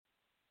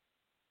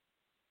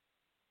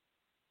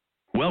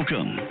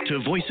Welcome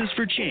to Voices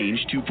for Change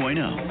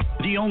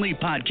 2.0, the only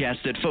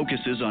podcast that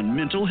focuses on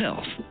mental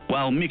health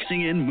while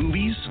mixing in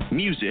movies,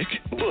 music,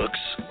 books,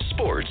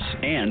 sports,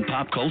 and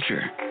pop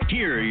culture.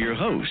 Here are your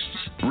hosts,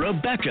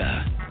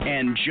 Rebecca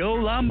and Joe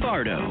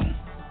Lombardo.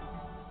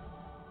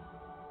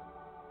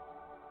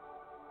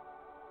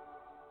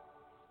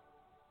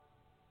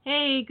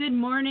 Hey, good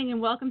morning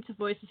and welcome to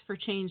Voices for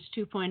Change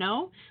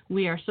 2.0.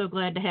 We are so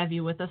glad to have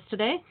you with us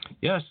today.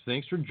 Yes,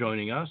 thanks for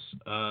joining us.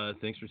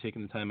 Thanks for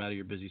taking the time out of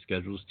your busy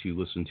schedules to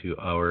listen to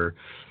our,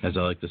 as I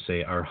like to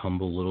say, our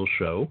humble little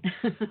show.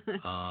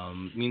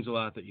 Means a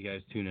lot that you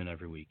guys tune in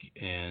every week.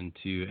 And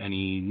to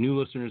any new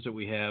listeners that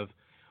we have,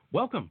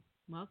 welcome.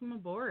 Welcome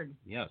aboard.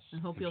 Yes. I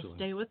hope you'll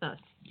stay with us.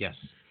 Yes.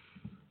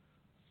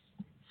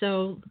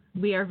 So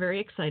we are very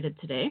excited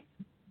today.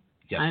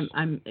 Yes.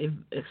 I'm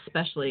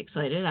especially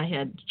excited. I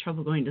had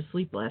trouble going to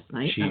sleep last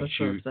night. I was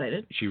so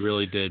excited. She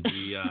really did.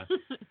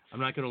 I'm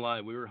not going to lie.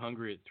 We were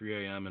hungry at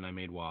 3 a.m. and I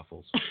made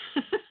waffles.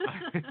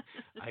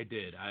 I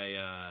did.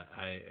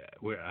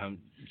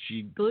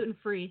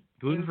 Gluten-free.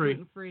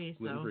 Gluten-free.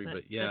 So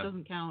that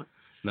doesn't count.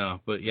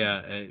 No, but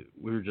yeah,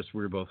 we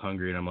were both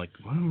hungry, and I'm like,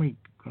 what am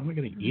I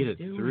going to eat at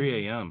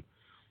 3 a.m.?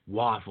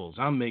 Waffles.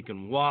 I'm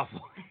making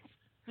waffles.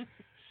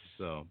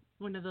 So.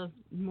 One of those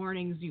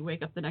mornings you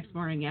wake up the next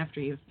morning after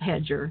you've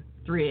had your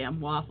 3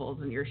 a.m. waffles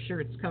and your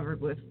shirt's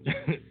covered with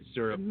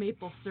syrup,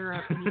 maple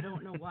syrup, and you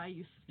don't know why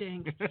you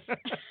stink.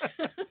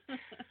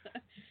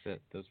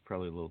 That's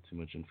probably a little too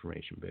much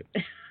information, babe.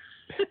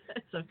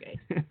 It's okay.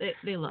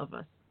 They love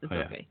us. It's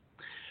okay.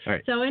 All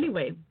right. So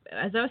anyway,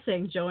 as I was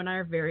saying, Joe and I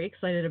are very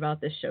excited about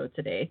this show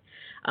today.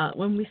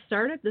 When we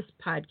started this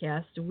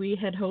podcast, we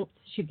had hoped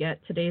to get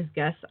today's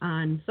guest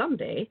on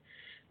someday,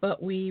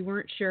 but we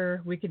weren't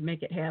sure we could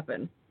make it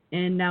happen.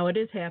 And now it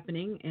is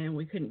happening, and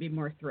we couldn't be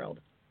more thrilled.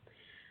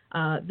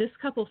 This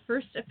couple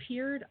first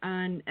appeared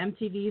on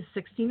MTV's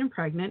 16 and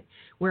Pregnant,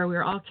 where we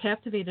were all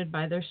captivated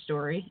by their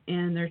story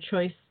and their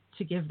choice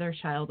to give their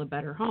child a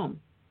better home.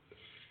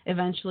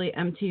 Eventually,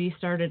 MTV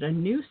started a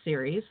new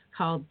series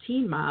called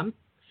Teen Mom,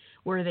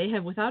 where they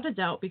have without a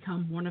doubt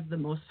become one of the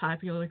most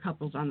popular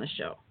couples on the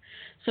show.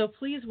 So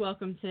please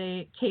welcome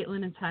today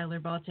Catelynn and Tyler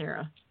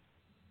Baltierra.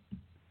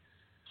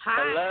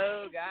 Hi.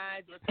 Hello,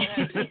 guys. We're so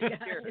happy to be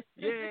here.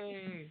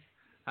 Yay.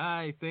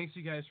 Hi. Thanks,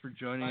 you guys, for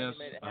joining us.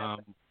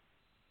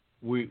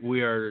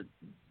 We are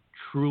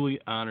truly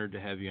honored to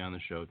have you on the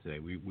show today.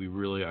 We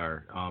really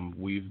are.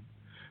 We've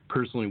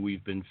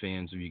been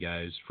fans of you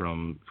guys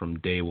from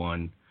day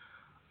one.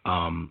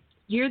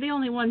 You're the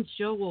only ones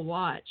Joe will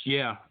watch.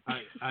 Yeah.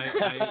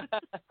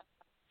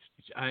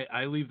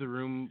 I leave the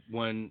room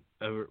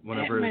whenever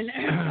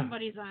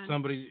somebody's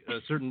on. A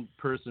certain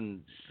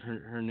person,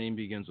 her name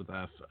begins with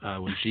F.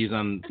 When she's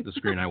on the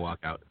screen, I walk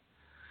out.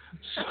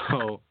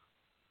 So,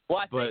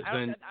 I don't think you're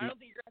going to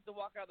have to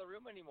walk out of the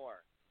room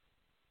anymore.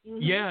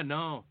 Mm-hmm. Yeah,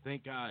 no,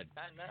 thank God.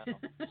 I know.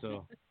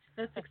 So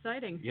that's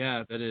exciting.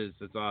 Yeah, that is.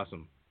 That's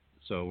awesome.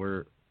 So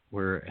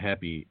we're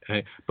happy.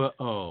 But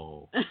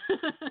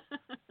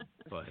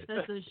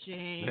that's a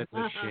shame. That's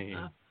a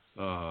shame.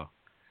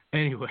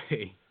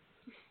 Anyway.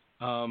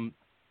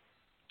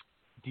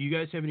 Do you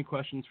guys have any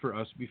questions for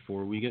us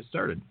before we get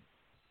started?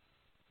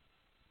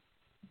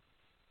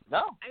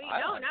 No.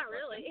 No, not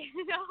really.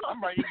 No.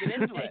 I'm ready to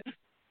get into it.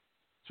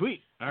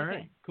 Sweet. All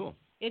right. Cool.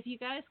 If you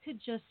guys could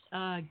just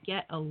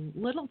get a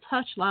little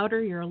touch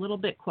louder, you're a little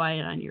bit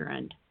quiet on your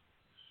end.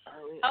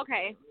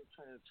 Okay. Let me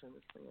try to turn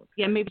this thing up.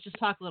 Yeah, maybe just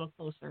talk a little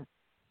closer.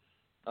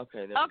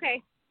 Okay.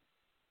 Okay.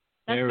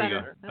 There we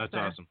go. That's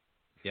awesome.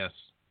 Yes.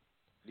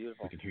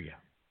 Beautiful. We can hear you.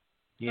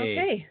 Yay.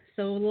 Okay,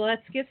 so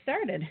let's get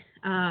started.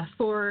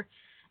 For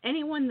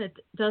anyone that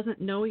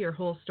doesn't know your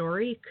whole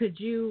story, could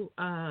you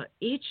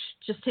each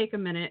just take a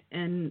minute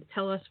and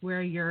tell us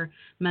where your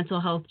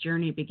mental health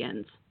journey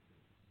begins?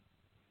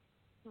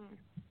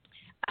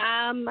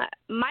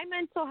 My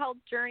mental health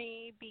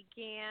journey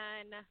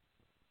began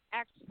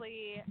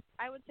actually,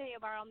 I would say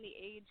around the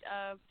age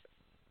of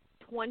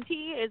 20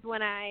 is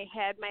when I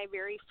had my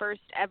very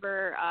first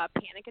ever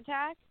panic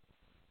attack.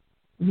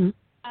 Mm-hmm.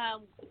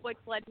 Which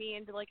led me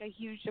into like a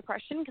huge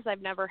depression because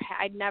I'd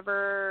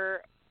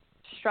never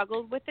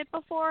struggled with it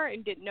before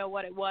and didn't know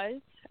what it was.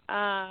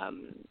 I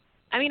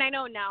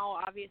know now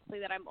obviously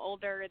that I'm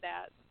older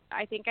that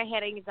I think I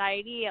had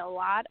anxiety a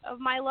lot of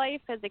my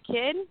life as a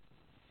kid.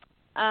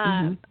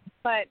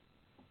 But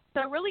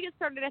so really it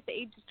started at the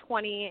age of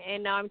 20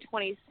 and now I'm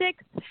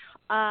 26.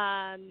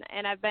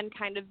 And I've been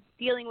kind of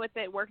dealing with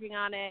it, working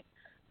on it.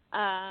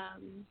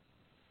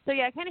 So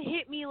yeah, it kind of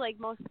hit me like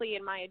mostly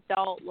in my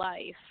adult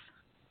life.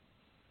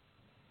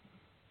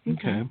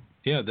 Okay.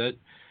 Yeah, that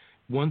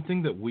one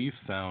thing that we've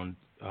found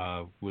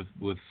with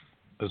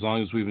as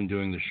long as we've been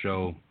doing the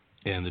show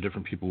and the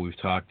different people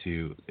we've talked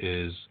to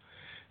is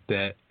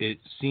that it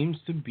seems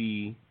to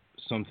be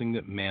something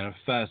that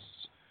manifests,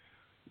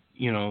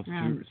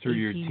 through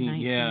your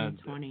teen, 19,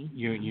 20.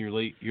 your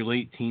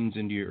late teens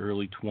into your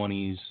early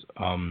 20s.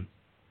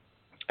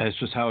 It's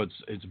just how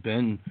it's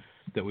been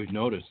we've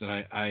noticed,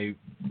 and I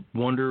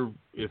wonder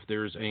if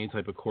there's any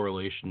type of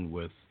correlation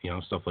with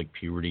stuff like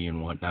puberty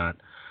and whatnot.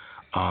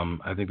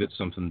 I think that's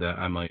something that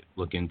I might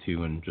look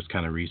into and just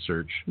kind of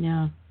research.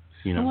 Yeah.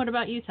 And what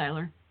about you,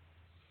 Tyler?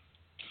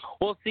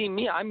 Well, see,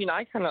 me, I mean,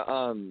 I kind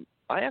of,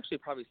 I actually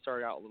probably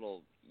started out a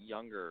little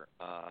younger.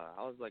 I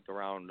was like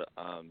around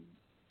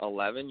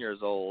 11 years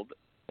old,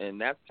 and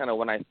that's kind of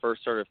when I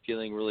first started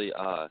feeling really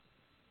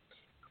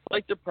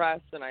like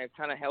depressed, and I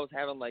kind of was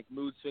having like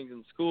mood swings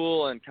in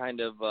school and kind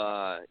of,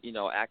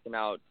 acting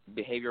out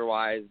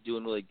behavior-wise,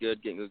 doing really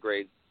good, getting good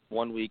grades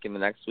 1 week, and the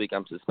next week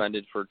I'm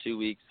suspended for 2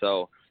 weeks.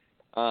 So,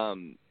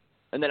 and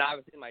then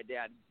obviously my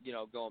dad,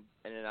 going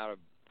in and out of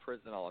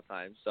prison all the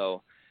time.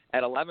 So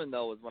at 11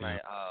 though was when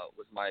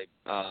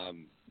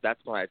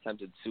that's when I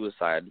attempted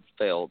suicide,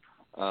 failed.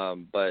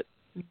 But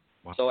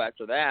so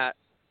after that,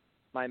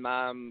 my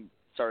mom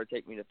started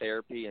taking me to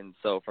therapy, and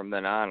so from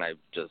then on, I've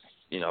just,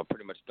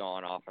 pretty much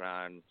gone off and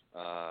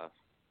on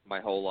my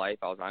whole life.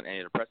 I was on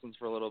antidepressants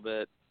for a little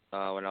bit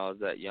when I was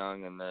that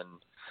young, and then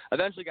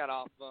eventually got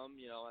off them,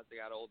 as I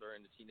got older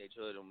into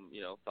teenagehood,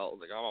 and, felt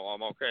like, oh,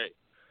 I'm okay.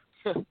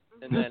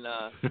 And then,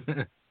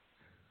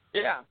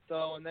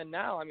 so, and then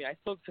now, I mean, I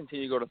still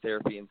continue to go to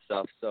therapy and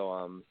stuff, so,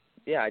 I'm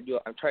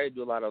trying to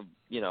do a lot of,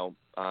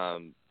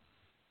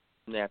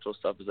 natural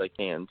stuff as I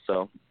can,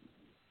 so.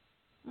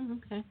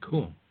 Okay.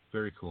 Cool.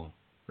 Very cool.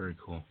 Very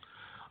cool.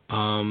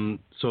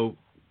 So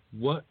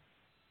what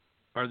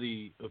are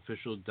the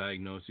official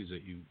diagnoses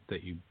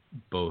that you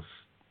both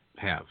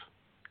have?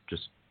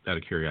 Just out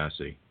of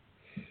curiosity.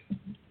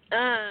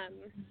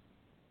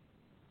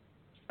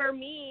 For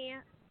me,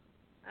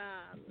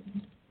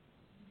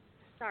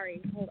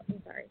 sorry, hold on,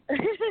 I'm sorry.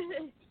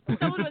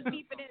 Someone was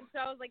beeping in, so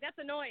I was like, that's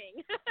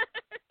annoying.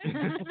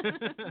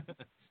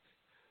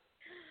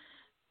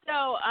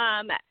 So,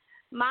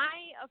 my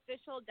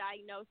official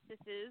diagnoses,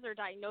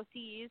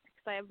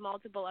 because I have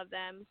multiple of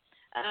them,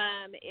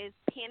 is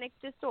panic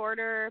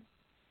disorder,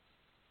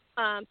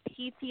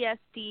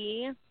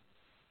 PTSD.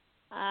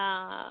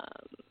 I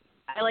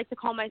like to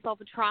call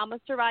myself a trauma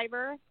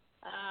survivor.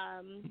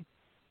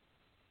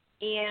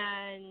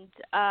 And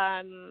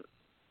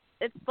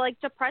it's like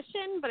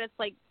depression, but it's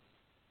like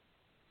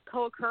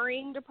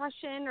co-occurring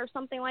depression or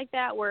something like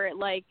that, where it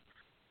like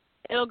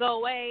it'll go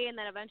away and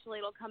then eventually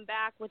it'll come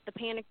back with the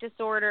panic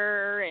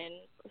disorder. And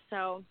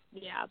so,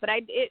 yeah, but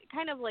it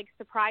kind of like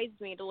surprised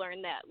me to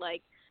learn that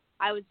like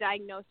I was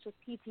diagnosed with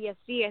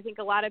PTSD. I think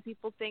a lot of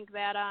people think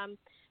that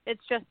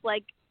it's just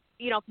like,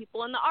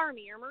 people in the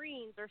Army or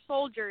Marines or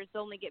soldiers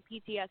only get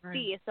PTSD.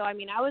 Right. So, I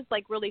mean, I was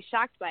like really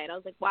shocked by it. I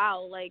was like,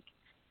 wow, like,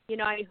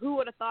 who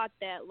would have thought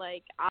that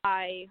like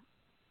I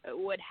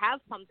would have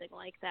something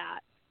like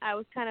that? I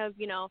was kind of,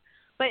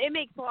 but it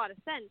makes a lot of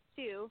sense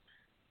too.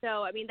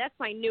 So, I mean, that's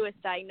my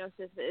newest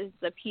diagnosis is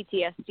the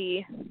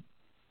PTSD.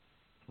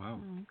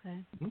 Wow. Oh,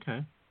 okay.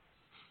 Okay.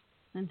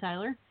 And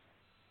Tyler?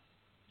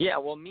 Yeah,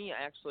 well, me,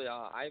 actually,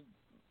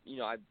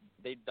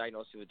 they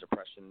diagnosed me with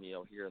depression,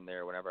 here and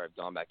there whenever I've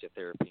gone back to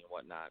therapy and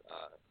whatnot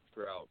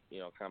throughout,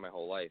 kind of my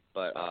whole life.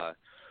 But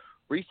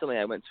recently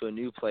I went to a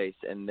new place,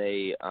 and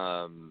they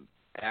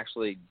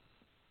actually,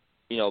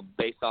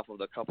 based off of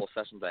the couple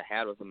sessions I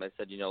had with them, they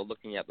said,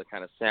 looking at the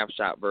kind of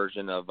snapshot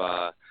version of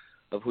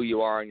who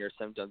you are and your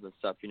symptoms and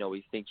stuff,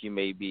 we think you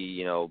may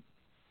be,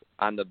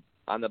 on the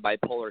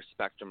bipolar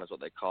spectrum is what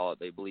they call it.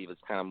 They believe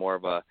it's kind of more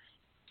of a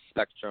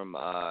spectrum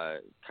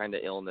kind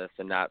of illness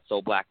and not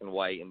so black and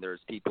white. And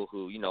there's people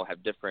who,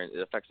 have different,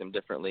 it affects them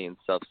differently and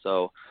stuff.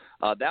 So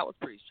that was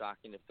pretty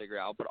shocking to figure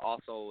out, but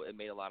also it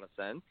made a lot of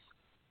sense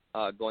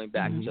going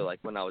back to like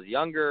when I was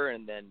younger,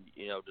 and then,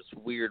 just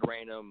weird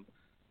random,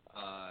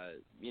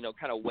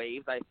 kind of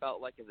waves I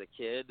felt like as a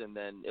kid. And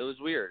then it was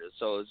weird.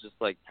 So it was just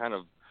like kind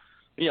of,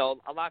 a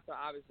lot to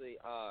obviously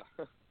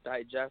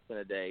digest in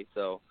a day.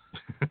 So,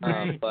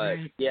 but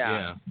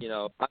yeah,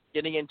 I'm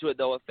getting into it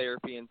though with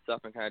therapy and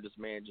stuff, and kind of just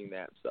managing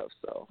that stuff.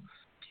 So,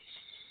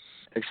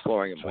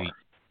 exploring it more.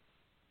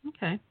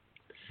 Okay.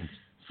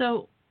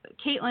 So,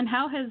 Catelynn,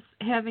 how has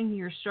having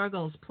your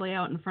struggles play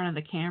out in front of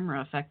the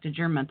camera affected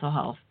your mental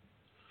health?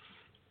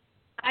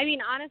 I mean,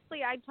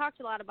 honestly, I talked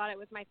a lot about it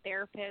with my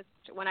therapist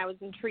when I was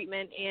in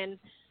treatment, and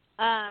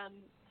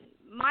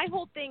my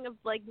whole thing of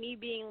like me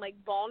being like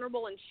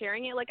vulnerable and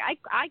sharing it, like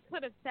I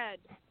could have said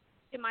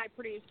to my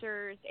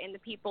producers and the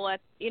people at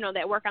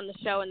that work on the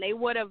show, and they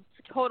would have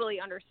totally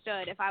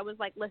understood if I was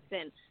like,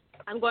 listen,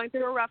 I'm going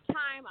through a rough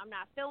time, I'm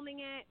not filming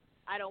it,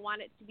 I don't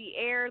want it to be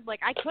aired. Like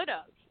I could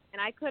have,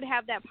 and I could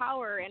have that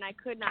power, and I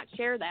could not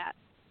share that.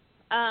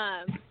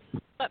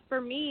 But for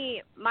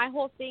me, my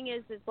whole thing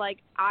is like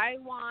I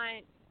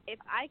want, if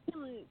I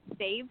can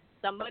save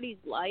somebody's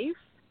life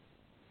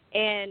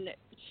and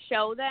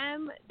show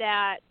them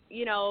that,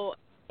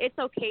 it's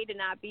okay to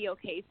not be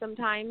okay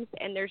sometimes,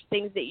 and there's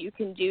things that you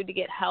can do to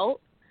get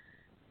help.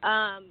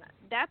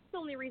 That's the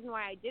only reason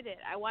why I did it.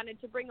 I wanted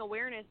to bring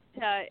awareness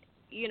to,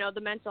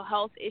 the mental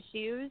health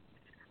issues,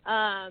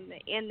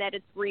 and that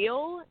it's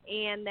real,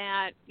 and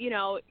that,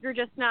 you're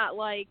just not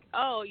like,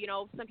 oh,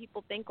 some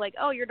people think like,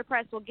 oh, you're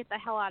depressed, well, get the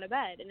hell out of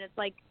bed. And it's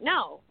like,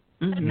 no,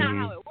 That's not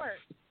how it works,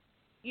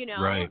 you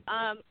know. Right.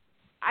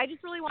 I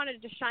just really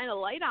wanted to shine a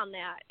light on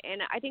that,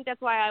 and I think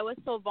that's why I was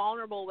so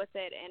vulnerable with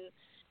it. And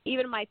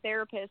even my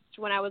therapist,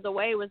 when I was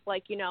away, was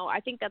like, you know, I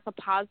think that's a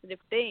positive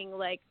thing.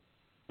 Like,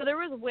 so there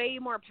was way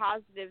more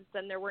positives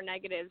than there were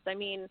negatives. I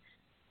mean,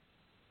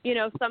 you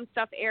know, some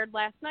stuff aired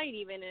last night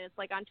even, and it's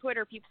like on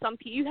Twitter,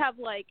 you have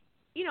like,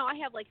 you know, I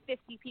have like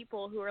 50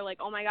 people who are like,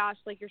 oh my gosh,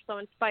 like, you're so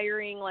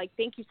inspiring. Like,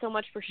 thank you so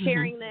much for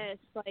sharing this.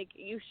 Like,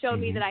 you showed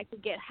me that I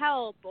could get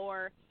help,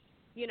 or,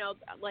 you know,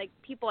 like,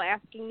 people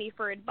asking me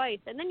for advice.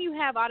 And then you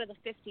have, out of the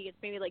 50, it's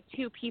maybe like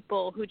 2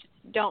 people who just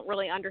don't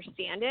really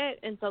understand it.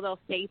 And so they'll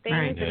say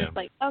things and it's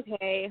like,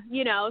 okay,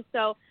 you know.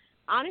 So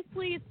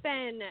honestly, it's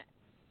been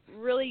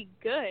really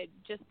good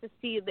just to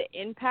see the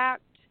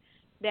impact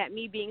that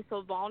me being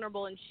so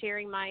vulnerable and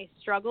sharing my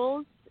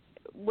struggles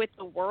with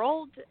the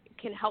world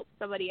can help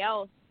somebody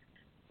else.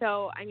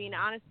 So, I mean,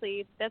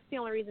 honestly, that's the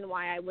only reason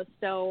why I was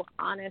so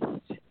honest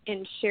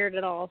and shared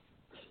it all.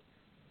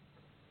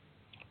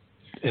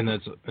 And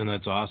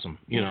that's awesome.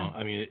 You know,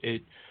 I mean,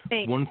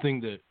 Thanks. One thing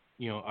that,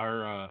 you know,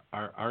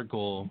 our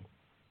goal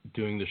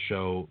doing the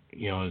show,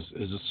 you know,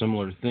 is a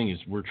similar thing. Is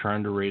we're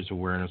trying to raise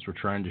awareness. We're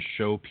trying to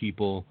show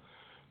people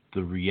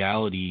the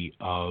reality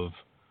of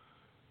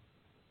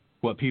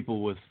what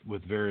people with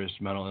various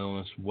mental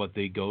illness, what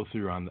they go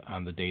through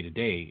on the day to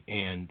day.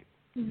 And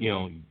you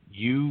know,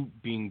 you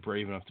being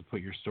brave enough to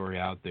put your story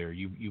out there,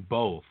 you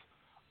both,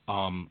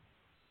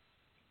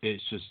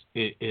 it's just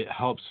it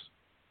helps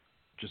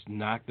just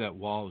knock that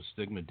wall of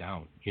stigma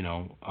down, you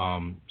know.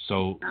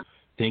 So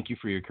thank you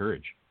for your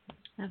courage.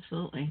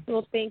 Absolutely.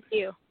 Well, thank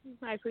you.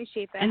 I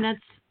appreciate that. And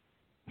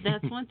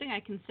that's one thing I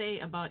can say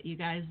about you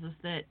guys is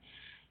that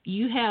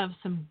you have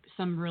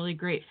some really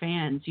great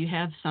fans. You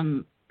have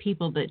some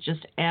people that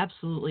just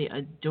absolutely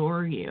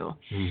adore you.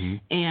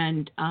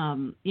 And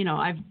you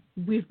know,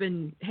 we've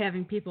been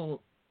having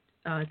people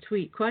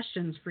tweet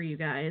questions for you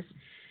guys,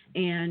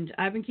 and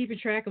I've been keeping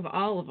track of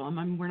all of them.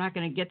 I mean, we're not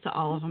going to get to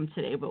all of them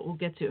today, but we'll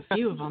get to a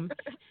few of them.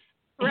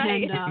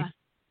 Right.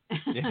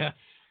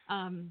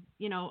 And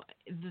you know,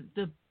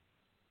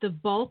 the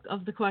bulk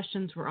of the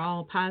questions were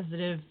all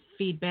positive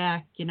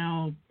feedback. You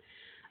know,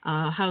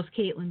 how's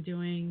Catelynn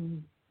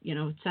doing? You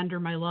know, send her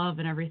my love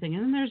and everything.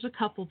 And then there's a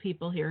couple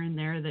people here and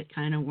there that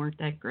kind of weren't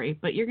that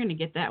great, but you're going to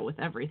get that with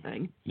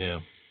everything. Yeah.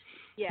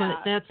 But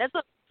that's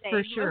what I'm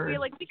for saying. sure.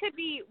 We could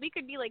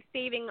be like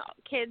saving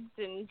kids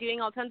and doing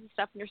all tons of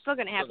stuff, and you're still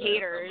going to have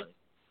haters.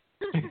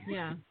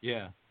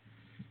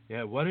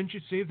 Yeah. Why didn't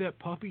you save that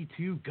puppy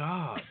too?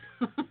 God.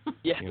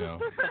 You know,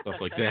 stuff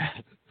like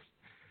that.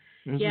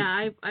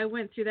 Yeah, I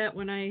went through that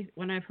when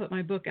I put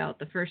my book out.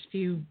 The first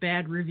few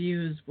bad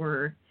reviews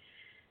were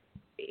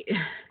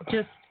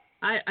just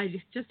I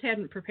just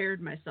hadn't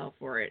prepared myself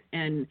for it,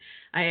 and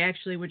I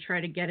actually would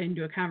try to get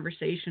into a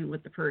conversation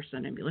with the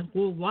person and be like,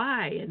 well,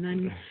 why?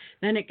 And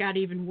then it got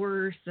even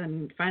worse,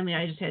 and finally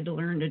I just had to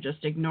learn to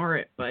just ignore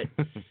it. But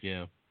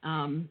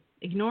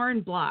ignore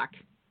and block,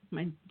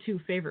 my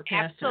 2 favorite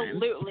pastimes.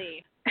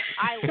 Absolutely.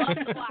 I love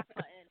the block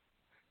button.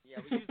 Yeah,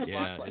 we use the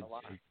block button a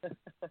lot.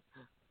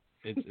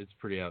 It's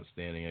pretty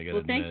outstanding. I gotta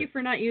admit. Thank you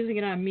for not using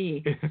it on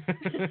me.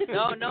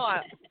 I'm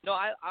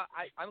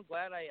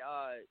glad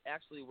I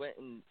actually went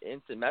and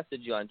instant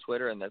messaged you on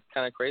Twitter, and that's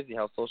kind of crazy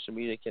how social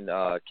media can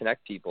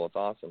connect people. It's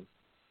awesome.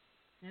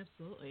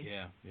 Absolutely.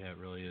 Yeah, it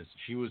really is.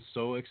 She was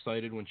so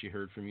excited when she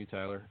heard from you,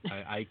 Tyler.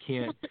 I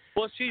can't.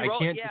 Well, she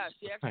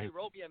actually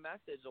wrote me a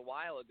message a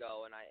while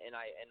ago,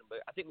 but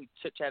I think we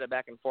chit-chatted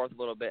back and forth a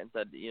little bit and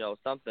said, you know,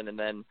 something, and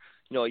then,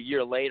 you know, a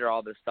year later,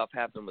 all this stuff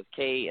happened with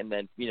Kate, and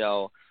then, you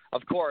know,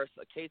 of course,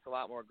 Kate's a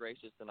lot more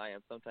gracious than I am.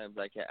 Sometimes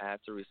I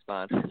have to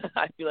respond.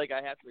 I feel like I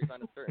have to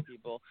respond to certain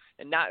people,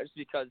 and not just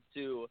because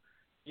to,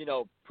 you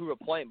know, prove a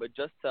point, but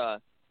just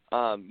to,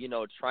 you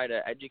know, try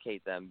to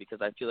educate them, because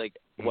I feel like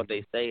what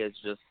they say is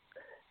just,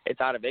 it's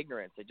out of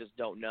ignorance. They just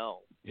don't know,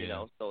 you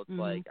know. So it's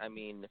like, I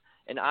mean,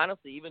 and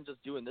honestly, even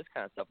just doing this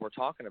kind of stuff, we're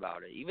talking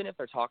about it. Even if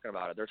they're talking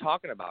about it,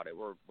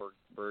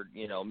 We're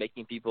you know,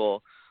 making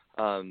people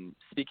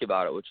speak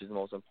about it, which is the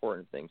most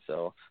important thing.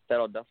 So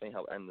that'll definitely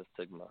help end the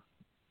stigma.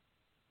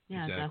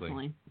 Yeah,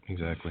 definitely.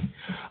 Exactly.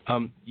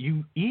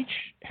 You each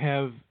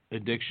have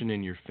addiction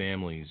in your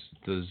families.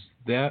 Does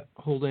that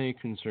hold any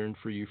concern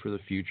for you for the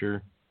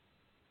future?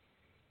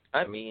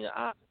 I mean,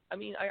 I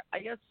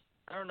guess,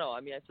 I don't know.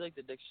 I mean, I feel like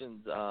the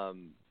addiction's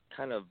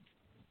kind of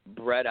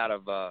bred out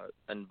of an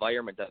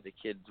environment that the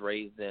kid's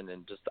raised in,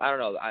 and just, I don't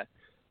know.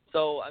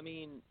 So, I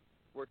mean,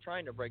 we're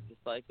trying to break the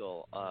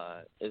cycle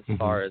as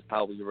far as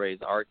how we raise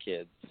our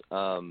kids.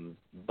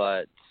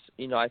 But,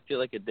 you know, I feel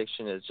like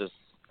addiction is just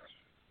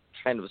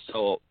kind of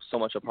so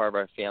much a part of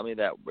our family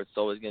that it's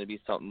always going to be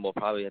something we'll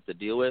probably have to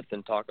deal with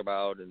and talk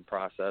about and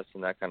process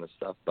and that kind of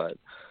stuff. But,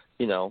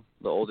 you know,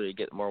 the older you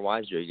get, the more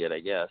wiser you get,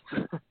 I guess.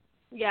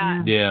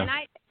 Yeah. And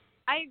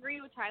I agree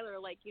with Tyler.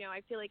 Like, you know,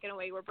 I feel like in a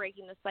way we're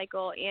breaking the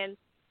cycle. And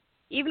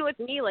even with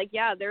me, like,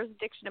 yeah, there's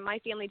addiction in my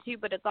family too,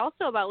 but it's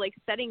also about like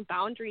setting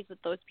boundaries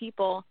with those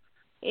people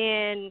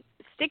and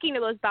sticking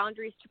to those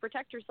boundaries to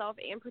protect yourself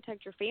and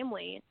protect your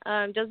family.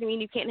 Doesn't mean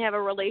you can't have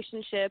a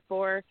relationship,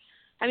 or,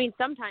 I mean,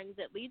 sometimes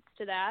it leads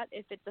to that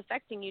if it's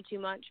affecting you too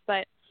much.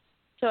 But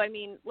so, I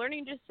mean,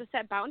 learning just to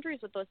set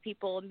boundaries with those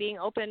people and being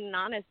open and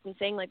honest and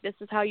saying, like, this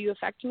is how you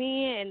affect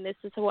me and this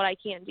is what I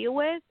can't deal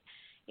with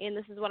and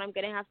this is what I'm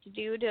going to have to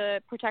do to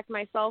protect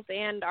myself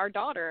and our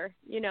daughter,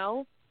 you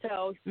know?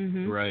 So.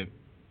 Right.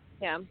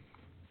 Yeah.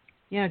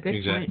 Yeah,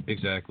 good point.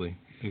 Exactly.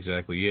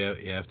 Yeah,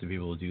 you have to be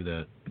able to do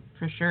that.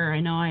 For sure. I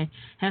know I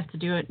have to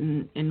do it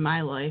in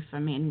my life. I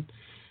mean,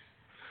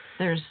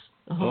 there's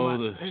a whole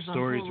lot. There's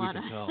stories a we whole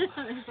can tell.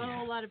 There's a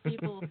whole lot of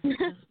people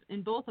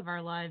in both of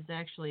our lives,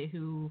 actually,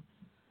 who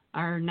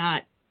are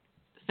not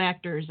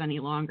factors any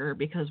longer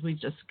because we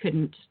just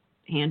couldn't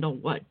handle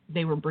what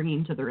they were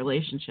bringing to the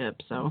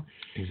relationship. So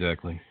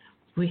exactly,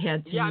 we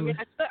had to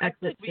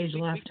exit stage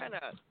left.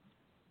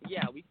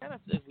 We kind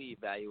of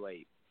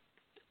evaluate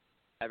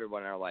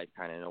everyone in our life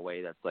kind of in a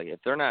way that's like, if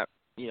they're not,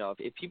 you know,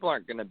 if people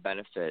aren't going to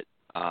benefit,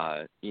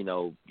 you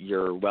know,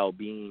 your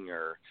well-being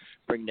or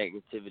bring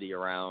negativity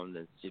around,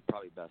 it's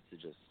probably best to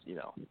just, you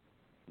know,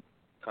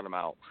 cut them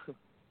out.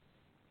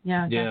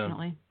 Yeah,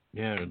 definitely.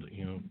 Yeah,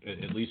 you know,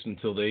 at least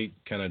until they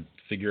kind of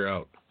figure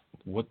out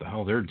what the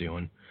hell they're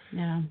doing.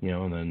 Yeah. You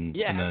know, and then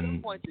at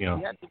some point, you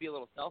have to be a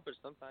little selfish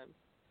sometimes.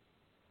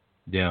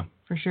 Yeah.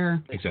 For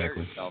sure. Take care of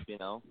yourself, you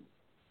know.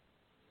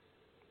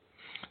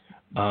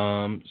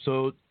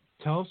 So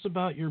tell us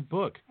about your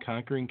book,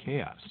 Conquering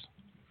Chaos.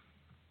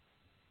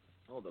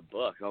 Oh, the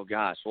book. Oh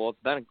gosh. Well,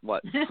 it's been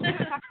what?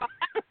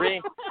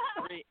 three.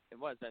 It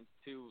was been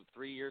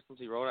 3 years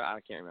since we wrote it. I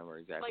can't remember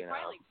exactly. Like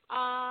Riley.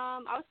 I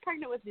was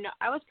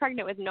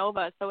pregnant with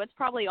Nova, so it's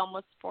probably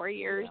almost 4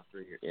 years. Yeah,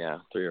 3 years. Yeah,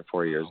 3 or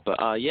 4 years. But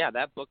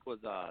that book was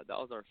that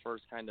was our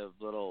first kind of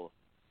little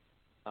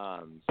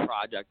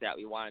project that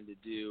we wanted to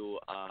do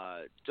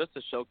just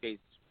to showcase,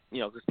 you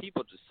know, because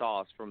people just saw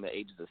us from the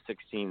ages of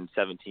 16,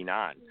 17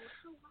 on.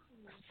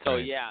 So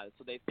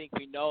so they think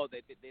we know,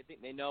 they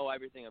think they know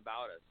everything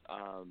about us.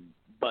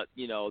 But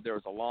you know, there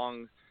was a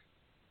long,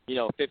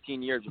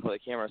 15 years before the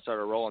camera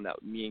started rolling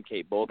that me and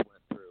Kate both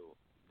went through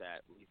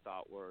that we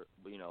thought was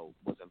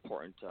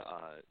important to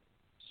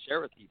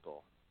share with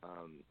people.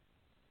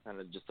 Kind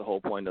of just the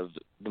whole point of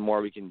the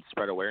more we can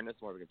spread awareness,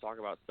 the more we can talk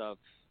about stuff,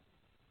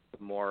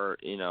 the more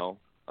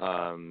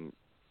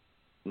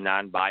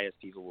non-biased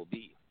people will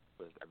be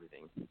with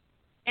everything.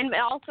 And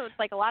also, it's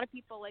like a lot of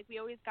people, like, we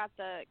always got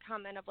the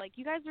comment of, like,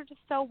 you guys are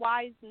just so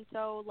wise and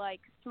so, like,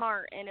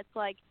 smart. And it's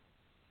like,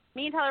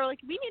 me and Tyler were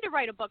like, we need to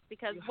write a book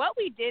because what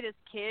we did as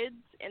kids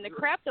and the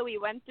crap that we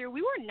went through,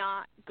 we were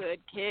not good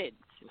kids.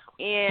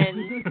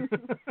 And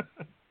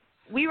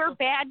we were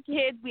bad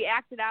kids. We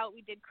acted out.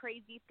 We did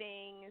crazy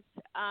things.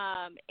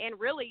 And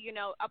really,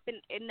 up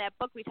in that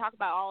book, we talk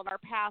about all of our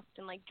past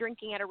and, like,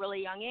 drinking at a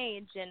really young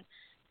age and,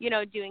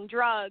 doing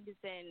drugs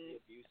and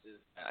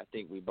abuses. I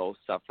think we both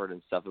suffered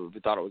and stuff. We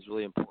thought it was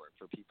really important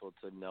for people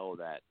to know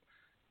that,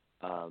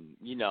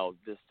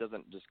 this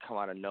doesn't just come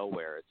out of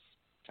nowhere. It's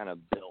kind of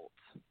built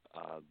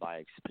by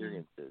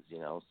experiences,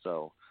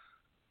 so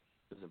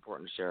it's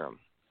important to share them.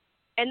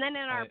 And then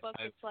in our book,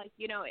 it's like,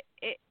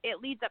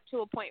 it leads up to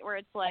a point where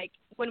it's like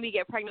when we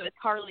get pregnant with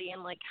Carly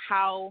and, like,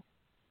 how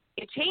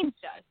it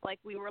changed us. Like,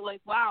 we were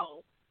like,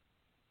 wow.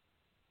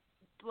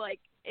 Like,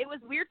 it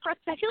was weird for us.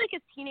 I feel like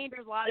as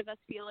teenagers, a lot of us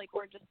feel like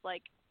we're just,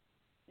 like,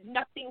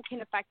 nothing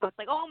can affect us.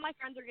 Like, oh, my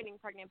friends are getting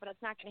pregnant, but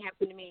it's not going to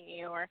happen to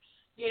me. Or,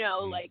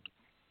 like,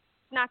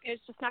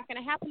 it's just not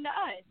going to happen to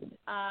us.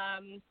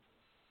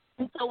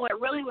 And so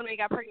when we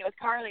got pregnant with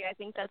Carly, I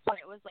think that's when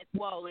it was like,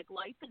 whoa, like,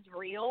 life is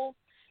real.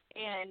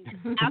 And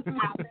that's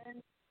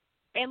happened.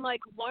 And,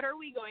 like, what are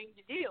we going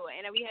to do?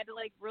 And we had to,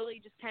 like, really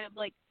just kind of,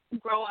 like,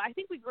 grow. I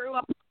think we grew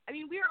up. I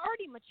mean, we were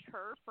already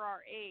mature for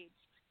our age.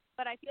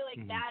 But I feel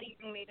like that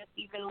even made us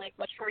even, like,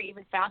 mature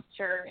even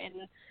faster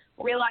and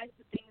realize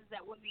the things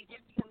that when we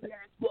did become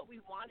parents, what we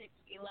wanted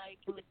to be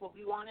like and, like, what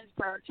we wanted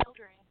for our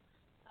children.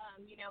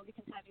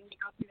 Because having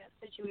gone through that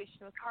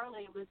situation with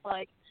Carly, it was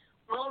like,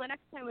 well, the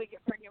next time we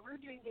get pregnant, we're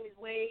doing things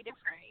way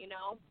different,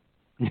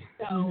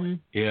 So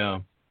yeah.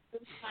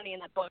 It was funny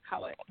in that book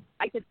how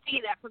I could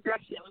see that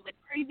progression. It was like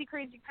crazy,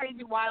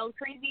 wild,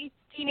 crazy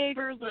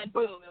teenagers, and then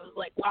boom, it was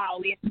like, wow,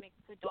 we have to make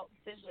this adult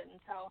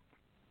decision. So.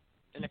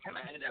 And it kind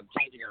of ended up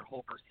changing our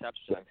whole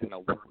perception on kind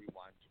of where we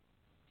want to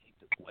take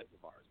this life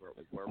of ours, where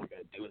we're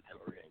going to do with it,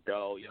 where we're going to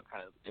go,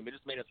 and it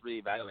just made us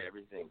reevaluate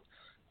everything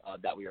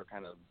that we were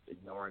kind of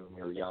ignoring when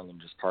we were young and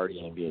just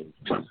partying and being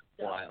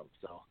wild.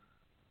 So,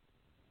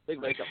 big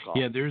wake-up call.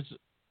 Yeah,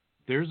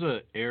 there's a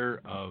air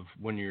of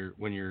when you're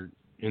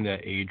in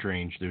that age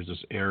range, there's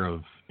this air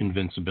of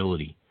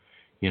invincibility.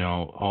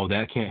 Oh,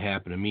 that can't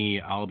happen to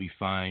me. I'll be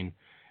fine.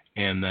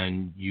 And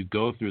then you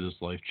go through this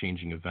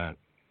life-changing event.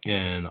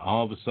 And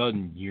all of a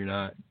sudden, you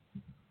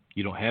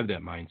don't have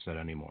that mindset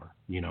anymore.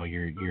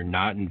 You're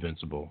not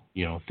invincible.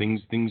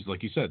 Things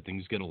like you said,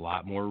 things get a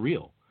lot more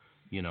real.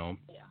 Yeah.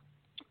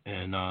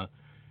 And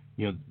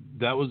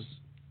that was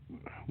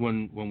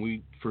when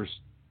we first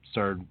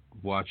started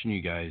watching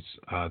you guys,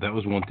 that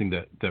was one thing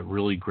that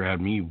really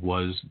grabbed me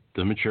was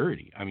the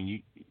maturity. I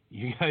mean,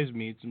 you guys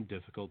made some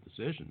difficult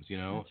decisions, you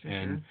know,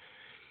 and sure.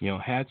 you know,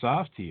 hats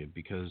off to you,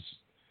 because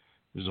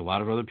there's a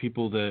lot of other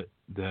people that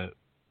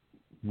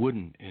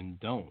wouldn't and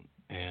don't.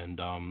 And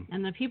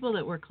the people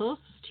that were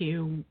closest to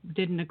you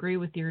didn't agree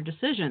with your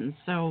decisions.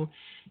 So,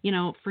 you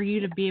know, for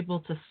you to be able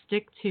to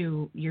stick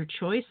to your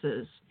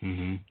choices,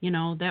 you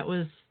know, that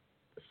was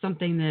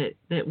something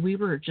that we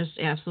were just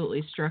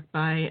absolutely struck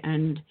by.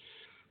 And,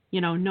 you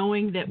know,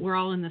 knowing that we're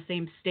all in the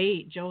same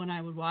state, Joe and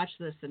I would watch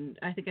this, and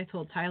I think I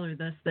told Tyler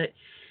this, that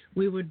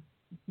we would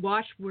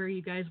watch where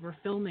you guys were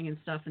filming and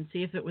stuff and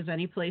see if it was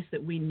any place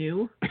that we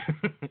knew.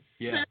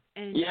 Yeah.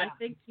 And I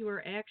think you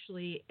were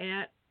actually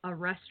at a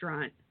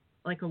restaurant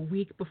like a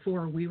week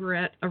before we were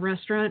at a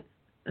restaurant,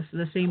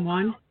 the same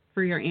one,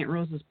 for your Aunt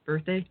Rose's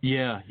birthday.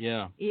 Yeah.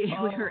 We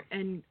were,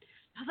 and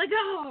I was like,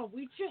 oh,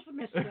 we just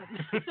missed them.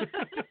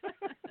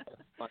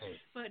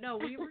 But no,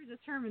 we were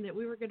determined that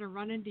we were going to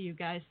run into you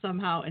guys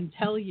somehow and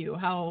tell you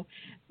how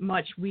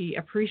much we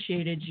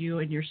appreciated you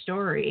and your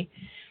story.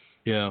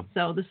 Yeah.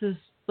 So this is,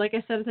 like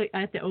I said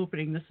at the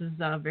opening, this is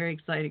very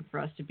exciting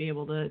for us to be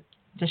able to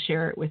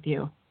share it with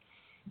you.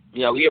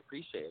 Yeah, we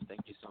appreciate it. Thank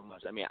you so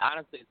much. I mean,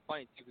 honestly, it's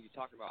funny, too, because you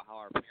talk about how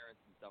our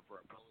parents and stuff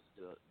were opposed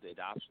to the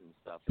adoption and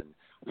stuff, and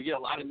we get a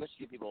lot of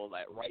Michigan people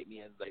that write me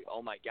and like,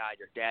 oh, my God,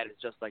 your dad is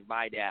just like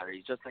my dad, or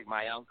he's just like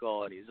my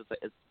uncle, and he's just like,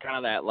 it's kind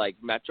of that, like,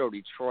 Metro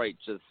Detroit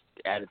just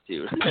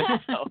attitude,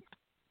 so,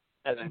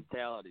 that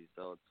mentality,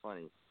 so it's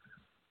funny.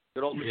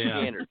 Good old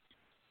Michigander.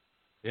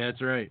 Yeah,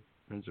 that's right.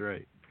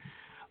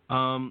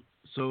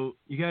 So,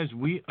 you guys,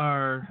 we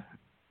are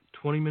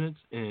 20 minutes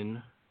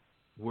in.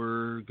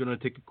 We're going to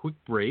take a quick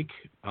break.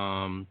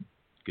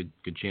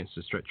 Good chance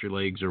to stretch your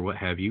legs or what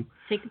have you.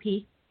 Take a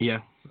pee. Yeah.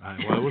 I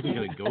wasn't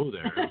going to go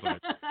there,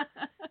 but,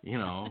 you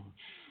know.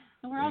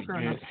 We're all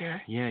grown-ups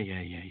here. Yeah.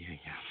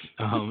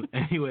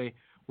 Anyway,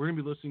 we're going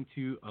to be listening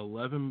to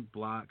 11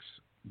 Blocks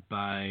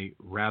by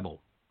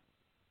Rabble.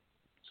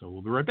 So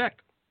we'll be right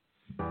back.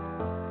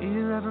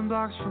 11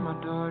 blocks from my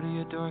door to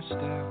your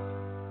doorstep.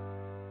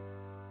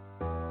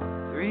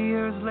 3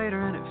 years later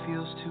and it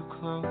feels too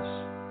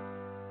close.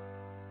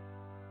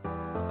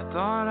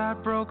 Thought I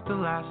broke the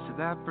last of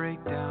that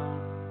breakdown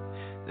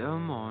the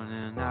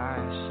morning I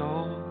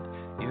sold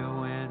your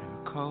winter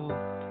coat.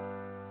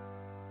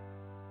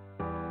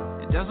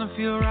 It doesn't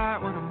feel right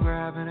when I'm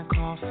grabbing a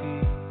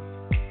coffee.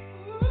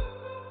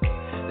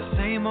 The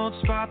same old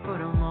spot,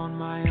 but I'm on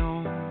my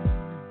own.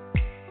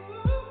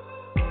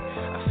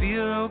 I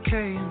feel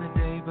okay in the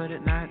day, but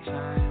at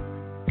nighttime,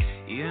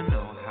 you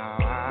know how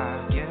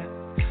I get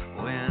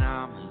when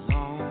I'm alone.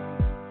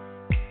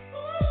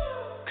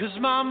 'Cause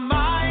my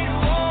mind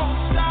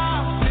won't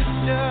stop, it's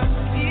just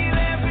feel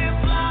every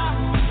block.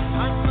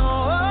 I know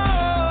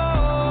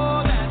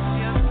that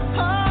you're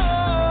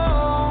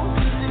home,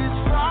 'cause it's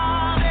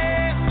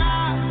Friday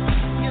night,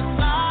 you're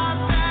not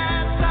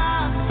that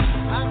tired.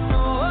 I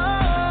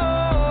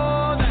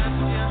know that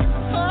you're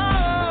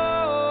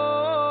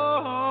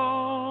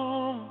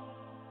home.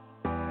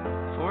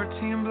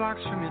 14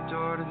 blocks from your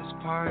door to this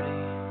party.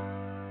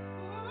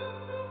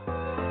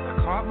 I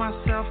caught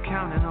myself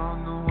counting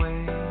on the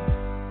way.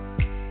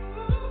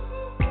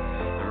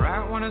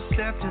 Right when I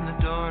stepped in the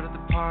door to the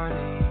party,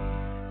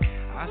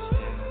 I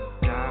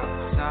stepped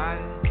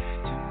outside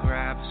to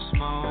grab a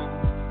smoke.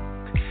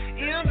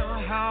 You know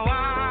how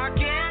I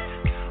get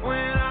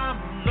when I'm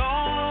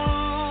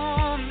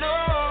alone, no.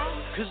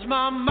 'Cause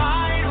my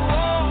mind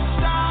won't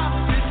stop,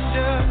 it's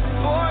just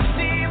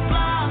 14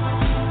 blocks.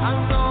 I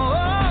know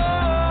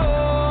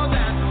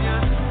that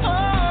you're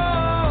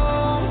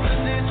home,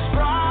 'cause it's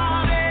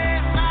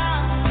Friday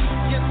night,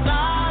 you're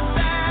not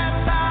that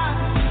tired.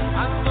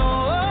 I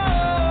know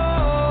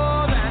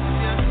that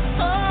you're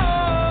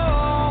home.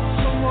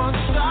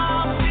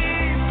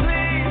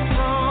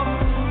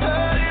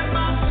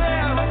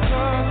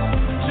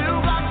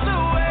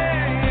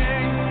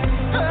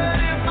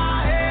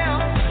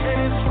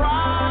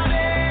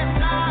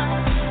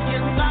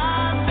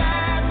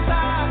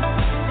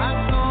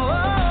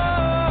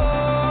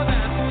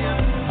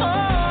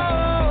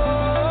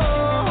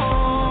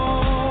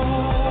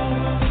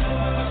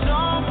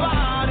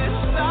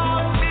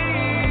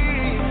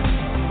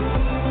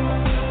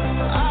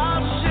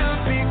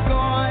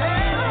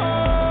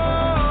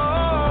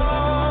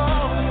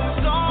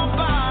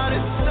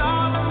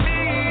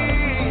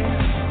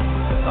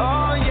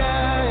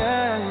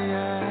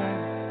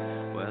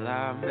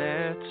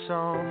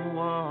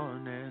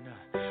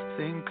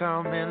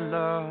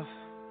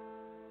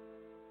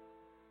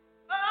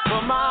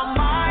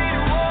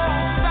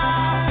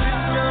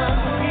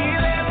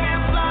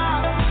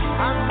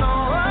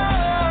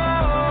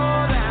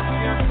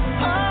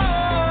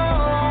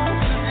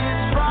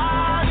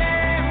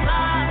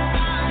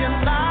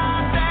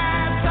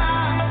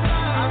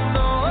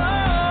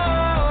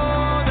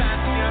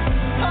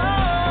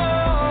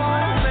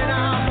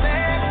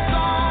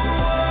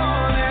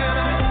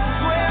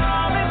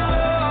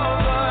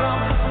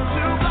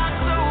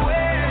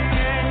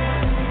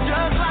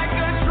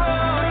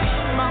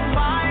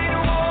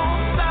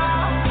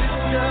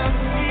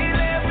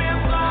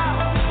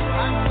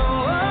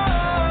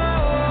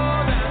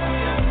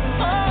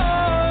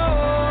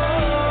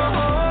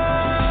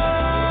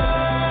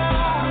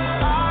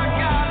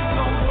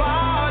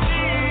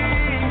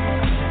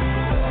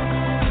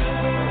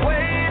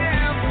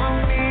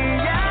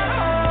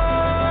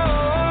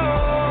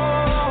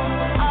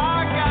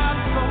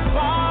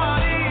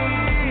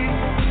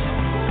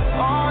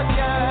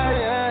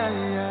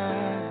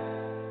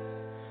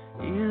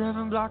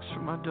 blocks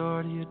from my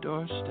door to your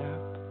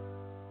doorstep.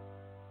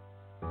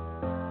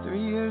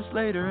 3 years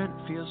later and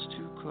it feels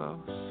too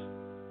close.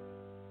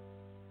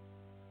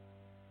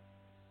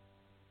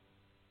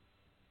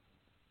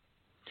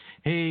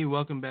 Hey,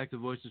 welcome back to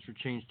Voices for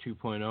Change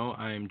 2.0.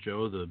 I am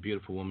Joe. The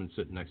beautiful woman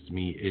sitting next to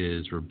me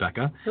is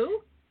Rebecca.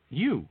 Who?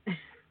 You.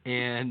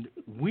 And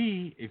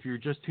we, if you're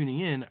just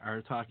tuning in,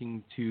 are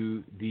talking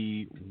to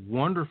the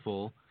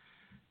wonderful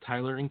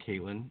Tyler and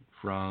Catelynn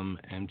from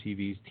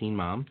MTV's Teen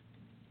Mom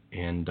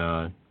and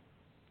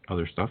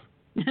other stuff.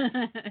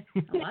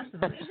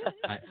 Awesome.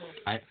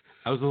 I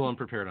was a little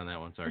unprepared on that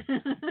one, sorry.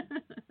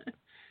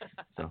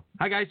 So,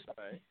 hi guys.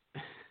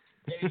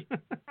 Hey.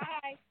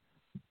 Hi.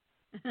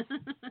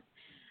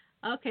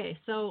 Okay,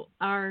 so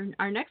our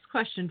next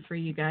question for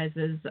you guys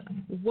is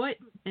what,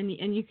 and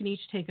you can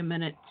each take a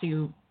minute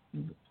to,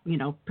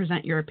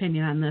 present your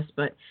opinion on this,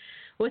 but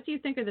what do you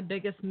think are the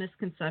biggest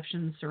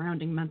misconceptions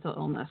surrounding mental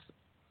illness?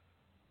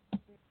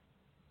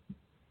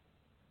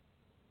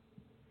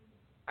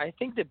 I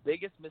think the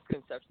biggest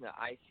misconception that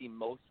I see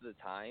most of the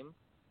time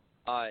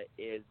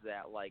is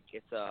that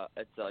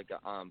it's like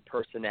a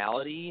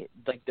personality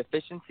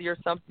deficiency or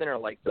something, or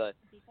like a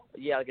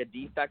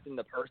defect in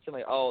the person,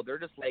 like, oh, they're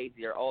just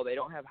lazy, or oh, they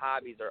don't have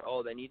hobbies, or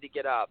oh, they need to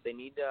get up, they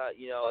need to,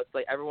 it's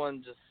like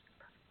everyone just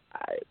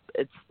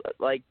it's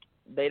like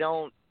they're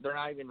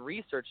not even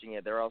researching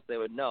it, or else they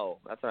would know.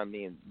 That's what I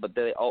mean. But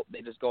they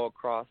just go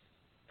across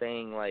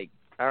saying, like,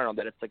 I don't know,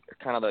 that it's like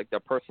kind of like the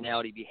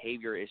personality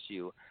behavior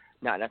issue,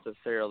 not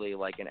necessarily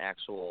like an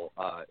actual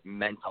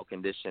mental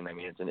condition. I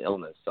mean, it's an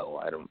illness,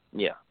 so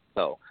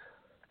so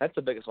that's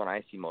the biggest one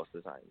I see most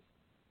of the time.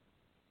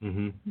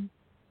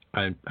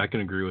 Mm-hmm. I can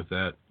agree with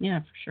that.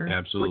 Yeah, for sure.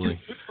 Absolutely. Which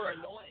is super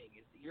annoying.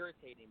 It's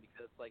irritating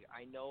because, like,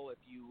 I know if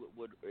you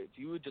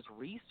would just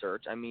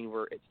research. I mean,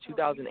 it's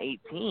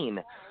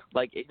 2018.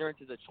 Like, ignorance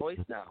is a choice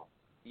now.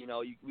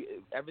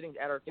 Everything's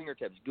at our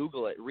fingertips.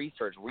 Google it,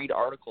 research, read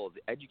articles,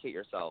 educate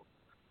yourself.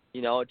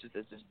 It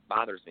just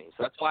bothers me.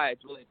 So that's why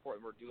it's really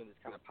important we're doing this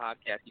kind of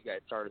podcast. You guys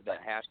started that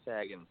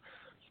hashtag, and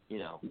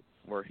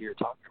we're here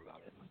talking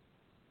about it.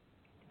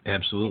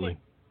 Absolutely.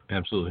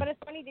 Absolutely. But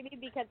it's funny to me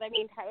because, I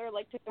mean, Tyler,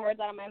 took the words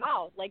out of my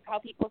mouth, like how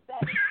people say,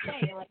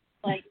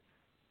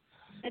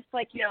 it's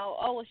like,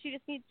 oh, well, she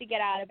just needs to get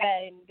out of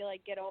bed and,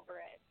 get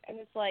over it. And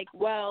it's like,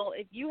 well,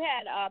 if you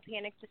had a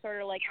panic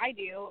disorder like I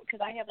do,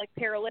 because I have,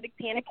 paralytic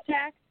panic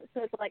attacks,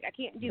 so it's like I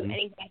can't do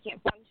anything, I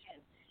can't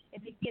function.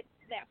 If it gets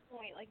to that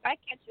point, if I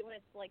catch it when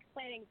it's, slight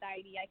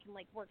anxiety, I can,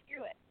 work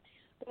through it.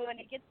 But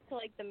when it gets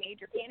to, the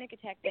major panic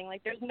attack thing,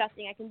 there's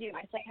nothing I can do.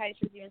 My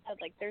psychiatrist even said,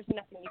 there's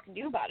nothing you can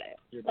do about it.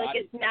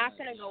 It's not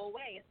going to go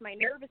away. It's my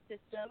nervous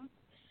system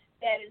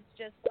that is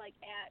just,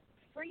 at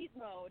freeze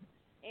mode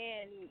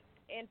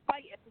and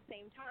fight at the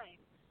same time.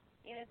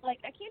 And it's I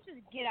can't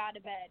just get out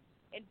of bed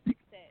and fix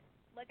it.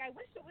 I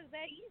wish it was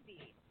that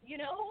easy,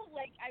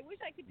 I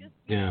wish I could just,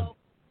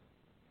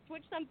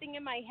 switch something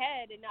in my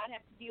head and not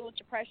have to deal with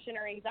depression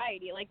or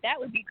anxiety. That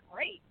would be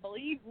great.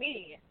 Believe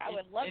me, I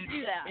would love to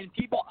do that. And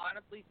people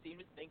honestly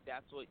seem to think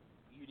that's what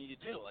you need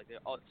to do.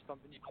 It's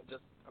something you can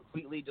just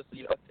completely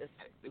we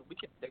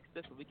could fix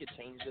this, we could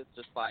change this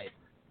just by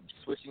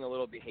switching a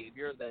little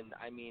behavior. Then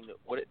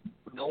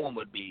no one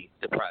would be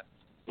depressed.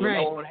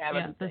 Right. No one would have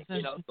anything.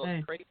 So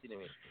it's crazy to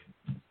me.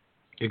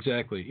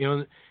 Exactly.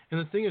 And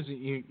the thing is,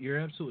 you're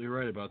absolutely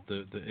right about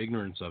the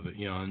ignorance of it.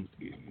 And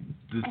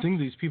the thing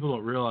these people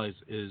don't realize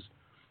is,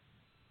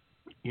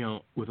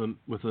 with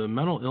a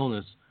mental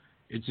illness,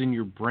 it's in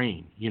your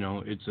brain.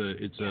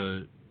 It's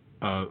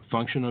a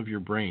function of your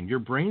brain. Your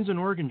brain's an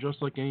organ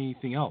just like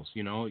anything else.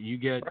 You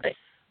get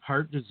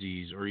heart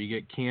disease, or you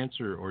get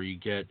cancer, or you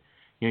get,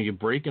 you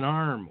break an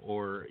arm,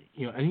 or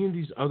any of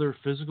these other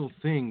physical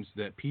things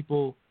that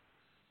people,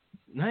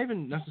 not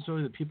even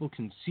necessarily that people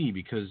can see,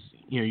 because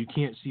you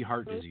can't see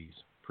heart disease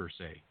per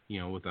se,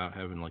 without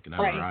having an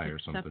MRI or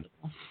something.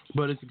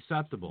 But it's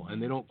acceptable,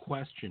 and they don't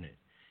question it,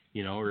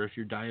 or if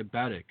you're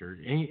diabetic or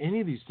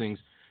any of these things,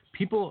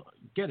 people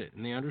get it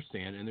and they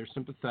understand and they're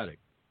sympathetic.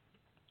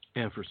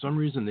 And for some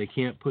reason they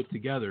can't put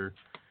together,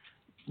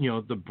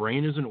 the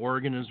brain is an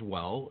organ as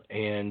well,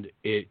 and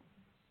it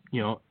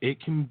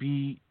can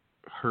be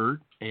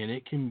hurt and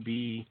it can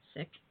be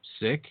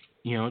sick,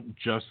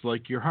 just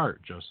like your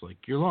heart, just like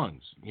your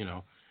lungs.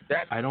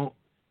 I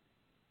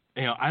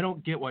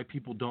don't get why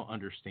people don't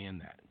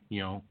understand that.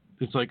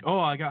 It's like, oh,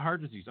 I got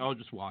heart disease, I'll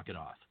just walk it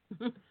off.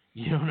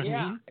 You know what I mean?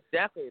 Yeah,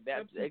 exactly.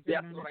 That's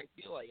exactly what I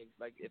feel like.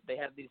 Like if they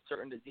have these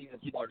certain diseases,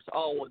 people are just,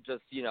 oh, well,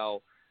 just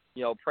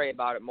pray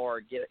about it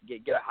more, get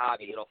a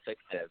hobby, it'll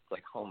fix it. It's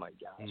like, oh my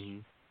gosh.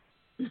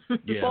 Mm-hmm.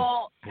 Yeah.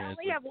 Well, I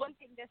only have one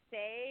thing to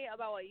say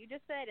about what you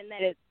just said, and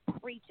that is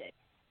preach it.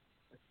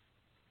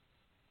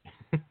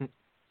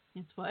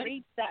 It's what?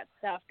 Preach that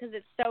stuff, because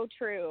it's so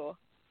true.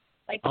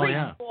 Like,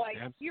 preach, boy,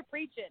 you're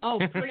preaching. Oh,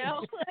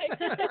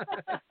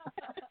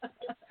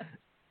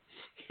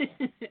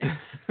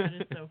 That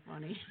is so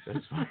funny.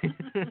 That's funny.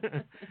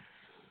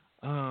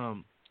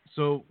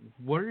 So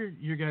what are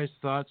your guys'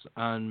 thoughts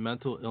on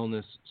mental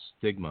illness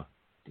stigma?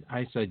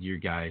 I said you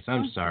guys.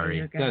 I'm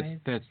sorry. Guys.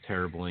 That's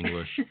terrible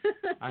English.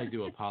 I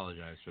do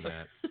apologize for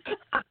that.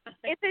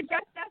 It's a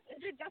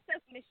just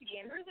us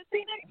Michiganders that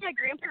say that. My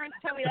grandparents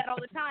tell me that all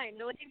the time.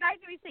 They're like, you guys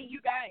always say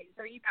you guys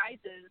or you guys',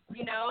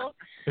 you know?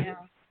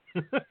 Yeah.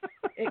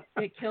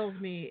 It kills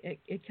me.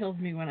 It kills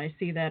me when I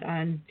see that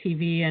on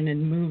TV and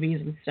in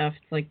movies and stuff.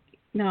 It's like,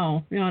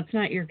 no, it's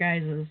not your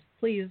guys'.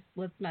 Please,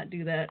 let's not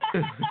do that.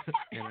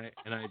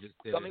 and I just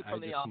did Coming it.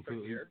 from the offer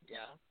here,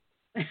 yeah.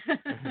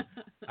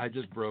 I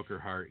just broke her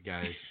heart,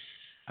 guys.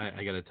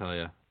 I got to tell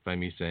you by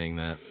me saying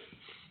that.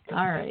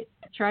 All right.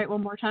 Try it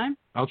one more time.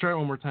 I'll try it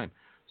one more time.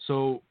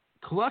 So,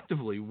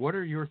 collectively, what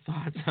are your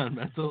thoughts on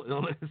mental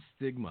illness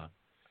stigma?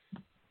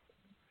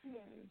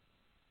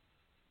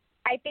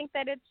 I think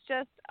that it's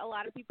just a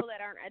lot of people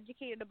that aren't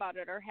educated about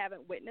it or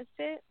haven't witnessed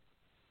it.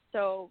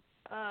 So,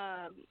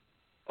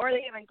 or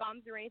they haven't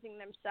gone through anything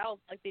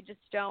themselves. Like, they just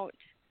don't.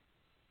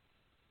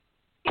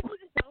 People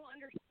just don't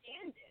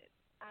understand it.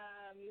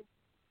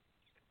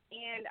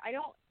 And I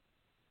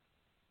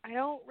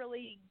don't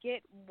really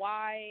get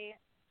why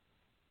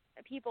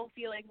people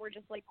feel like we're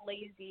just like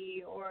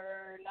lazy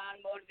or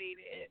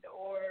non-motivated,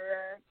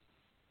 or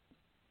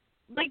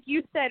like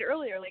you said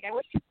earlier, like I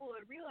wish people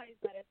would realize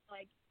that it's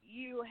like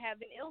you have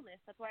an illness.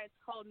 That's why it's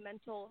called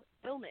mental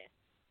illness.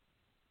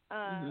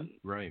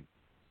 Right.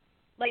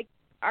 Like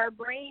our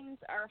brains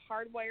are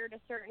hardwired a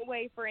certain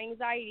way for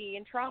anxiety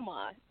and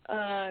trauma,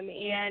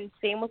 and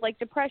same with like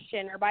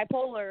depression or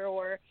bipolar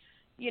or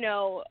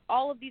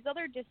all of these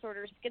other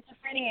disorders,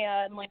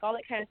 schizophrenia and like all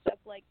that kind of stuff.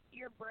 Like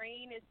your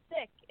brain is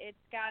sick. It's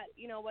got,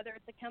 whether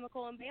it's a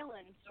chemical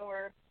imbalance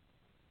or,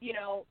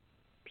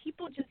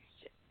 people just,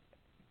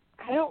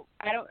 I don't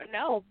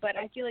know, but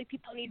I feel like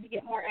people need to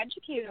get more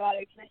educated about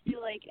it, because I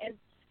feel like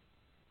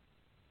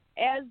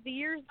as the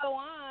years go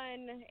on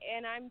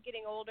and I'm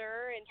getting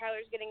older and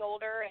Tyler's getting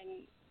older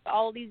and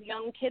all these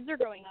young kids are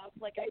growing up,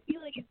 like I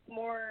feel like it's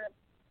more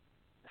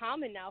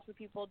common now for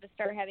people to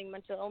start having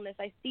mental illness.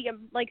 I'm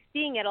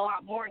seeing it a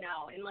lot more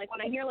now, and like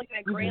when I hear like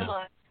my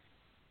grandma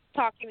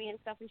talk to me and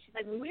stuff, and she's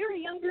like, when we were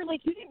younger,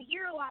 like you didn't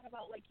hear a lot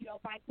about like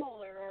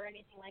bipolar or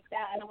anything like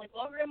that, and I'm like,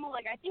 well, grandma,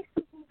 like I think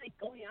something's like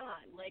going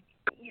on, like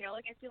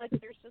like I feel like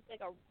there's just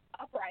like a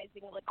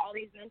uprising of like all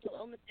these mental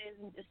illnesses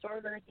and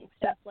disorders and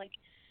stuff like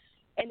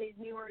in these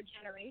newer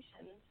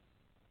generations.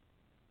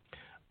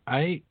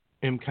 I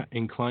am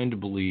inclined to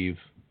believe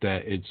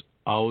that it's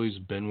always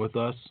been with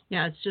us.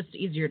 Yeah, it's just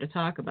easier to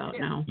talk about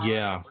now.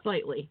 Yeah.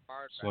 Slightly.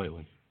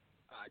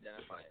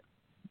 Identify it.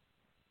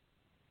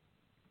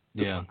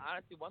 Yeah.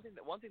 Honestly, one thing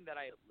that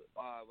I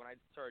when I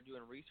started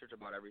doing research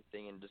about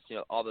everything and just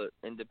all the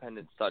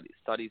independent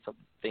studies of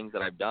things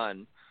that I've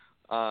done,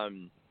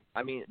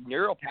 I mean,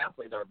 neural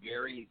pathways are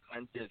very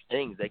sensitive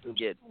things. They can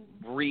get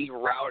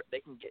rerouted.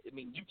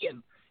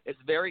 It's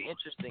very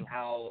interesting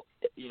how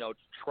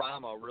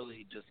trauma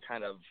really just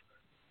kind of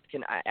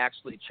can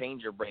actually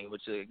change your brain,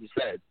 which, like you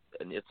said,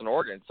 it's an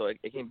organ, so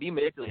it can be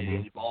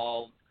manipulated,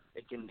 evolve.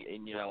 It can,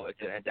 it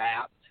can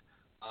adapt.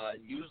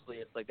 Usually,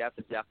 it's like that's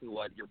exactly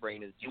what your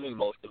brain is doing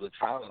most of the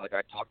trauma. Like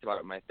I talked about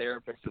it with my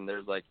therapist, and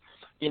there's like,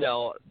 they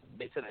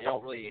said they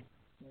don't really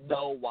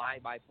know why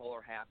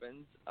bipolar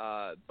happens,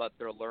 but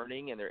they're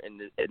learning and they're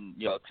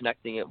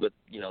connecting it with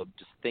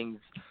just things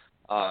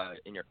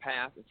in your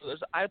past. And so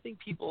I think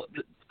people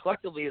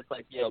collectively, it's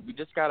like we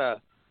just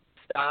gotta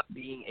stop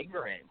being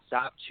ignorant.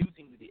 Stop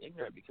choosing to be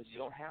ignorant, because you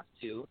don't have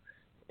to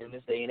in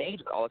this day and age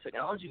with all the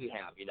technology we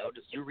have.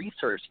 Just do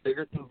research,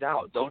 figure things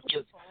out. Don't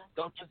just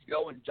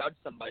go and judge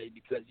somebody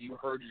because you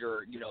heard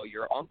your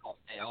uncle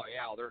say, oh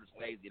yeah, well, they're just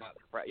lazy, not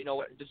depressed. You know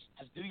what? Just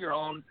do your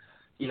own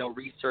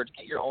research,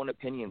 get your own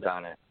opinions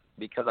on it,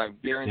 because I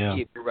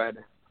guarantee if you read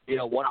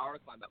 1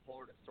 article on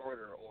bipolar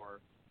disorder or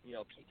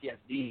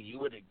PTSD,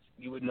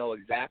 you would know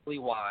exactly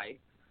why.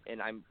 And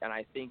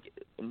I think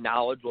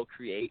knowledge will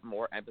create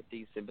more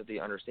empathy, sympathy,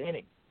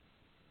 understanding.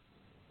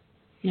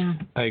 Yeah,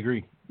 I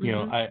agree.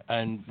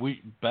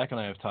 Beck and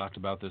I have talked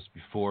about this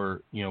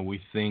before.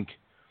 We think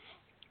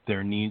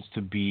there needs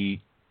to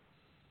be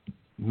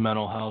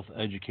mental health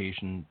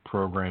education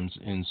programs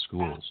in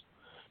schools.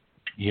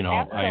 We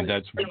learn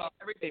about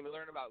everything. We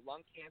learn about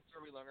lung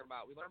cancer. We learn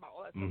about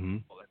all that stuff.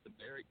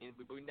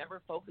 But we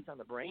never focus on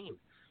the brain.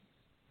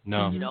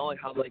 No. Like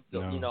how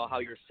how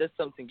your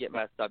systems can get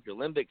messed up, your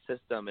limbic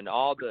system, and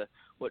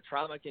what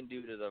trauma can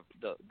do to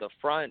the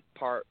front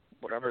part,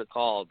 whatever it's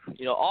called.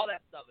 All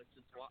that stuff is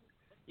just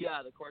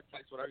the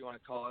cortex, whatever you want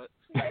to call it.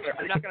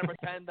 I'm not going to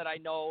pretend that I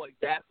know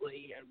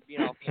exactly, and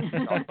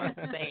what I'm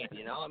saying.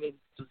 I mean,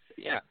 just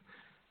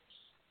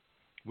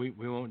We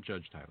won't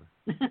judge Tyler.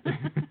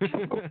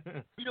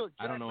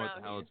 I don't know what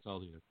the hell it's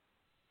called either.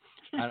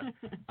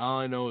 All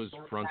I know is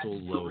frontal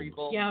lobe.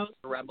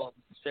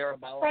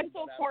 Cerebellum,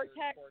 frontal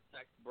cortex,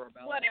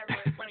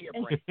 whatever. In front of your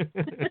brain.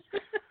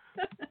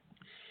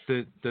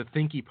 The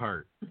thinky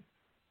part.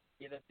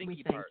 Yeah, the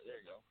thinky part. There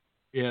you go.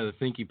 Yeah, the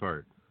thinky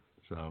part.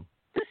 So.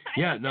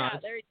 Yeah, no.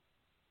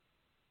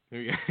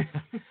 There you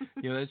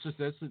go.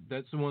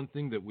 That's the one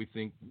thing that we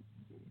think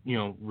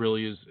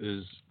really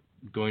is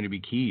going to be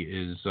key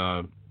is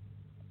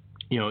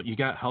you know, you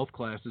got health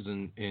classes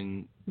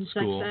in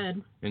school sex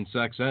ed. and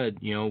sex ed.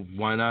 You know,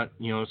 why not?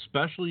 You know,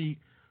 especially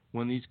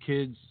when these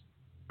kids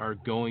are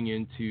going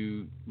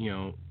into, you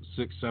know,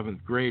 6th,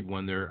 7th grade,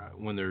 when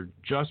they're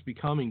just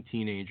becoming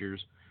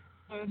teenagers.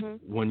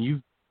 Mm-hmm.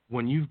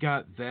 When you've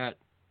got that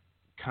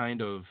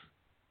kind of,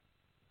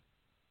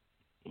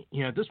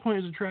 you know, at this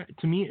point,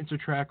 to me, it's a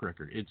track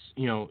record. It's,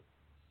 you know,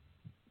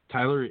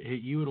 Tyler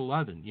hit you at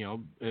 11. You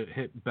know, it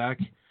hit Beck,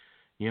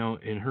 you know,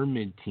 in her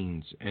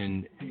mid-teens,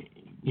 and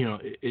you know,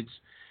 if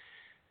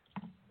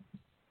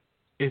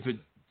it's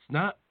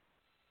not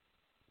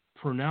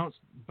pronounced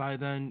by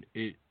then,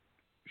 it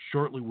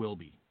shortly will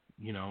be.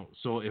 You know,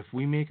 so if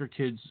we make our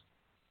kids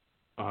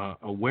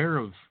aware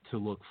of to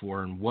look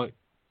for and what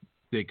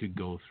they could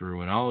go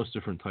through and all this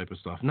different type of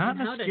stuff, not and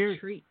in how a scary, to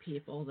treat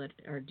people that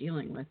are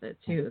dealing with it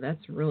too.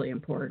 That's really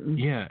important.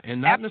 yeah, and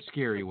not in a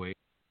scary way.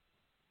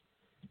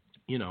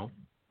 You know.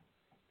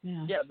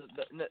 Yeah. Yeah.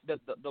 The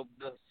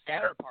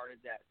sadder part is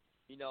that,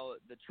 you know,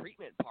 the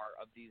treatment part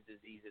of these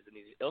diseases and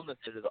these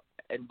illnesses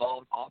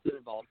often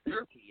involves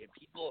therapy, and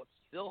people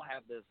still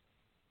have this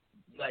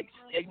like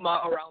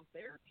stigma around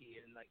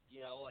therapy, and like,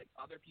 you know, like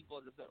other people,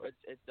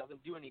 it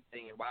doesn't do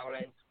anything, and why would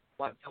I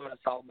want someone to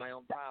solve my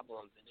own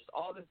problems, and just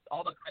all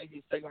the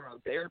crazy stigma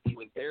around therapy,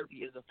 when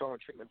therapy is a form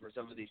of treatment for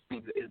some of these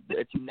things.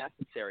 It's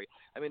necessary.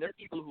 I mean, there are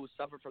people who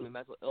suffer from the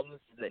mental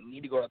illnesses that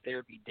need to go to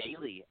therapy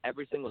daily,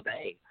 every single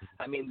day.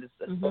 I mean, this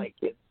is like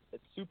it's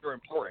super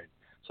important.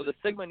 So the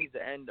stigma needs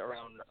to end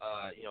around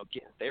you know,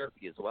 getting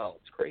therapy as well.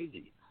 It's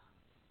crazy.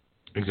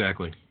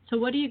 Exactly. So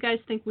what do you guys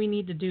think we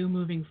need to do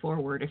moving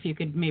forward? If you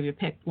could maybe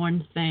pick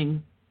one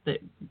thing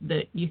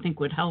that you think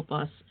would help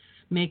us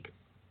make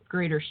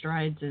greater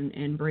strides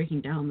in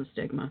breaking down the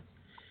stigma.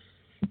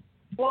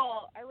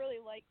 Well, I really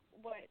like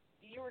what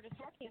you were just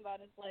talking about.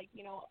 Is like,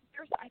 you know,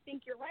 I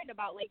think you're right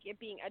about like it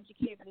being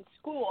educated in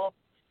school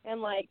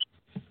and like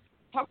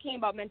talking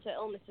about mental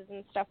illnesses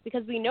and stuff,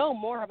 because we know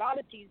more about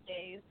it these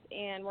days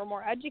and we're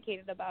more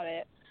educated about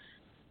it.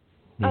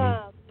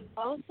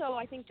 Also,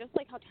 I think just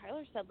like how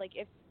Tyler said, like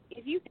if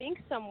you think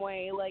some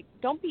way, like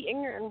don't be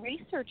ignorant and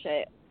research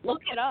it.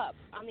 Look it up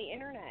on the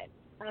internet.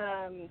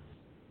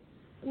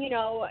 You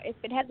know, if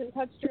it hasn't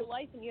touched your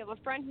life and you have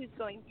a friend who's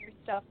going through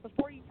stuff,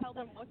 before you tell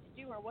them what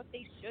to do or what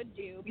they should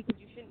do, because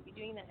you shouldn't be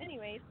doing that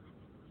anyways,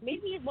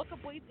 maybe look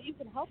up ways that you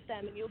can help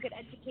them, and you'll get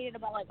educated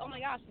about like, oh my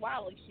gosh,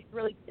 wow, like she's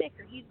really sick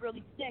or he's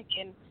really sick,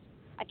 and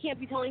I can't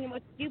be telling him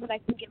what to do, but I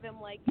can give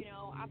him like, you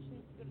know, options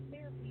to go to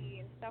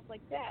therapy and stuff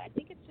like that. I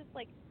think it's just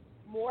like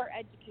more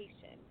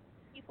education.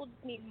 People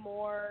just need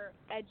more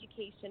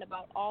education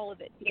about all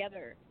of it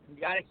together. We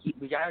gotta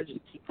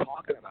just keep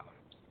talking about it.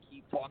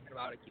 Keep talking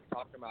about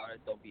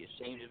it. Don't be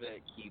ashamed of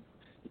it. Keep,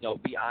 you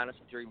know, be honest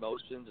with your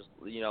emotions. Just,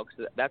 you know,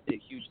 because that's a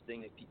huge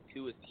thing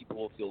too, is people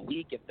will feel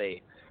weak if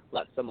they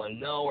let someone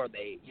know, or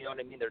they, you know what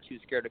I mean, they're too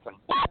scared to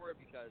come forward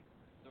because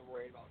they're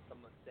worried about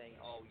someone saying,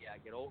 oh yeah,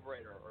 get over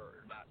it,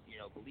 or not, you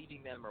know,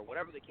 believing them, or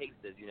whatever the case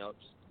is. You know,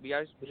 we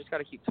just got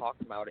to keep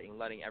talking about it and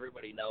letting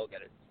everybody know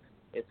that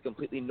it's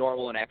completely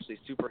normal and actually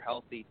super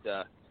healthy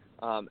to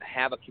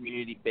have a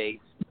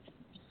community-based,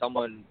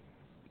 someone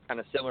kind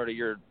of similar to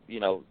your,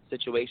 you know,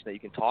 situation that you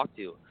can talk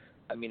to.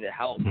 I mean, it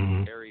helps.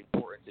 It's very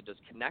important to just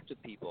connect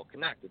with people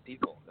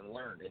and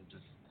learn and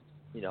just,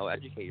 you know,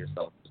 educate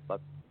yourself. Just let,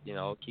 you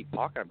know, keep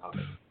talking about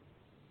it.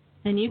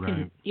 And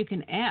you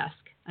can ask.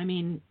 I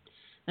mean,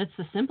 that's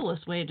the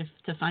simplest way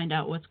to find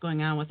out what's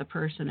going on with a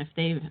person. If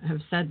they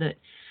have said that,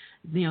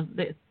 you know,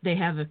 they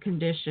have a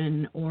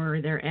condition or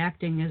they're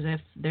acting as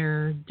if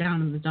they're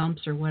down in the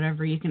dumps or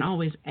whatever, you can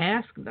always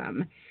ask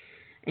them.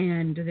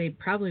 And they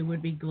probably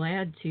would be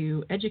glad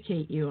to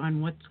educate you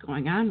on what's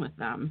going on with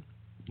them.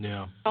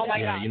 Yeah. Oh my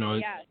yeah, God. you know,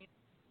 yeah.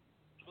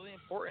 It's really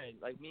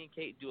important. Like me and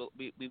Kate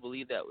we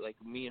believe that, like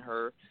me and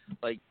her,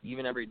 like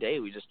even every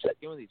day we just check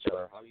in with each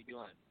other. How are you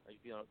doing? Are you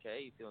feeling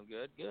okay? You feeling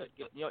good? Good.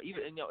 You know,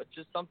 even, you know, it's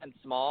just something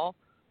small,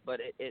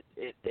 but it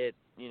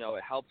you know,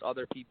 it helps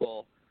other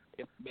people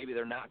if maybe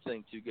they're not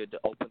feeling too good to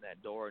open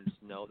that door and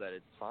just know that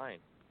it's fine.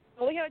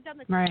 Well, we haven't done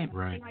this. Right. How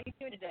are you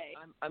doing today?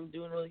 I'm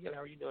doing really good.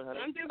 How are you doing, honey?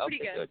 I'm doing pretty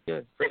good.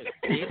 Good. Great.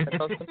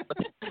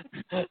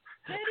 That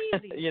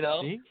easy. You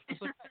know? See?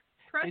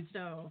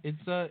 Presto.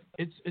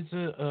 It's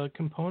a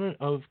component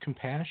of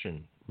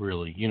compassion,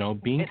 really. You know,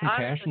 being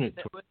compassionate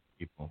towards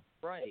people.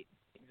 Right.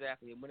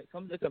 Exactly. And when it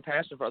comes to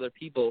compassion for other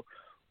people,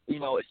 you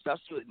know,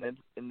 especially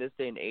in this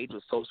day and age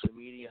with social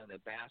media and the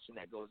bashing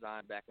that goes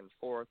on back and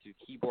forth through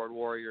keyboard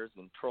warriors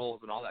and trolls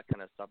and all that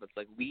kind of stuff, it's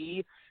like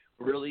we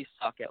really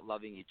suck at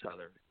loving each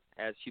other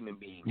as human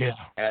beings,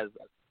 as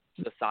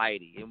a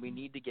society, and we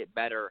need to get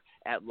better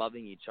at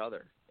loving each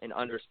other and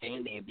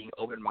understanding and being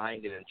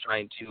open-minded and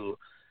trying to,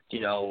 you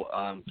know,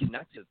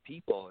 connect with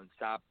people and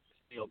stop,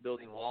 you know,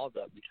 building walls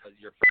up because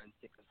your friends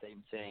think the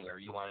same thing or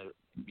you want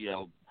to, you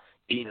know,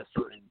 be in a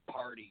certain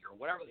party or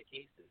whatever the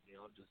case is. You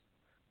know, just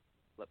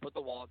put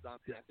the walls down,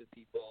 connect with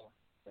people,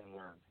 and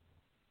learn.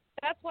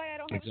 That's why I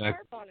don't have a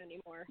smartphone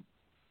anymore.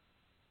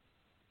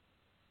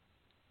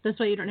 That's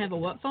why you don't have a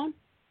what phone?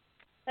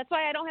 That's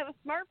why I don't have a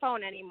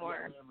smartphone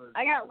anymore.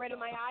 I got rid of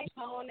my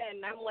iPhone,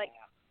 and I'm like,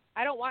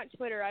 I don't want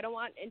Twitter. I don't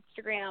want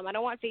Instagram. I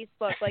don't want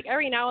Facebook. Like,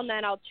 every now and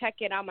then I'll check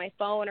it on my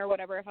phone or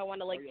whatever if I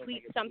want to, like,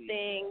 tweet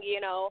something, you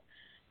know.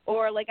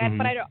 Or, like,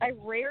 but I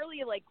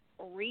rarely, like,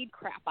 read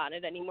crap on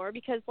it anymore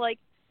because, like,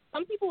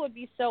 some people would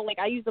be so, like,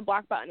 I use the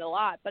block button a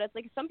lot, but it's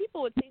like some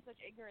people would say such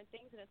ignorant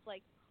things, and it's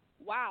like,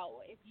 wow,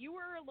 if you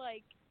were,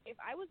 like, if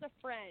I was a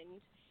friend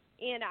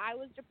and I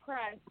was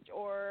depressed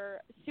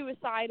or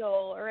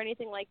suicidal or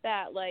anything like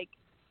that, like,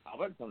 I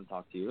wouldn't come and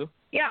talk to you.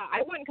 Yeah,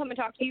 I wouldn't come and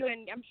talk to you,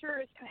 and I'm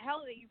sure as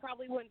hell that you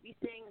probably wouldn't be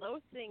saying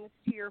those things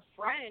to your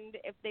friend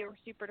if they were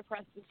super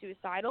depressed and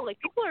suicidal. Like,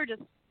 people are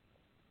just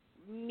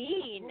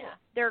mean.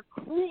 They're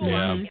cruel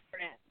on the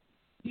internet,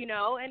 you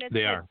know? And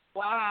it's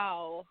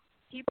wow,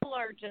 people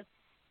are just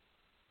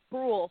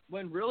cruel.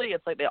 When really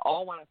it's like they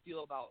all want to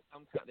feel about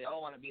they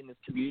all want to be in this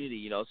community,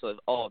 you know. So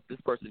if this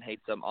person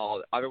hates them,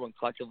 everyone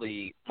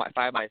collectively,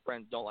 five of my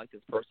friends don't like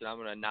this person, I'm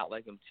gonna not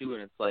like them too.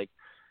 And it's like,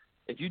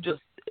 if you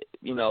just,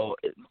 you know,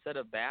 instead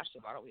of bash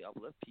them, why don't we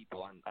uplift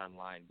people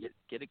online?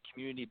 Get a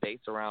community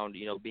based around,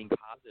 you know, being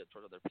positive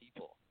toward other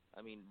people.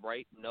 I mean,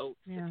 write notes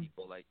to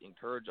people, like,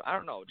 encourage. I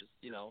don't know, just,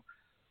 you know,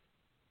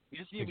 we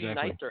just need to be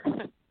nicer.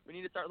 We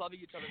need to start loving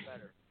each other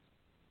better.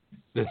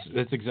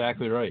 That's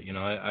exactly right. You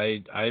know,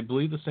 I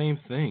believe the same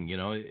thing. You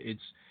know,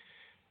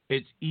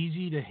 it's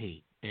easy to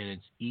hate, and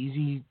it's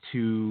easy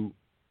to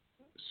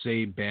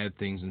say bad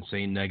things and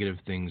say negative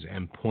things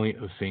and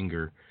point a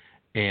finger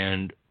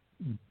and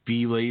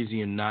be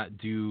lazy and not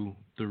do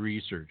the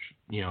research.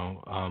 You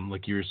know,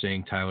 like you were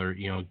saying, Tyler,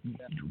 you know,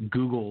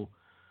 Google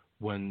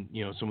when,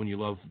 you know, someone you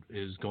love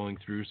is going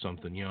through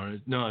something. You know,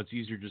 no, it's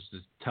easier just to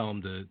tell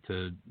them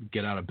to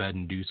get out of bed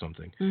and do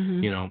something.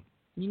 You know.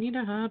 You need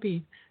a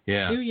hobby.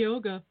 Yeah. Do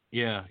yoga.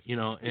 Yeah, you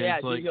know, and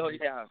it's like, do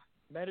yoga,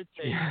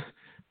 meditate. Yeah.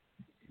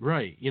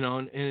 Right, you know,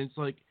 and it's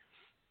like,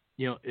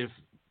 you know, if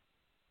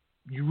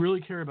you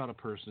really care about a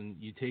person,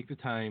 you take the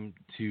time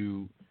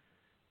to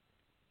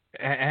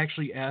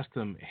actually ask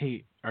them,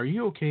 hey, are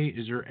you okay?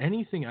 Is there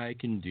anything I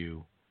can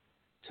do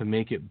to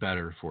make it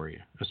better for you,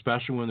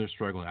 especially when they're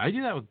struggling? I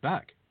do that with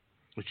Beck.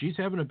 If she's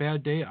having a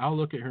bad day, I'll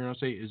look at her and I'll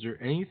say, is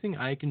there anything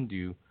I can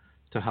do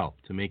to help,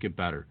 to make it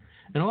better?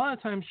 And a lot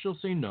of times she'll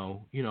say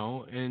no, you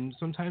know, and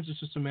sometimes it's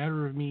just a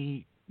matter of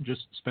me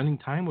just spending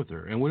time with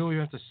her. And we don't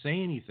even have to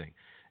say anything.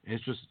 And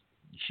it's just,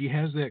 she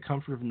has that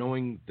comfort of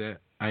knowing that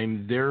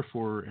I'm there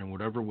for her in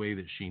whatever way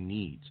that she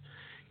needs,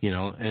 you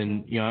know.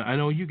 And, you know, I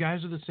know you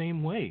guys are the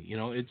same way. You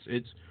know,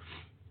 it's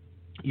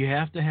you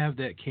have to have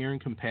that care and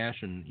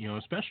compassion, you know,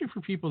 especially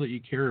for people that you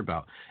care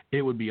about.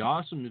 It would be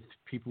awesome if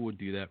people would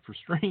do that for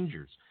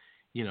strangers,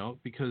 you know,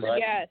 because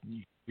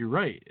you're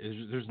right.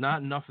 There's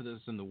not enough of this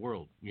in the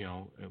world, you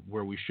know,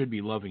 where we should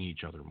be loving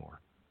each other more.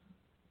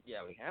 Yeah,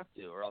 we have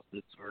to, or else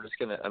we're just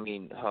gonna. I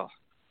mean,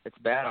 it's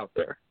bad out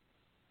there.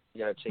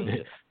 You gotta change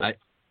it.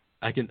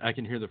 I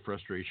can hear the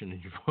frustration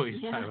in your voice,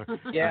 Tyler.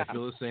 Yeah. I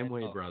feel the same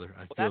way, brother.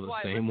 I feel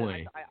the same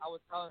way. I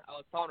was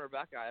telling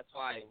Rebecca. That's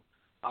why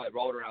I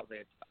wrote her. I was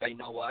like, you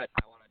know what?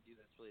 I want to do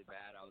this really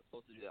bad. I was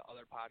supposed to do the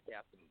other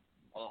podcast, and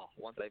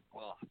once I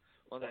saw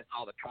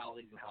the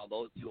colleagues and how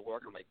those two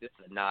work, I'm like, this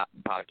is not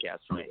a podcast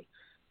for me.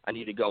 I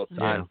need to go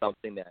find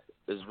something that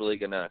is really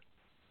gonna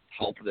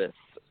help this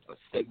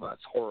stigma.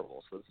 It's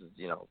horrible. So this is,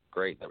 you know,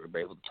 great that we're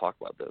able to talk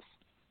about this.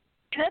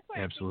 And that's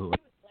why absolutely.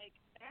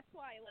 That's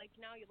why, like,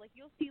 now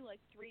you'll see, like,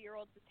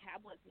 3-year-olds with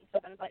tablets and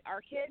stuff, and it's like, our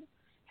kid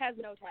has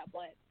no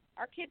tablet.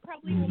 Our kid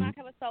probably will not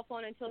have a cell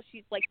phone until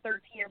she's, like,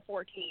 13 or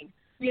 14.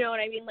 You know what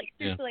I mean? Like,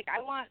 seriously, like,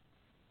 I want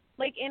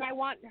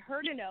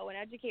her to know and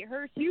educate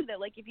her, too, that,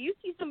 like, if you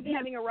see somebody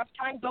having a rough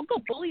time, don't go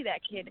bully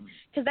that kid.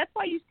 Because that's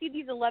why you see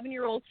these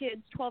 11-year-old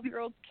kids,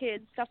 12-year-old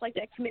kids, stuff like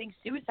that, committing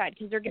suicide,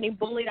 because they're getting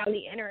bullied on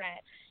the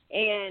internet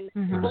and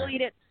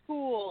bullied at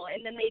school,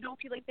 and then they don't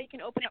feel like they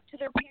can open up to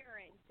their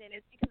parents, and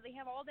it's because they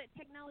have all that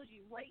technology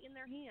right in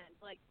their hands.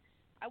 Like,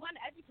 I want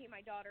to educate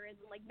my daughter, and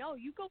like, no,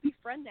 you go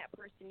befriend that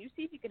person. You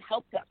see if you can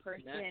help that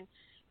person, and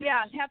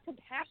have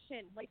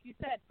compassion, like you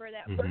said, for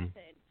that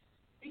person.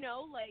 You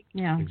know, like,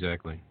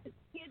 exactly.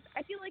 Kids,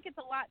 I feel like it's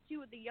a lot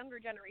too with the younger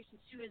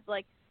generations too. Is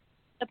like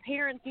the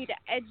parents need to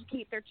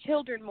educate their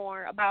children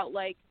more about,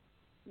 like,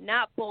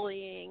 not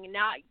bullying,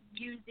 not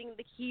using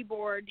the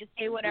keyboard to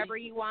say whatever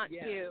you want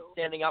to.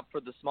 Standing up for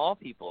the small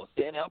people.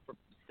 Stick up for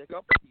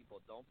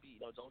people. Don't be, you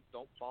know,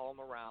 don't follow them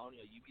around. You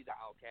know, you be the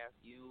outcast.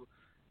 You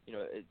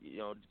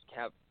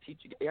gotta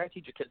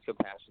teach your kids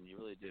compassion. You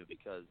really do,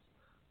 because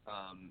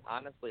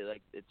honestly,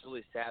 like, it's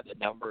really sad the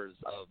numbers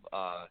of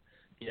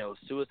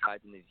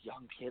suicides in these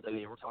young kids. I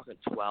mean, we're talking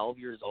 12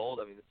 years old.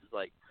 I mean, this is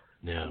like.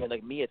 I mean,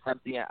 like me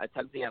attempting at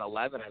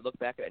 11, I look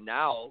back at it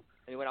now.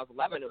 I mean, when I was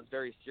 11, it was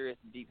very serious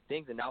and deep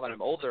things. And now that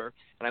I'm older,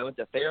 and I went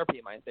to therapy,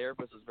 and my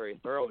therapist was very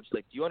thorough. And she's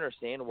like, do you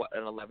understand what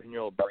an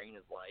 11-year-old brain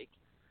is like?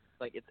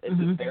 Like, it's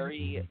a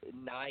very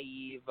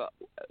naive,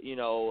 you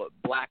know,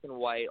 black and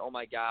white, oh,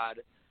 my God,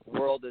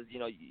 world is, you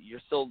know, you're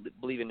still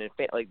believing in,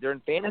 like, they're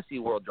in fantasy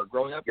world. They're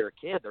growing up. You're a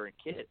kid. They're a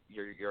kid.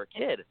 You're a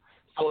kid.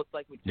 So it's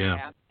like when you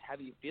have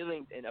heavy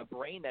feelings and a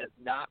brain that is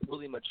not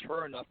really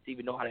mature enough to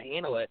even know how to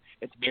handle it,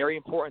 it's very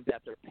important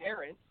that their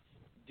parents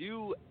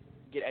do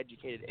get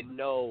educated and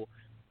know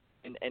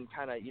and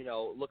kind of, you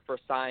know, look for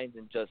signs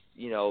and just,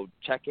 you know,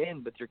 check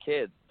in with your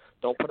kids.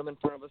 Don't put them in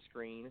front of a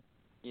screen.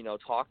 You know,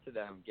 talk to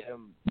them, get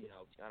them, you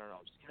know, I don't know,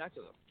 just connect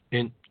with them.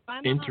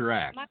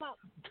 Interact. My mom,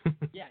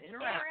 yeah,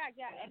 interact.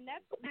 Yeah, and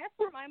that's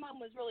where my mom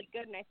was really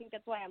good, and I think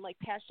that's why I'm like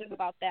passionate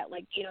about that.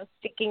 Like, you know,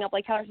 sticking up,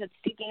 like Heather said,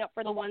 sticking up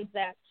for the ones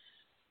that,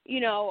 you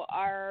know,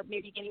 are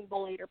maybe getting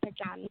bullied or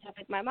picked on and stuff.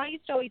 Like my mom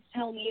used to always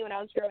tell me when I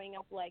was growing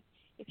up, like,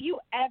 if you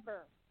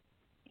ever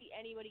see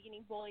anybody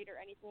getting bullied or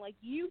anything, like,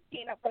 you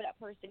stand up for that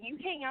person. You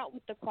hang out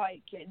with the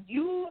quiet kids.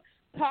 You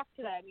talk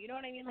to them. You know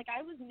what I mean? Like,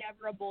 I was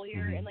never a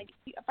bullier, and like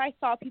if I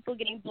saw people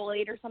getting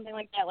bullied or something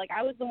like that, like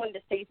I was the one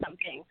to say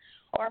something.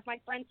 Or if my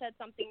friend said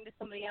something to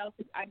somebody else,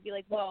 I'd be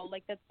like, whoa,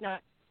 like that's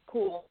not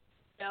cool.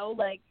 You know,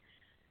 like,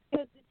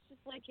 because it's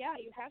just like, yeah,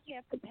 you have to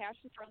have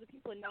compassion for other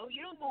people and know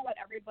you don't know what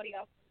everybody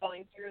else is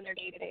going through in their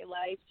day-to-day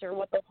lives or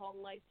what their home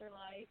lives are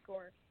like,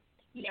 or,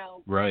 you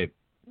know, right.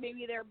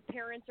 Maybe their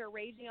parents are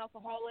raging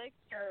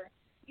alcoholics, or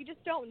you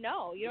just don't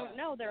know. You don't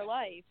know their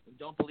life. And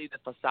don't believe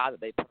the facade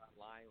that they put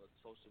online with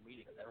social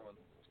media, because everyone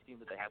seems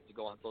that they have to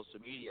go on social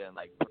media and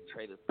like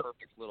portray this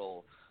perfect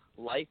little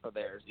life of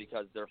theirs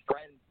because their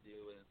friends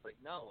do, and it's like,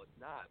 no, it's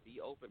not. Be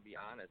open, be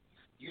honest.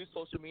 Use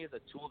social media as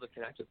a tool to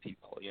connect with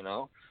people. You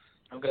know,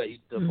 I'm gonna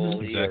use the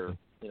bully or,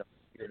 you know,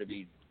 here to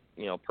be,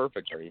 you know,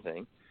 perfect or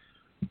anything.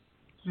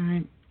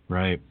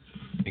 Right.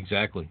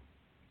 Exactly.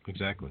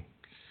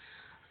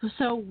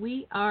 So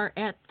we are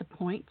at the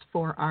point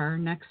for our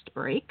next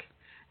break.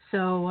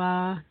 So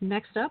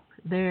next up,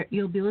 there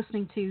you'll be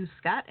listening to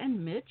Scott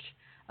and Mitch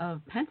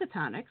of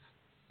Pentatonics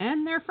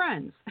and their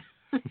friends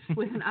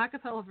with an a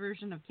cappella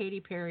version of Katy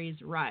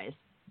Perry's Rise.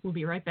 We'll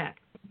be right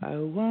back. I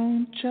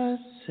won't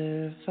just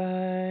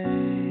survive.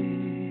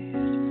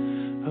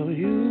 Oh,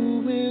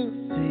 you will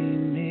see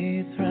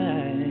me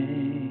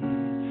thrive.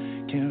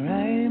 Can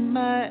write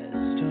my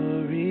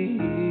story.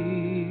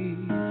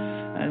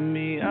 I'm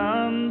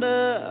beyond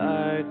the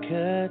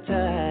archetype.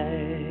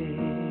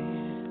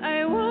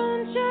 I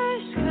won't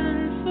just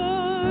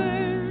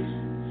conform,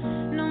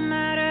 no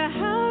matter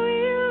how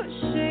you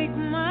shake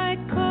my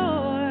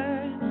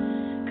core,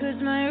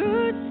 'cause my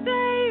roots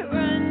they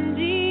run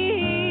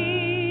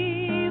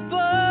deep.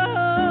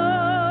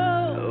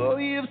 Oh,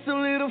 you have so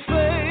little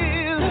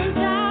faith. Don't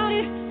doubt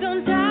it, don't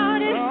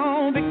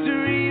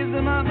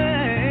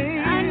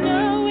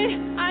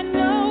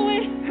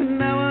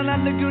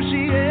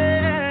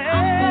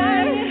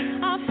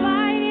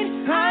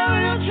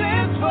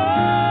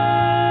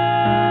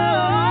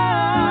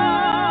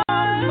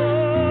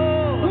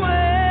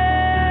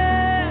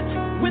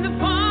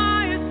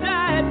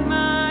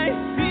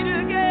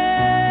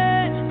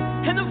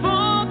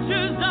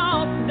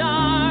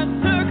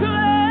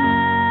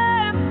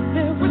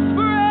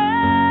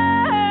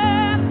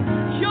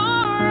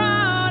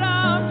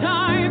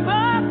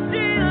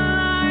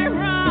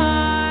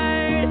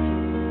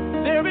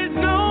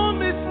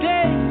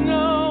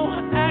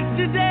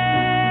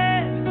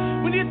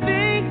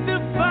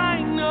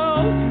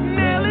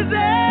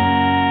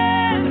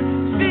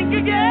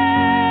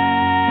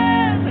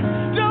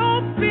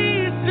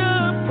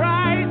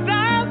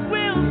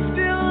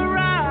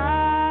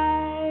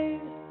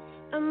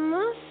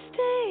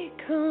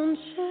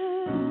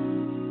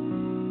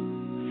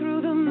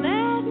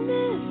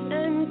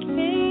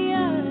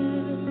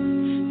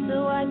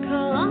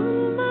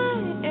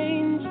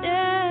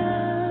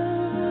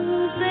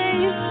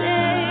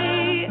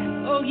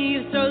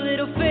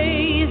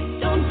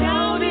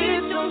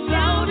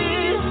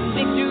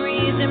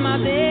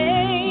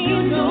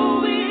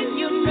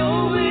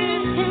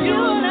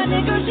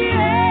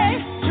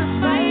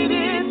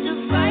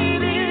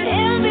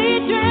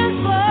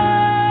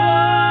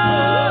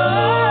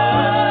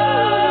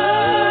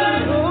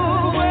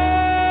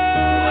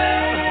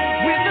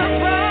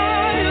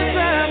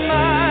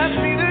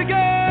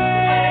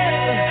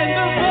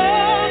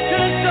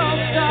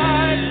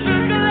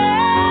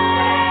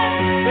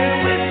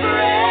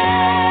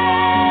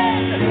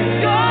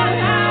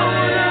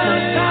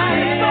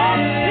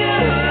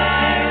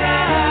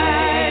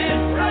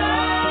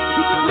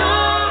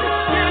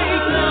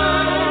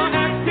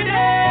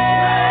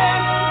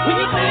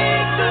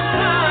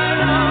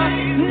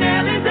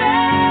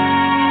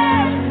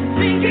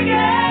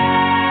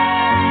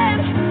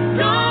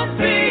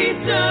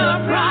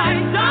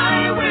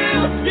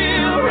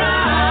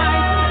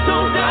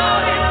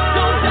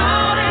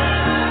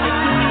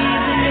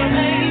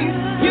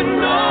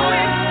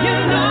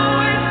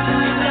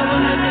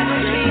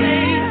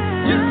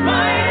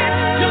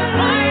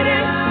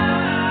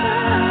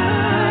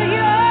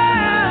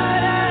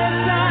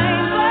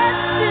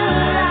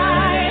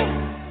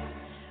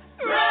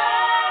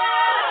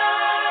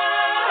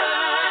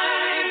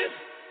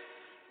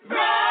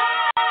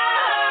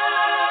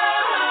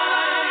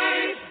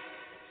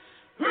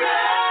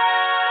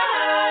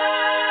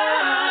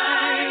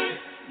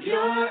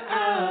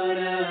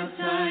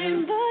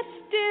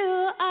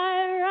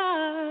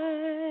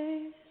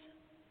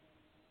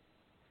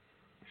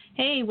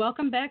Hey,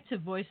 welcome back to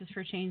Voices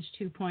for Change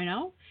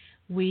 2.0.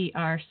 We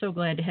are so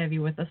glad to have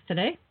you with us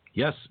today.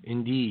 Yes,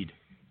 indeed.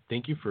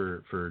 Thank you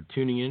for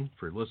tuning in,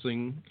 for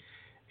listening,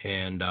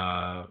 and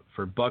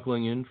for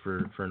buckling in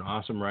for an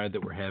awesome ride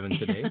that we're having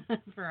today.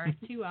 For our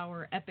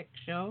 2-hour epic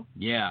show.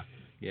 Yeah,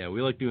 we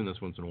like doing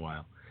this once in a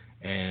while.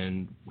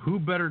 And who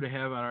better to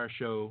have on our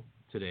show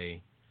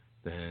today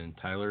than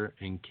Tyler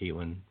and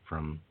Catelynn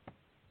from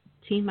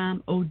Teen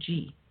Mom OG.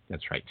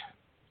 That's right.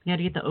 You got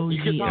to get the OG.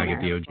 You got to get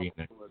the OG in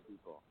there.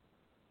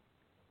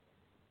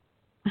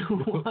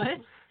 What?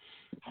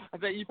 I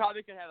bet you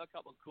probably could have a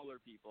couple cooler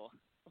people.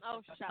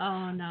 Oh, shut up.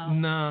 Oh,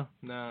 no.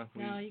 No.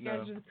 You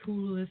guys are the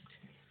coolest.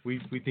 We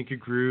think you're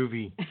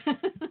groovy.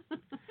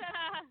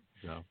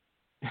 So.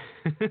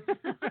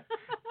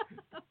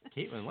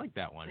 Catelynn liked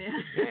that one. Yeah.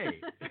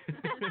 Hey.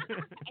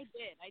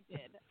 I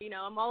did. You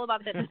know, I'm all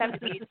about the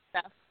 70s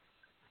stuff.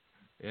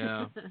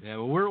 Yeah.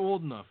 Well, we're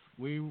old enough.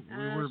 We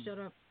were shut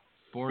up.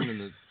 born in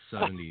the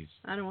 70s.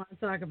 I don't want to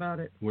talk about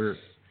it.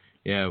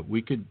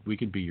 We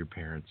could be your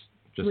parents.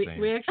 Just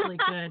saying. We actually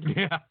could.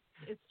 Yeah.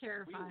 It's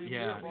terrifying.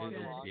 Yeah.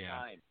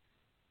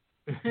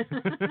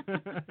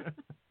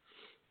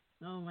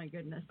 Oh my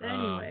goodness.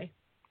 Anyway,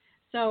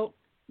 so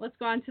let's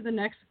go on to the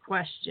next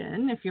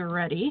question. If you're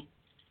ready.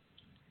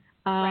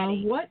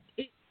 Ready.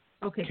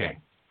 Okay. Good.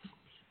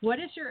 What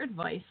is your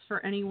advice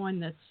for anyone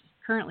that's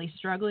currently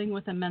struggling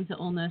with a mental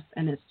illness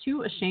and is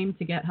too ashamed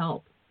to get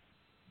help?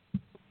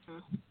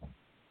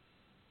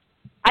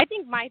 I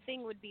think my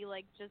thing would be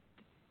like, just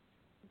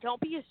don't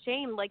be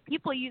ashamed. Like,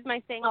 people use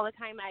my saying all the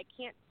time, I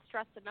can't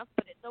stress enough,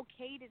 but it's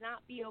okay to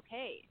not be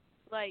okay.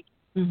 Like,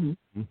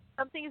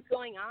 something is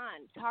going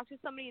on. Talk to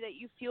somebody that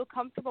you feel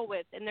comfortable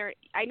with. And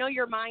I know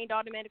your mind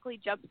automatically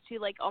jumps to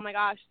like, oh my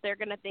gosh, they're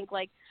going to think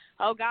like,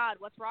 oh God,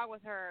 what's wrong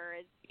with her?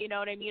 You know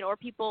what I mean? Or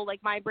people, like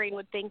my brain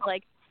would think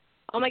like,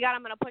 oh my God,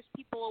 I'm going to push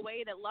people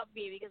away that love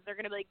me because they're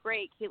going to be like,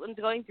 great, Caitlynn's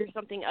going through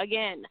something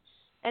again.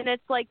 And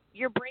it's like,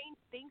 your brain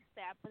thinks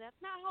that, but that's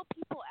not how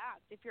people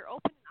act. If you're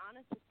open and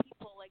honest with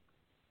people, like,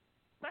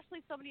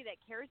 especially somebody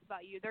that cares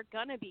about you, they're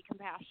going to be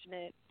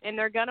compassionate and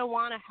they're going to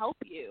want to help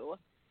you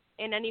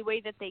in any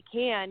way that they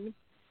can.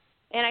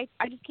 And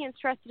I just can't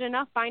stress it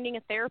enough, finding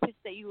a therapist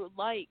that you would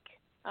like,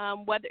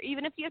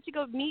 even if you have to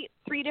go meet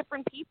 3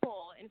 different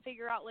people and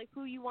figure out like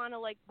who you want to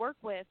like work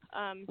with.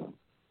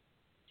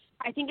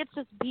 I think it's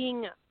just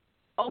being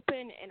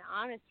open and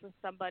honest with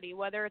somebody,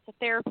 whether it's a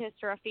therapist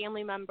or a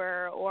family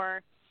member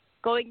or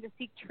going to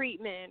seek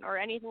treatment or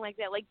anything like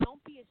that. Like,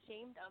 don't be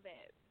ashamed of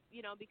it,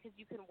 you know, because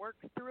you can work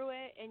through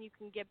it and you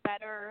can get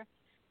better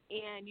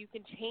and you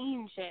can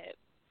change it,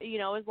 you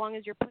know, as long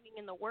as you're putting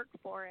in the work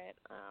for it.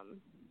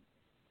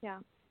 Yeah.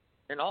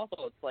 And also,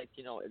 it's like,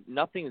 you know,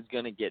 nothing is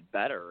going to get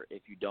better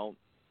if you don't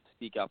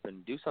speak up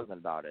and do something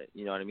about it.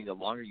 You know what I mean? The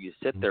longer you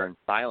sit there in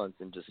silence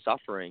and just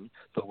suffering,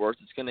 the worse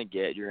it's going to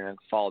get. You're going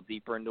to fall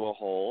deeper into a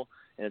hole,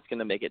 and it's going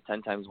to make it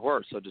 10 times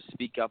worse. So just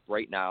speak up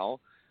right now.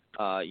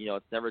 You know,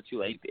 it's never too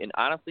late. And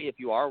honestly, if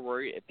you are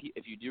worried,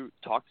 if you do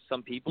talk to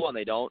some people and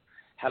they don't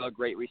have a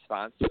great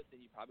response to it,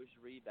 then you probably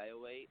should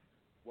reevaluate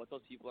what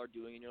those people are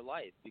doing in your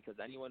life, because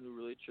anyone who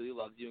really truly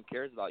loves you and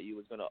cares about you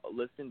is going to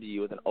listen to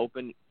you with an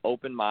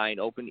open mind,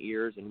 open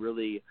ears, and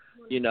really,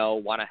 you know,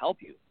 want to help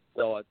you.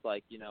 So it's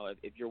like, you know,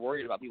 if you're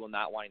worried about people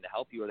not wanting to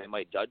help you or they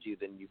might judge you,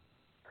 then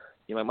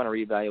you might want to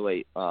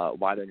reevaluate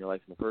why they're in your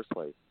life in the first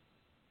place.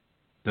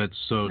 That's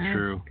so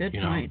true. Good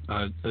you point.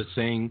 Know, a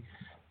saying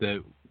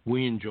that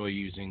we enjoy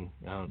using,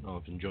 I don't know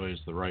if enjoy is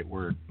the right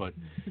word, but,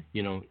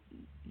 you know,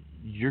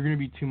 you're going to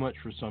be too much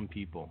for some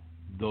people.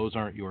 Those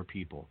aren't your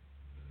people.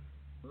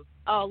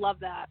 Oh, love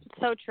that.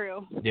 So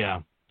true.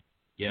 Yeah.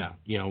 You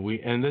know,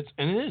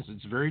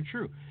 it's very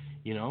true.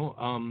 You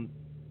know,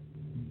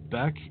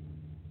 Beck,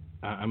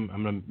 I'm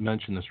going to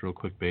mention this real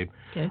quick, babe.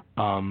 Okay.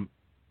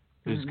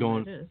 Is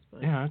going. It is,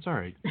 but... Yeah, it's all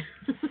right.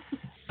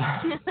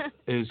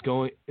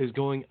 is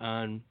going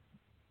on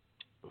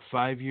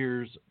 5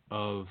 years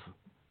of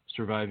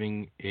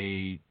surviving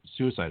a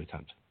suicide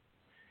attempt.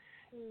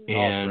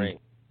 And, great.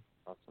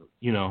 Awesome.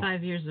 You know,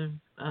 5 years of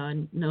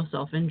no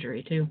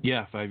self-injury, too.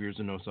 Yeah, 5 years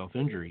of no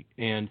self-injury.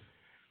 And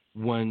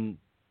when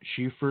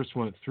she first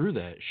went through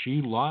that,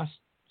 she lost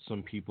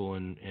some people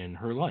in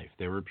her life.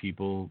 There were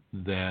people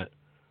that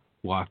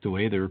walked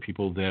away. There were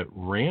people that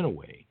ran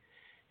away.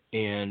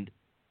 And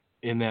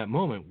in that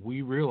moment,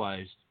 we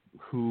realized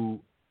who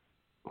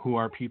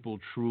our people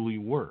truly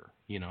were,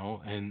 you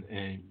know. And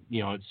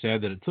you know, it's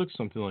sad that it took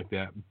something like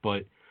that,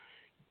 but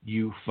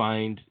you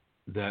find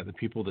that the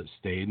people that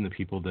stayed and the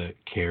people that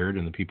cared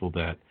and the people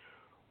that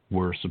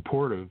were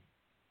supportive,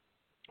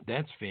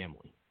 that's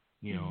family.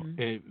 You know,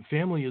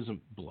 family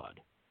isn't blood.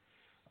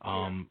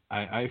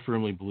 I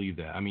firmly believe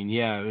that. I mean,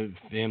 yeah,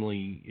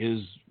 family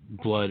is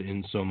blood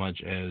in so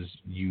much as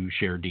you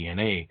share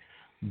DNA,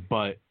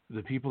 but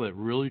the people that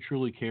really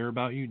truly care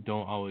about you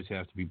don't always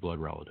have to be blood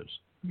relatives.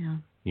 Yeah.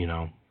 You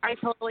know. I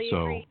totally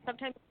agree.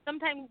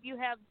 Sometimes you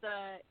have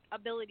the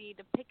ability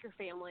to pick your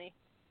family.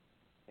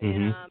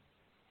 And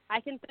I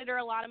consider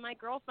a lot of my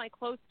girls my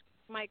close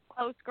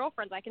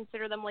girlfriends. I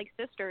consider them like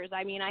sisters.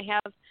 I mean, I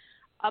have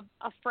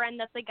a friend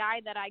that's a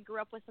guy that I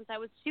grew up with since I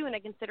was 2, and I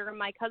consider him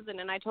my cousin.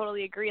 And I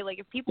totally agree. Like,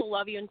 if people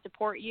love you and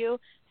support you,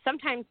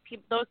 sometimes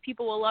those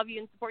people will love you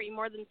and support you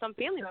more than some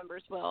family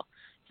members will.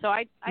 So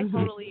I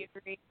totally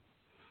agree.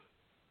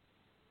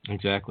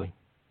 Exactly.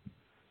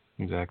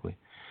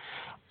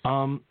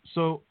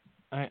 So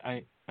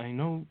I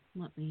know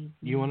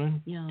you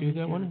want to do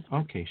that one?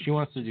 Okay, she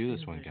wants to do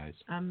this one, guys.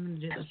 I'm going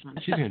to do this one.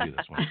 She's going to do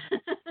this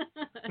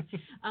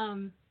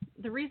one.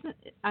 The reason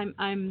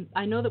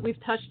I know that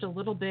we've touched a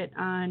little bit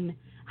on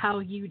how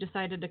you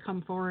decided to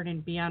come forward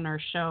and be on our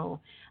show.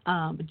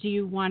 Do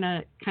you want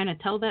to kind of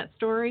tell that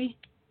story?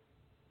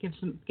 Give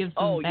some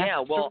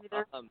backstory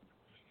there?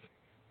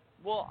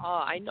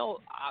 I know,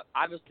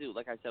 obviously,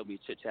 like I said, we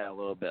chit-chatted a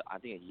little bit, I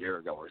think a year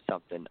ago or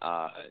something,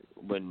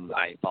 when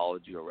I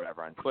followed you or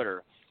whatever on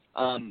Twitter.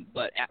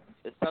 But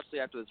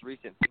especially after this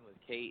recent thing with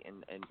Kate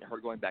and her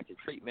going back to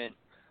treatment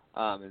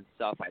and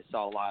stuff, I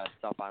saw a lot of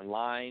stuff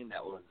online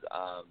that was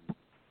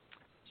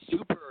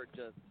super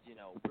just,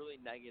 really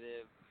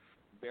negative,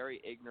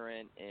 very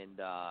ignorant and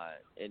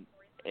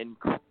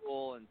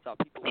cruel and stuff.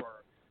 People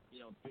were,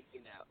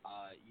 thinking that,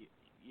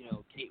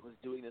 Kate was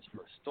doing this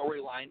for a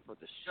storyline for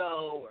the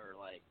show, or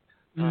like,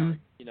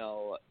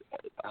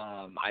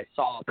 I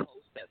saw a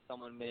post that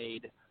someone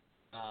made.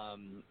 I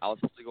was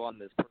supposed to go on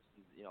this person's,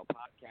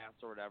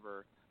 podcast or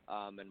whatever,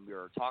 and we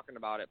were talking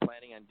about it,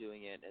 planning on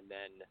doing it, and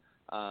then,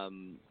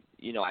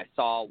 I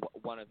saw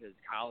one of his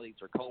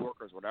colleagues or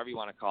coworkers, whatever you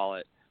want to call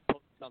it,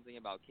 post something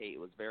about Kate. It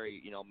was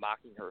very,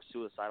 mocking her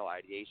suicidal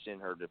ideation,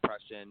 her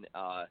depression,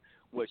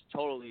 which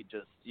totally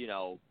just,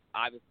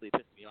 obviously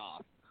pissed me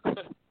off.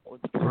 When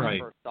I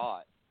first saw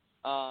it,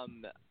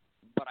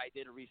 but I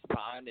did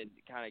respond and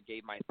kind of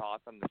gave my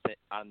thoughts on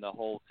the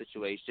whole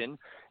situation,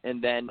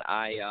 and then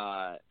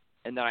I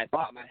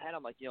thought in my head,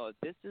 I'm like,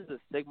 this is a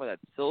stigma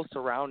that's still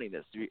surrounding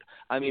this.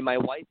 I mean, my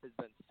wife has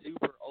been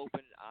super open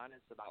and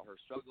honest about her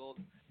struggles,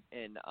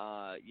 and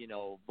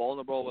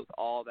vulnerable with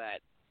all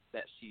that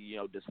she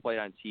displayed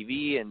on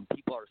TV, and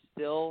people are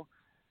still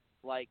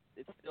like,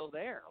 it's still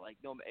there. Like,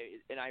 no,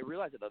 and I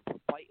realize that the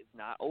fight is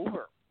not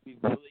over. We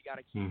really got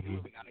to keep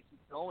doing. We got to keep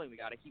going. We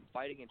got to keep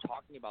fighting and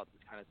talking about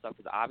this kind of stuff,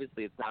 because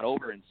obviously it's not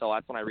over. And so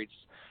that's when I reached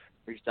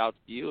out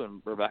to you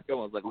and Rebecca and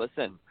was like,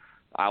 listen,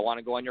 I want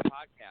to go on your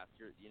podcast.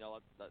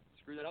 Let's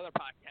screw that other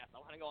podcast. I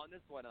want to go on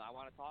this one, and I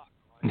want to talk.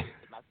 I want to get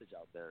the message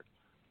out there.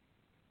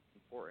 It's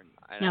important.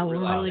 And we're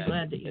really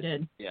glad that you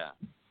did. Yeah.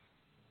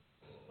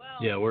 Well,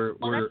 yeah, we're.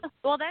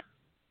 That's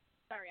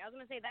sorry. I was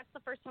going to say that's the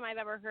first time I've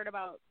ever heard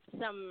about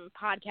some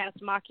podcast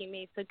mocking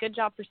me. So good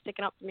job for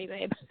sticking up for me,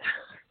 babe.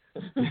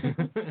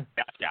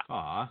 Yeah.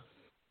 Aw.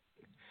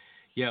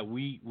 Yeah,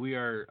 we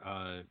are.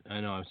 I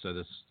know I've said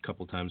this a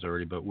couple times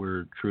already, but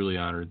we're truly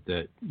honored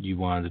that you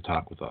wanted to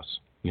talk with us.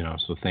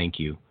 So thank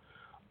you.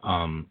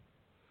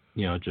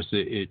 Just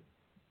it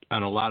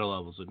on a lot of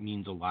levels, it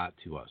means a lot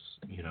to us.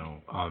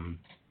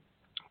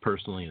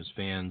 Personally as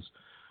fans,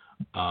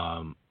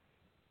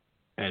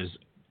 as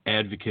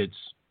advocates,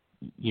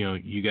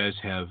 you guys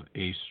have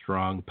a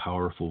strong,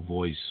 powerful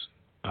voice.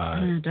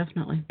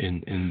 Definitely.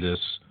 In this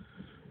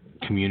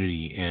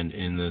community and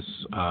in this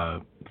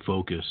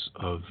focus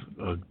of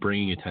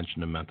bringing attention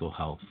to mental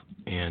health,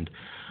 and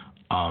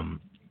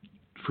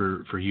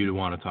for you to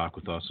want to talk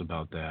with us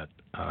about that,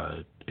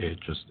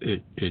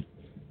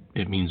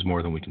 it means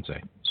more than we can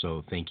say.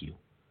 So thank you.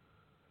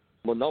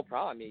 Well, no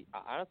problem. I mean,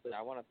 honestly,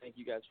 I want to thank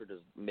you guys for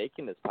just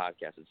making this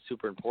podcast. It's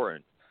super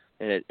important,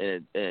 and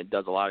it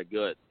does a lot of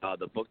good.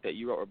 The book that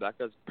you wrote,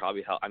 Rebecca, has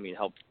probably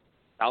helped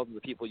thousands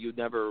of people you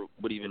never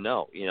would even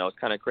know. It's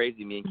kind of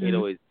crazy. Me and Kate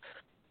always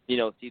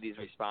see these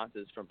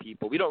responses from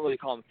people. We don't really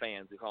call them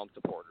fans. We call them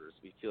supporters.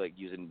 We feel like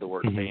using the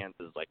word fans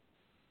is like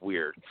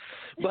weird.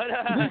 But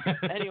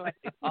anyway,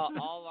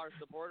 all of our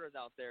supporters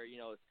out there,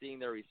 seeing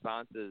their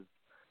responses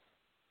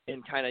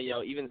and kind of,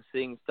 even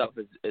seeing stuff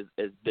as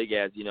big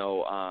as,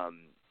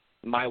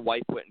 my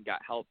wife went and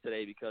got help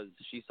today because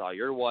she saw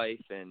your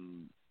wife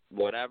and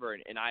whatever,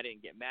 and I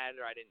didn't get mad at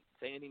her. I didn't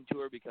say anything to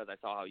her because I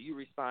saw how you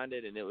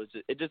responded, and it was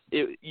just,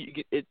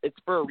 it's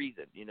for a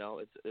reason,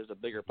 there's a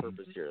bigger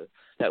purpose here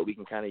that we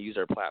can kind of use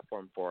our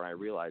platform for, and I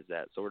realize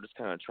that. So we're just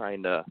kind of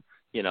trying to,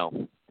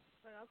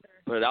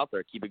 put it out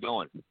there, keep it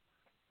going.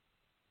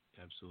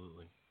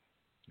 Absolutely.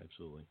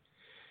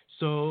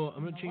 So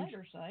I'm going to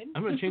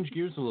change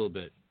gears a little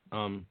bit.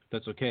 If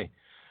that's okay.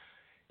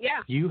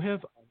 Yeah. You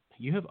have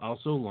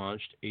also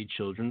launched a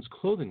children's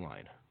clothing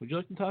line. Would you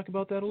like to talk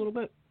about that a little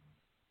bit?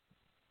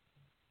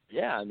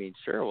 Yeah, I mean,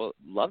 sure. Well,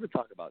 love to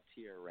talk about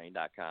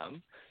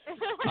tierrain.com.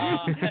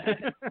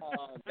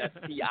 That's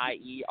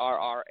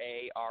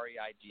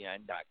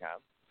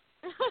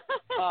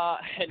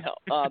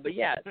TIERRAREIGN.com. But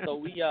yeah,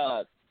 so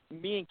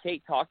me and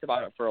Kate talked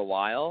about it for a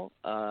while.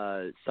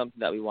 Something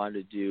that we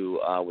wanted to do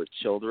with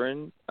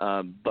children.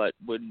 But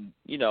when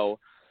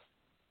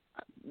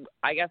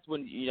I guess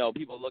when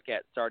people look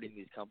at starting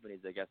these companies,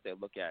 I guess they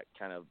look at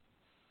kind of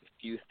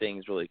few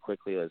things really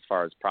quickly as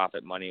far as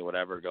profit, money,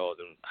 whatever goes,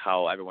 and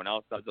how everyone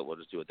else does it. We'll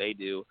just do what they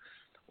do.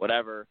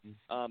 whatever.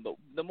 But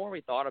the more we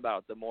thought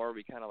about it, the more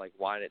we kind of like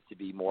wanted it to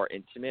be more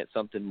intimate,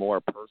 something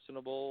more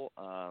personable,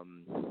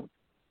 and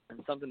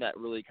something that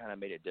really kind of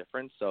made a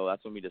difference. So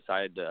that's when we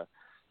decided to,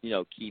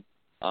 keep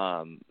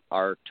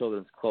our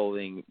children's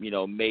clothing,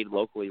 made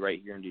locally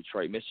right here in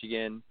Detroit,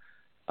 Michigan.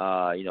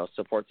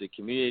 Supports the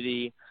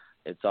community.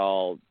 It's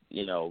all,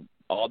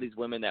 all these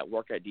women that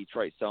work at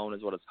Detroit Sewn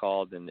is what it's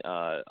called, and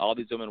all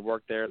these women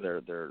work there.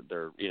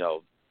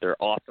 They're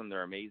awesome.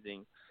 They're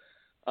amazing.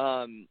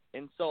 And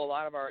so a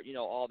lot of our,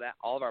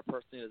 all of our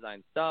personally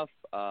designed stuff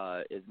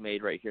is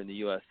made right here in the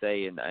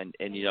USA and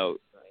in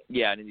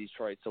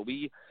Detroit. So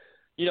we,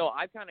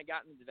 I've kind of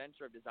gotten the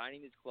adventure of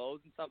designing these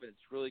clothes and stuff, and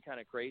it's really kind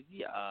of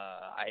crazy.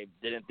 I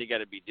didn't think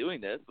I'd be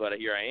doing this, but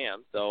here I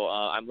am. So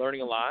I'm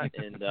learning a lot,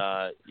 and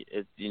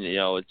it's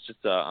it's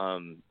just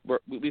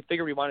we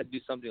figured we wanted to do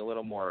something a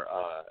little more,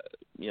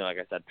 like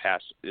I said,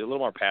 a little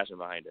more passion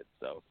behind it.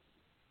 So.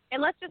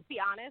 And let's just be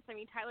honest. I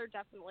mean, Tyler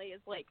definitely is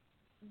like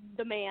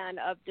the man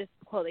of this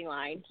clothing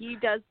line. He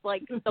does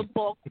like the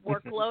bulk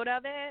workload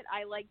of it.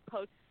 I like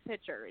post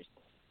pictures.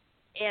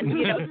 And,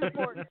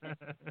 support.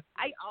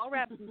 I'll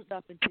wrap some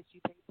stuff in tissue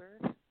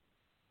paper.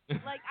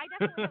 Like, I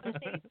definitely have a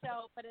say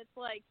so, but it's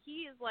like,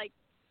 he is like,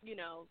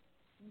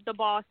 the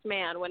boss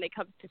man when it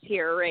comes to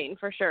Tierra Rain,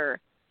 for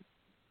sure.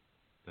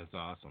 That's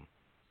awesome.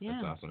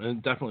 Yeah. That's awesome.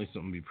 And definitely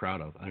something to be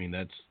proud of. I mean,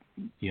 that's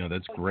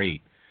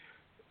great.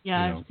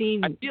 Yeah, I've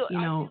seen, I feel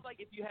like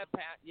if you have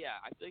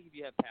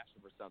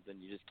passion for something,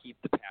 you just keep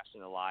the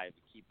passion alive,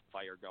 keep the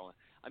fire going.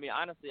 I mean,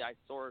 honestly, I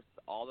source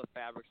all the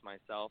fabrics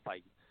myself.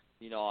 I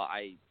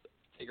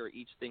figure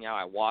each thing out.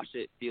 I wash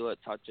it, feel it,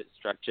 touch it,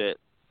 stretch it.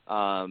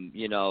 Because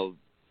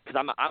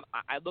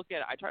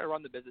I try to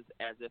run the business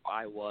as if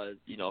I was,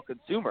 a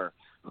consumer.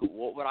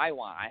 What would I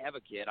want? I have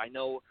a kid. I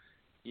know,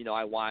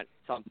 I want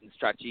something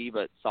stretchy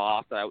but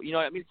soft. So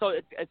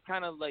it's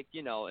kind of like,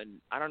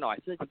 and I don't know. I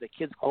feel like with the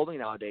kids' clothing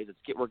nowadays,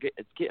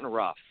 it's getting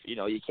rough.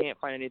 You can't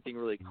find anything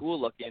really cool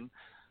looking.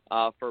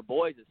 For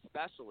boys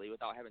especially,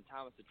 without having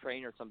Thomas the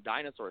Train or some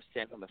dinosaur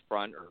stamped on the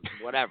front or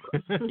whatever.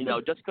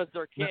 Just because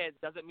they're kids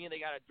doesn't mean they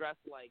got to dress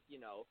like,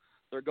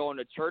 they're going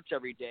to church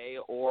every day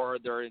or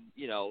they're in,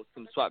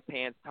 some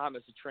sweatpants,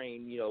 Thomas the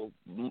Train,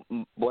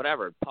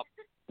 whatever,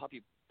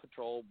 puppy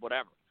patrol,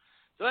 whatever.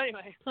 So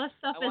anyway. Plus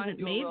stuff isn't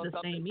made the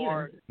same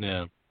either.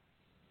 Yeah.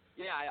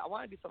 Yeah, I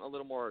want to do something a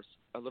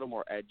little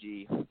more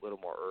edgy, a little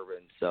more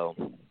urban. So,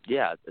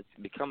 yeah, it's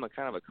become a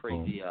kind of a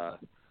crazy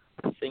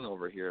thing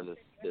over here, this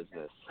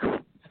business.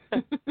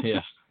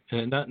 Yeah,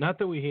 and not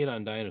that we hate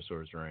on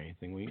dinosaurs or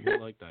anything. We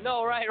like dinosaurs.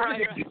 No, right.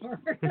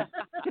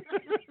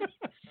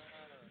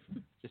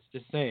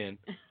 just saying.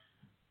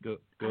 Go.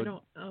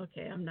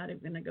 Okay, I'm not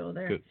even gonna go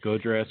there. Go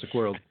Jurassic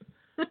World.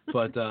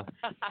 But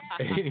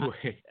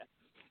anyway,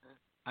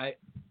 I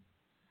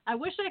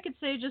wish I could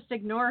say just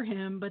ignore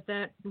him, but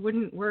that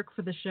wouldn't work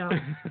for the show.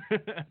 Hey,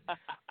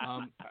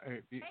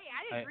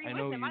 I agree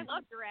with him. I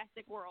love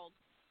Jurassic World.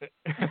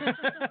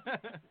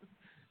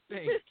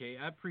 Thanks, Kate.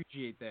 I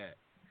appreciate that.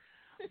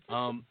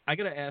 I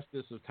got to ask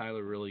this of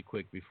Tyler really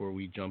quick before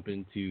we jump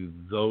into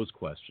those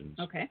questions.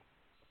 Okay.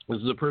 This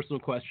is a personal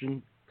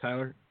question,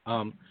 Tyler,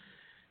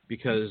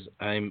 because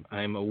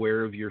I'm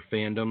aware of your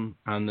fandom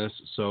on this.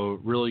 So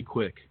really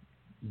quick,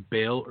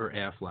 Bale or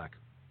Affleck?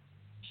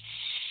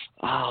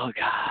 Oh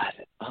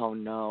God! Oh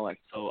no!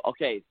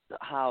 Okay.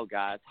 Oh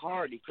God! It's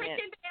hard. You can't.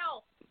 Christian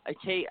Bale.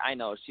 Kate, I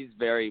know she's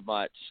very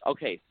much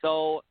okay.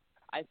 So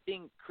I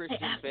think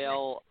Christian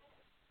Bale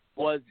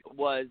was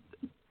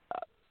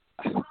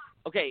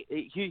okay.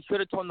 He could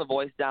have toned the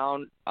voice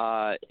down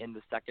in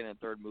the second and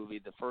third movie.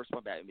 The first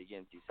one, Batman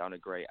Begins, he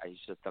sounded great. I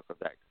should have stuck with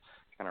that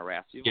kind of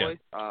raspy voice.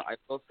 I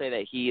will say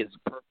that he is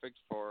perfect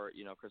for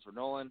Christopher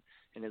Nolan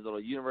and his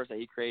little universe that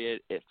he created.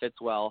 It fits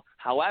well.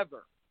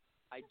 However,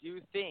 I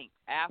do think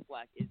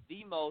Affleck is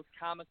the most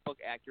comic book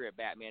accurate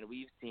Batman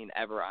we've seen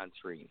ever on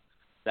screen.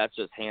 That's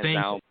just hands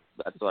down.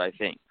 That's what I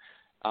think.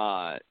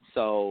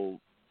 So,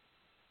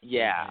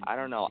 yeah, I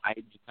don't know. I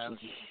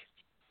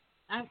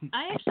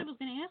actually was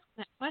going to ask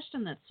that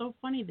question. That's so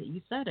funny that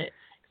you said it.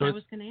 So I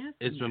was going to ask.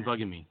 It's been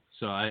bugging me,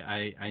 so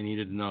I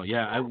needed to know.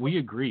 Yeah, we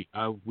agree.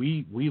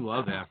 We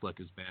love Affleck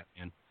as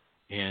Batman,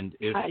 and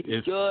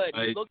if good,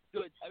 he looks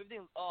good.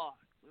 Everything.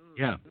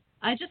 Yeah.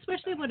 I just wish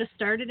they would have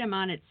started him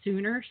on it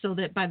sooner, so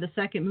that by the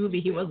second movie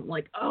he wasn't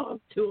like, I'm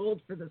too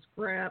old for this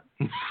crap.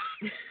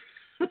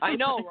 I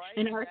know, right?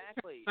 And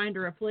exactly. Find a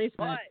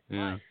replacement.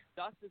 But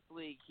Justice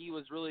League, he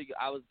was really.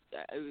 It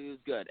was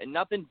good, and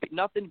nothing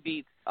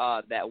beats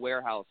that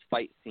warehouse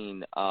fight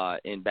scene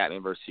in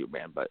Batman vs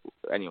Superman. But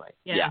anyway,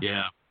 yeah.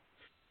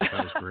 That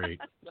was great.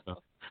 So,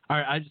 all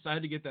right, I just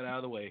had to get that out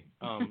of the way.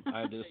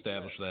 I had to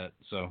establish that.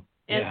 So.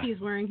 As he's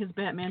wearing his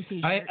Batman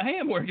t-shirt. I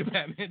am wearing a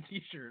Batman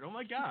t-shirt. Oh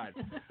my God!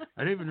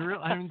 I didn't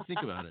even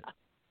think about it.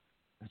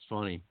 That's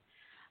funny.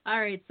 All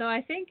right, so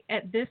I think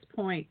at this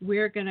point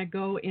we're gonna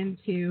go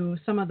into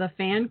some of the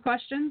fan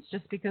questions,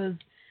 just because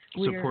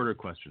supporter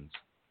questions.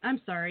 I'm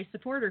sorry,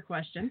 supporter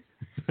questions,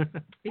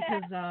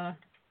 because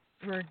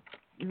we're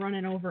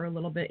running over a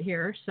little bit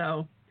here.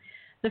 So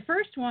the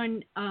first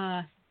one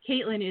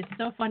Catelynn, it's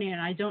so funny,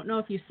 and I don't know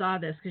if you saw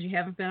this because you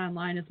haven't been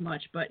online as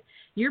much, but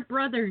your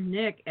brother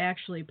Nick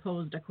actually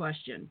posed a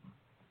question.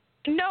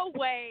 No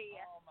way.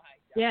 Oh my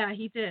God. Yeah,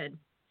 he did.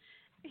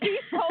 He's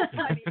so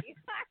funny.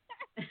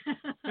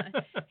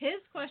 His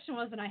question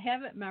was, and I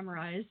have it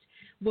memorized,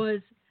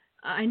 was,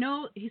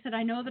 he said,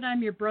 I know that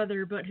I'm your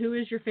brother, but who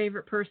is your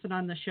favorite person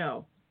on the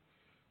show?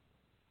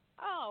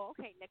 Oh,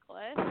 okay,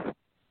 Nicholas.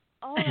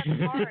 Oh, that's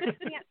hard.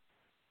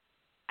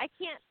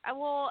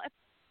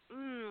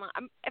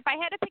 If I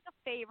had to pick a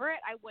favorite,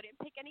 I wouldn't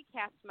pick any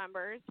cast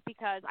members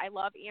because I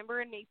love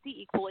Amber and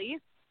Macy equally.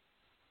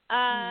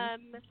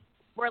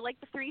 We're like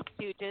the Three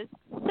Stooges.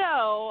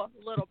 So,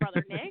 little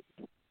brother Nick,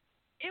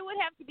 it would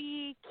have to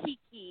be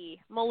Kiki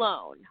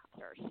Malone.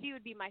 She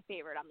would be my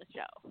favorite on the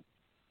show.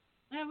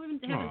 Yeah, we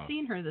haven't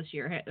seen her this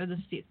year, or this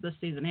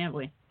season, have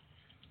we?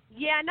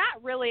 Yeah,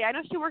 not really. I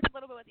know she worked a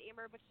little bit with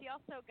Amber, but she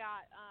also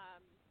got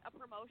a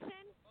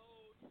promotion.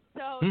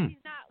 So she's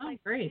not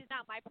she's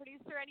not my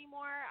producer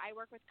anymore. I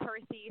work with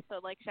Percy, so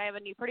like I have a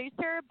new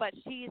producer, but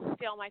she's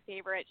still my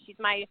favorite. She's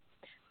my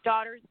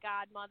daughter's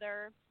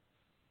godmother,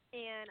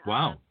 and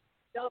wow.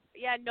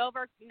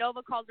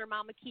 Nova calls her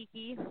Mama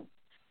Kiki.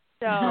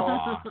 So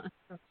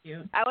so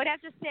cute. I would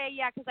have to say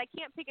because I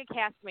can't pick a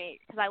castmate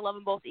because I love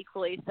them both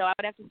equally. So I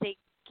would have to say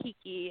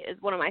Kiki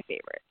is one of my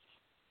favorites.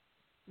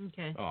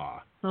 Okay.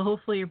 Aww. So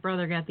hopefully your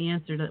brother got the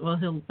answer to. Well,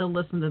 he'll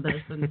listen to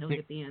this and he'll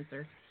get the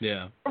answer.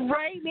 Yeah.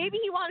 Right? Maybe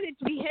he wanted it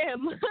to be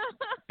him.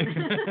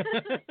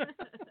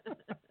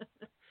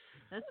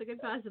 That's a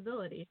good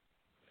possibility.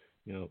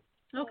 Yep.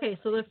 Okay,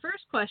 so the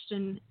first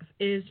question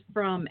is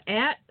from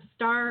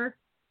 @Str8.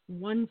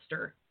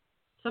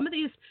 Some of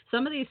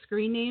these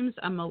screen names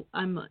I'm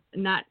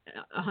not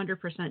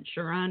 100%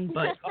 sure on,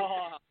 but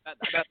I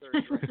bet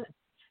they're great.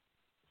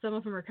 some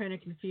of them are kind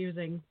of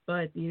confusing,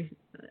 but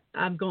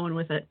I'm going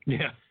with it.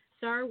 Yeah.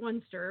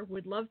 Str8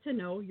 would love to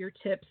know your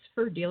tips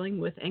for dealing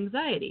with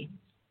anxiety.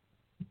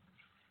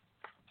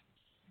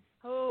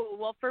 Oh,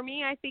 well, for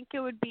me, I think it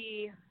would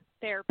be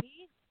therapy.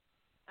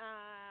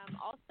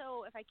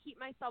 Also, if I keep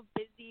myself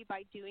busy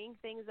by doing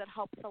things, that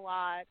helps a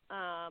lot.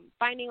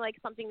 Finding, like,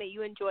 something that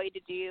you enjoy to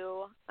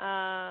do.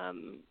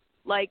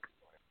 Like,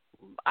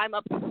 I'm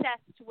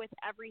obsessed with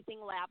everything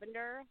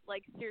lavender.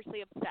 Like,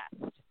 seriously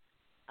obsessed.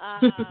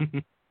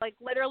 Like,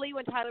 literally,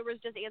 when Tyler was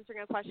just answering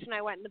a question,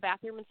 I went in the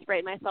bathroom and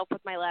sprayed myself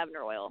with my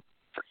lavender oil.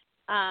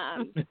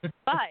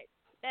 But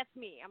that's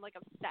me. I'm, like,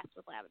 obsessed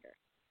with lavender.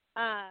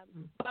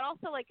 But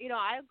also, like,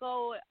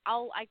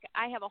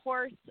 I have a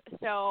horse,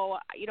 so,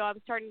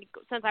 I'm starting to,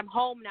 since I'm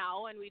home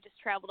now and we just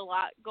traveled a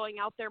lot, going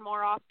out there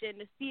more often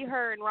to see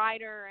her and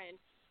ride her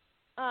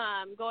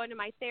and going to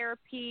my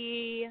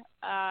therapy,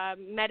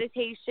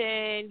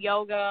 meditation,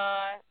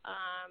 yoga,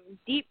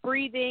 deep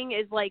breathing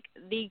is like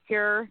the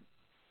cure,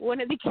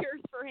 one of the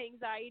cures for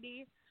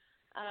anxiety.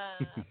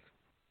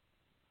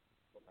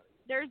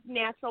 There's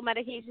natural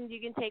medications you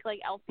can take, like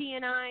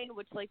L-theanine,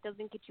 which like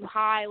doesn't get you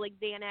high, like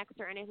Xanax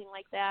or anything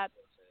like that.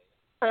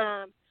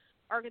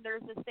 Or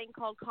there's this thing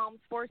called Calm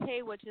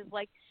Forte, which is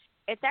like,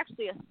 it's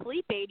actually a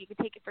sleep aid. You can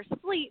take it for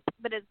sleep,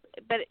 but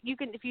you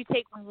can, if you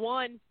take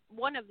one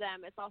of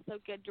them, it's also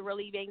good to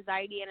relieve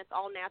anxiety, and it's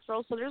all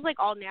natural. So there's like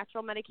all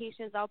natural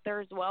medications out there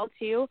as well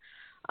too.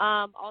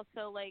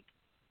 Also, like,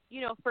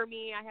 for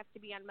me, I have to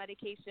be on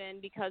medication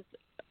because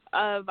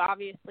of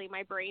obviously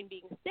my brain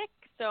being sick.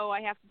 So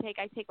I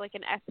take like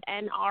an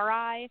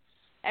SNRI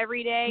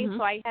every day. Mm-hmm.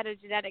 So I got a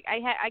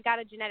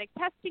genetic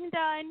testing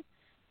done,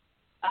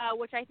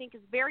 which I think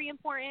is very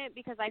important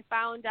because I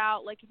found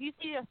out, like, if you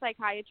see a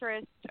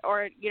psychiatrist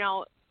or,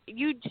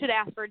 you should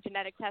ask for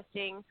genetic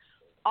testing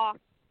off,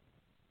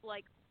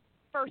 like,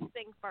 first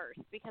thing first,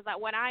 because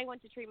when I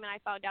went to treatment, I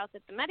found out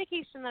that the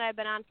medication that I've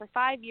been on for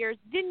 5 years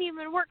didn't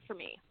even work for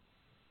me.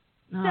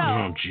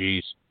 Oh,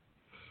 jeez.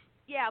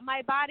 Yeah,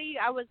 my body,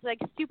 I was like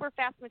super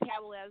fast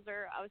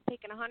metabolizer. I was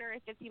taking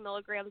 150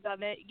 milligrams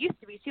of it. It used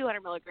to be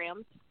 200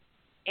 milligrams.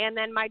 And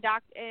then my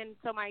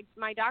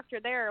doctor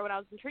there, when I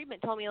was in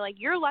treatment, told me, like,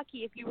 you're lucky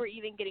if you were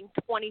even getting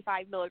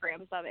 25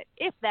 milligrams of it,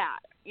 if that.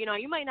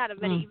 You might not have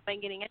been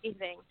even getting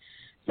anything.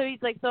 So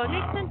he's like, so it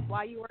makes sense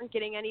why you weren't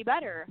getting any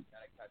better.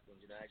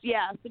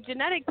 Yeah, so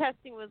genetic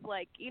testing was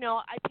like,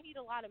 I paid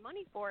a lot of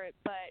money for it,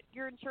 but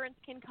your insurance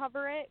can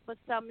cover it, but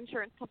some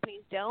insurance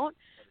companies don't.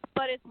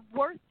 But it's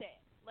worth it.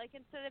 Like,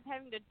 instead of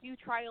having to do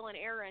trial and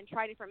error and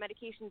try different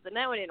medications and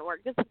that one didn't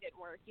work, this one didn't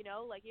work,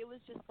 like, it was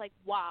just like,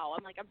 wow.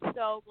 I'm like, I'm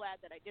so glad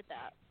that I did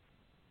that.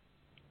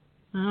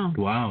 Oh.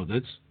 Wow,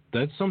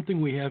 that's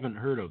something we haven't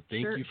heard of.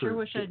 Thank you for... Sure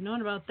wish I'd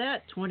known about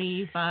that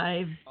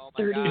 25, Oh my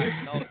 30 God. years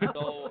No,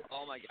 ago.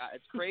 oh my God,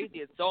 it's crazy.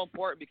 It's so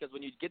important because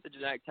when you get the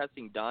genetic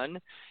testing done,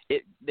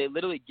 they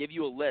literally give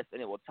you a list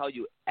and it will tell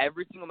you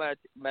every single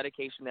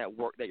medication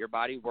that your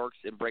body works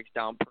and breaks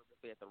down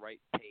perfectly at the right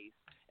pace,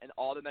 and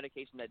all the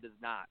medication that does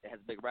not. It has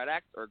a big red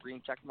X or a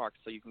green check mark,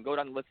 so you can go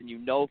down the list and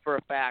for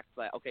a fact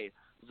that, okay,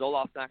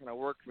 Zoloft's not going to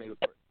work for me,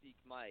 but Seek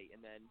might,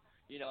 and then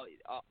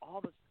all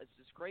this, it's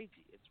just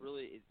crazy. It's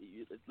really,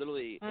 it's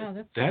literally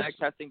genetic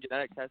testing.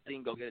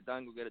 Go get it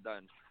done.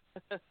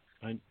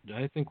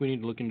 I think we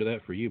need to look into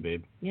that for you,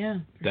 babe. Yeah.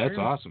 That's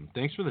awesome.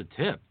 Thanks for the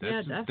tip.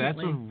 That's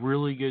definitely. a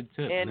really good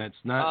tip, and that's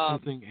not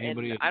something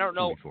anybody has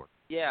done before.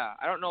 Yeah,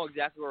 I don't know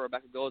exactly where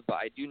Rebecca goes, but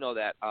I do know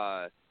that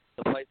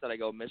the place that I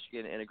go,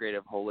 Michigan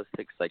Integrative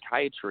Holistic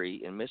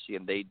Psychiatry in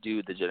Michigan, they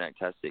do the genetic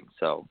testing.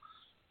 So.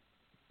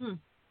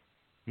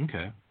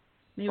 Okay.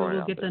 Maybe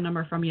we'll get the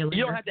number from you later.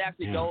 You don't have to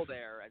actually go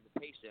there as a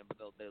patient, but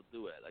they'll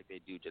do it. Like, they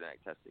do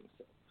genetic testing.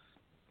 So.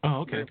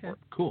 Oh, okay.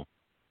 Cool.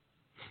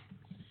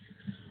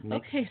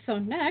 Okay, so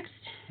next,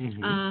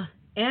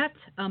 at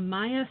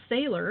Amaya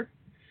Sailor,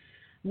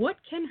 what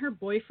can her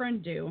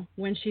boyfriend do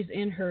when she's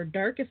in her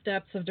darkest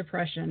depths of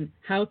depression?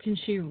 How can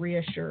she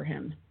reassure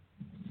him?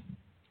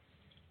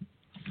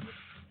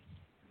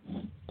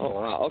 Oh,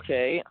 wow.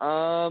 Okay.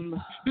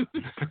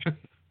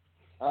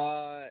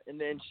 And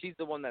then she's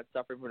the one that's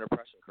suffering from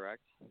depression,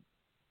 correct?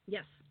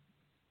 Yes.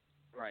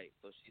 Right.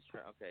 So she's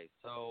trying. Okay.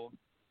 So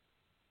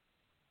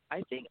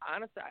I think,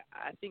 honestly,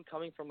 I think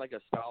coming from like a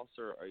spouse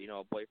or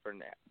a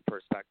boyfriend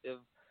perspective,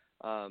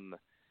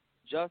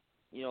 just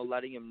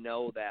letting him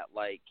know that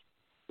like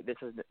this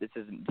is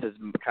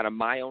kind of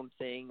my own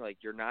thing. Like,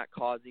 you're not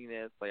causing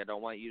this. Like, I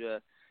don't want you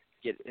to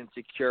get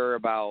insecure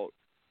about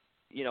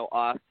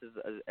us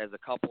as a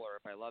couple, or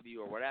if I love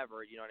you or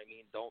whatever. You know what I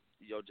mean?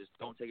 Just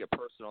don't take it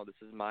personal. This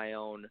is my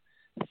own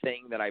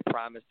thing that I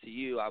promise to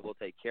you I will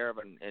take care of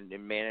and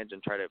manage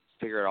and try to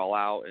figure it all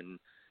out. And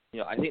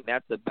I think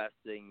that's the best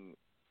thing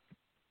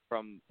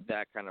from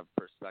that kind of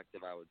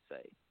perspective, I would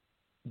say.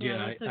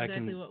 Yeah, that's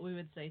exactly what we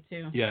would say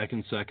too. Yeah, I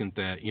can second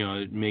that.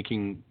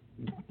 Making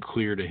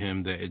clear to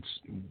him that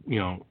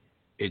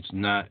it's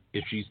not,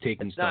 if she's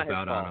taking stuff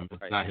out on him,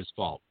 it's not his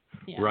fault.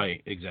 Yeah.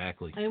 Right,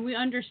 exactly. And we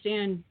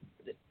understand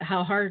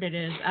how hard it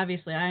is.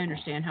 Obviously, I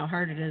understand how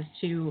hard it is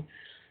to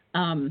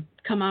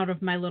come out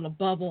of my little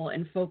bubble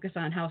and focus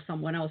on how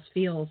someone else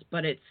feels,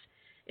 but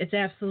it's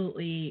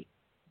absolutely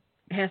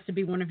has to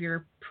be one of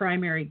your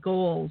primary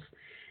goals.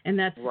 And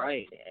that's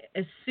right.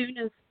 As soon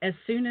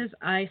as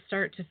I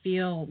start to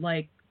feel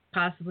like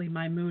possibly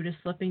my mood is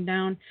slipping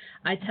down,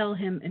 I tell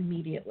him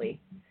immediately,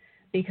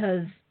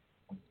 because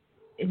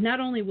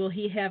not only will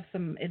he have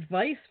some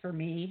advice for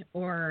me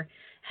or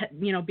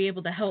be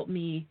able to help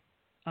me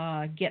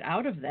get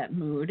out of that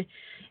mood,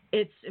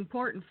 it's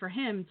important for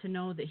him to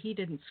know that he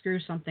didn't screw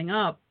something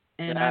up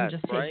and I'm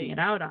just taking it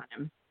out on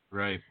him.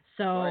 Right.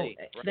 So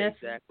that's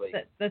exactly.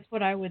 That's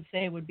what I would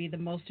say would be the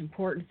most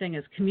important thing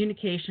is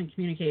communication.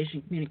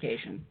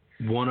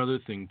 One other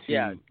thing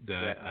too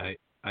that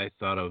I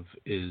thought of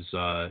is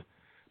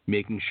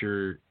making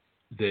sure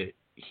that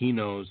he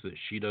knows that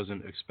she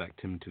doesn't expect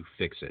him to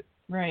fix it.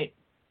 Right.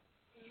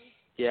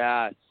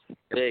 Yeah, it's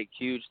a big,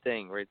 huge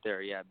thing right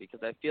there. Yeah, because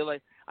I feel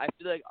like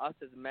us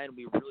as men,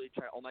 we really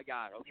try. Oh my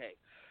God. Okay.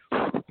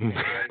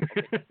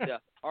 Yeah.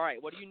 All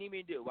right. What do you need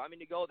me to do? Want me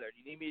to go there?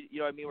 Do you need me? You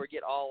know what I mean? We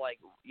get all like,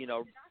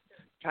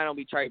 kind of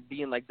we try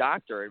being like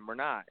doctor, and we're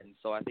not. And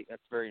so I think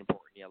that's very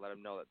important. Yeah, let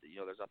them know that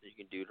there's nothing you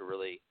can do to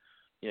really,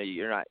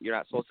 you're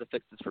not supposed to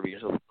fix this for me. You're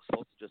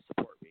supposed to just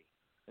support me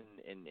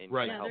and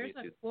right. help me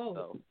There's too. A quote.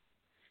 So.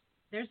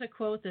 There's a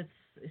quote that's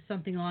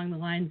something along the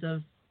lines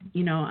of,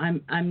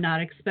 I'm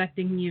not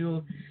expecting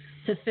you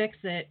to fix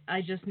it.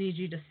 I just need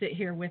you to sit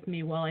here with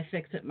me while I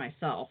fix it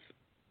myself.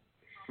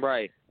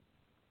 Right.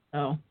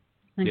 So I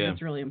think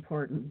that's really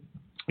important.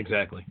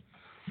 Exactly.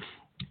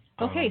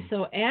 Okay,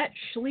 so at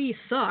Schlee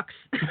Sucks.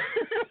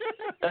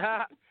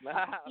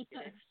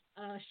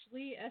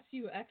 Schlee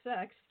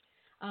SUXX.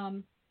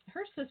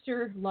 Her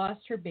sister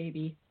lost her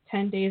baby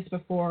 10 days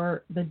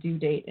before the due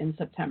date in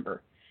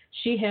September.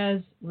 She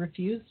has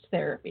refused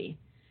therapy.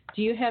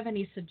 Do you have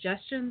any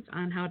suggestions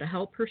on how to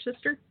help her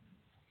sister?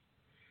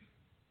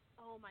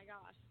 Oh my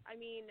gosh. I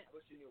mean, I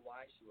wish you knew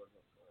why she wasn't.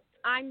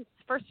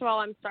 First of all,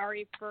 I'm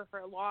sorry for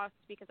her loss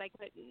because I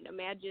couldn't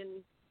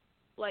imagine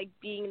like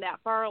being that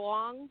far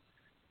along.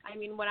 I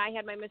mean, when I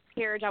had my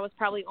miscarriage, I was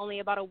probably only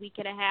about a week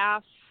and a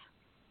half.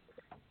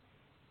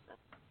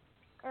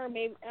 Or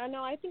maybe,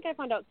 no, I think I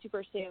found out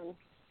super soon.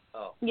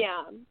 Oh.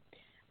 Yeah.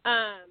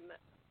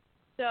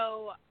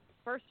 So,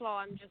 first of all,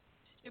 I'm just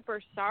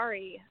super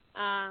sorry.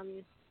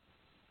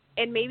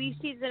 And maybe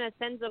she's in a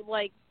sense of,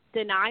 like,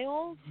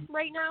 denial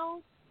right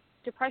now.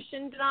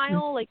 Depression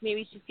denial. Like,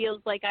 maybe she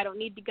feels like I don't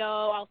need to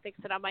go. I'll fix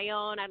it on my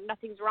own.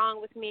 Nothing's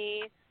wrong with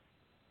me.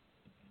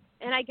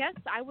 And I guess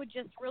I would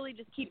just really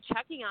just keep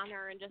checking on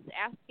her and just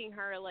asking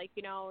her, like,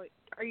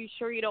 are you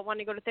sure you don't want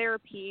to go to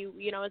therapy?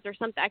 Is there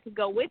something I could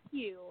go with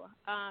you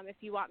if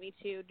you want me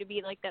to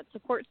be like that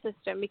support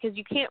system? Because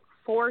you can't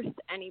force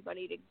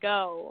anybody to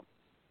go.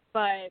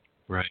 But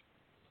right.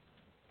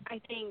 I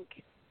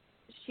think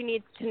she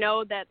needs to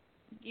know that,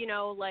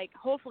 like,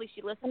 hopefully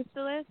she listens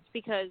to this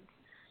because,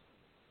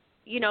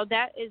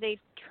 that is a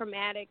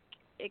traumatic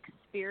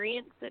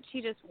experience that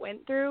she just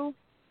went through.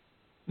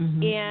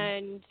 Mm-hmm.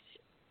 And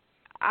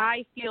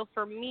I feel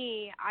for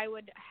me, I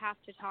would have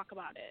to talk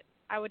about it.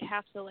 I would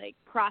have to, like,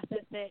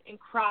 process it and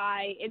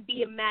cry and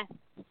be a mess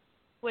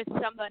with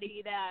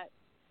somebody that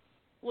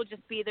will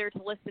just be there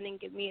to listen and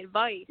give me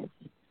advice.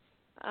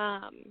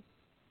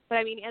 But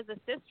I mean, as a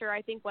sister,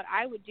 I think what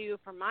I would do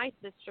for my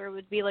sister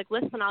would be like,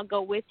 listen, I'll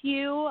go with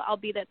you. I'll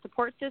be that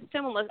support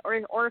system.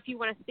 Or if you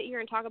want to sit here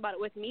and talk about it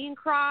with me and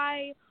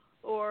cry,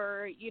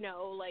 or, you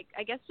know, like,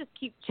 I guess just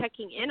keep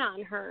checking in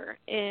on her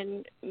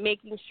and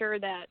making sure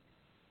that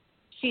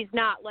she's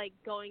not, like,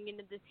 going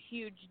into this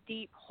huge,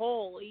 deep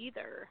hole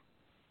either.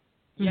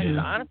 Yeah,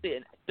 because honestly,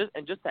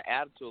 and just to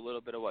add to a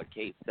little bit of what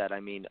Kate said, I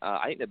mean,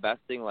 I think the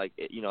best thing, like,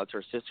 you know, it's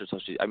her sister, so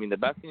the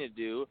best thing to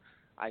do,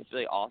 I feel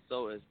like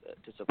also is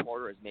to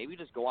support her is maybe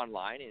just go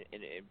online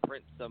and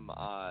print some,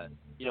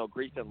 you know,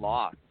 grief and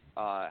loss,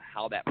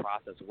 how that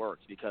process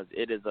works, because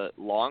it is a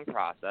long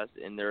process,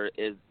 and there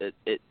is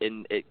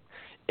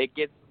it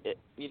gets,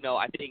 you know,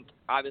 I think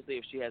obviously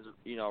if she has,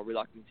 you know,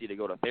 reluctancy to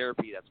go to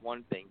therapy, that's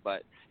one thing,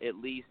 but at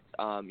least,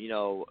 you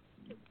know,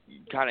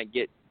 kind of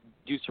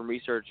do some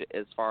research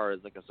as far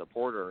as like a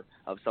supporter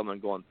of someone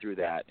going through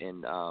that,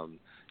 and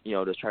you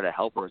know, just try to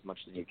help her as much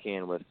as you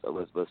can with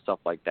stuff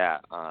like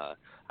that.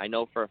 I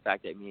know for a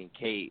fact that me and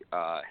Kate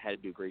had to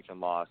do grief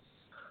and loss,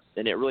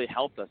 and it really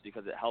helped us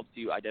because it helps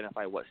you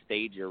identify what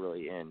stage you're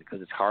really in,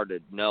 because it's hard to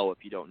know if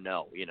you don't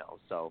know, you know.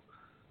 So.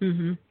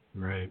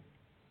 Right.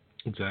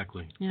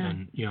 Exactly. Yeah.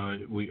 And you know,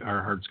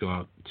 our hearts go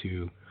out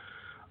to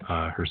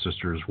her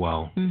sister as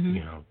well.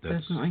 You know,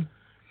 that's definitely.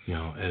 You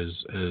know,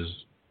 as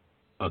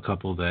a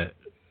couple that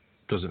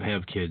doesn't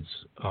have kids,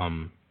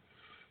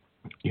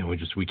 you know,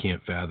 we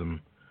can't fathom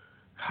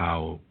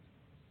how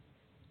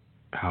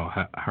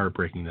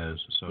heartbreaking that is.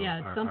 So yeah,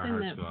 it's something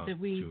that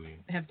we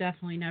have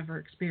definitely never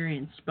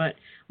experienced, but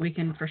we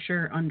can for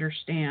sure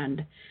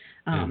understand.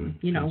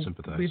 You know,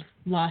 sympathize. We've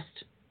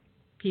lost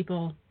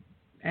people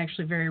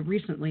actually very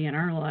recently in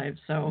our lives,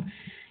 so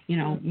you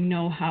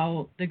know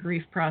how the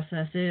grief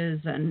process is,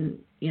 and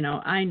you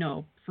know, I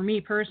know for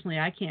me personally,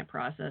 I can't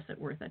process it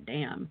worth a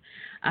damn.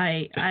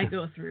 I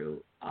go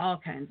through all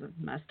kinds of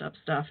messed up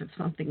stuff if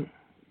something,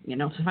 you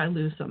know, if I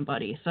lose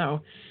somebody.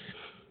 So,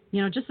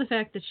 you know, just the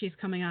fact that she's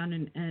coming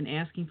on and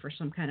asking for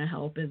some kind of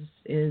help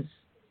is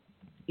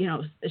you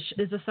know,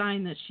 is a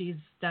sign that she's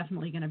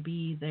definitely going to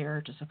be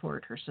there to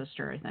support her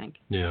sister, I think.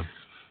 Yeah.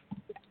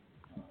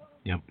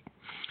 Yep.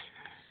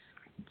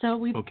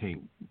 So okay.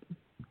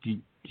 Do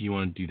you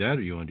want to do that,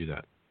 or you want to do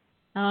that?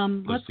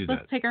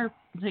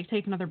 Let's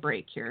take another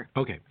break here.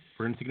 Okay,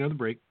 we're gonna take another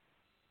break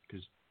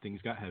because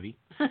things got heavy.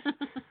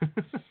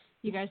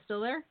 You guys still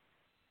there?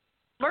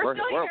 We're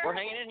still here. We're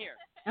hanging in here.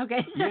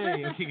 Okay.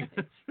 Yeah.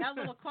 Got a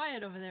little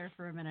quiet over there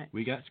for a minute.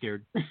 We got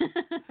scared.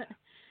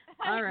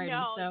 All right.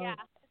 Yeah.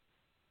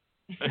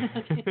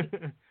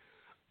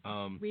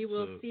 We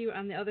will see you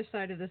on the other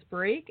side of this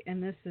break,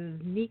 and this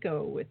is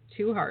Nico with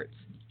Two Hearts.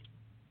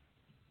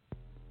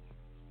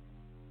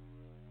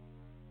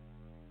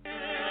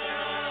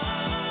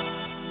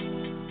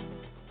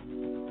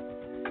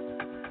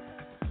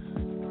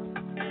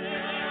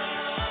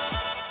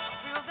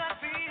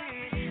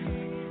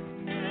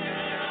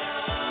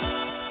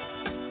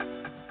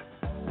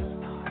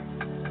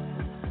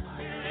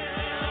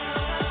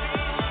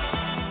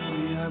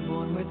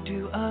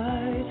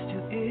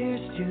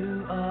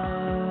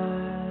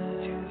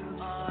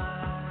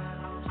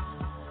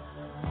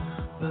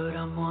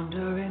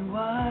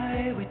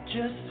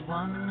 Just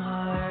one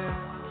heart.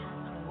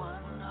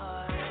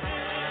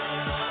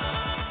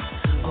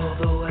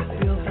 Although I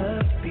feel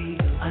the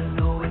beat, I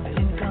know it's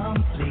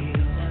incomplete.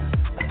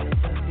 I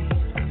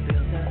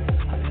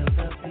feel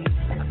the beat.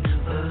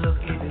 But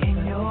looking in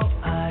your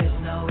eyes,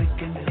 now we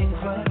can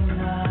synchronize.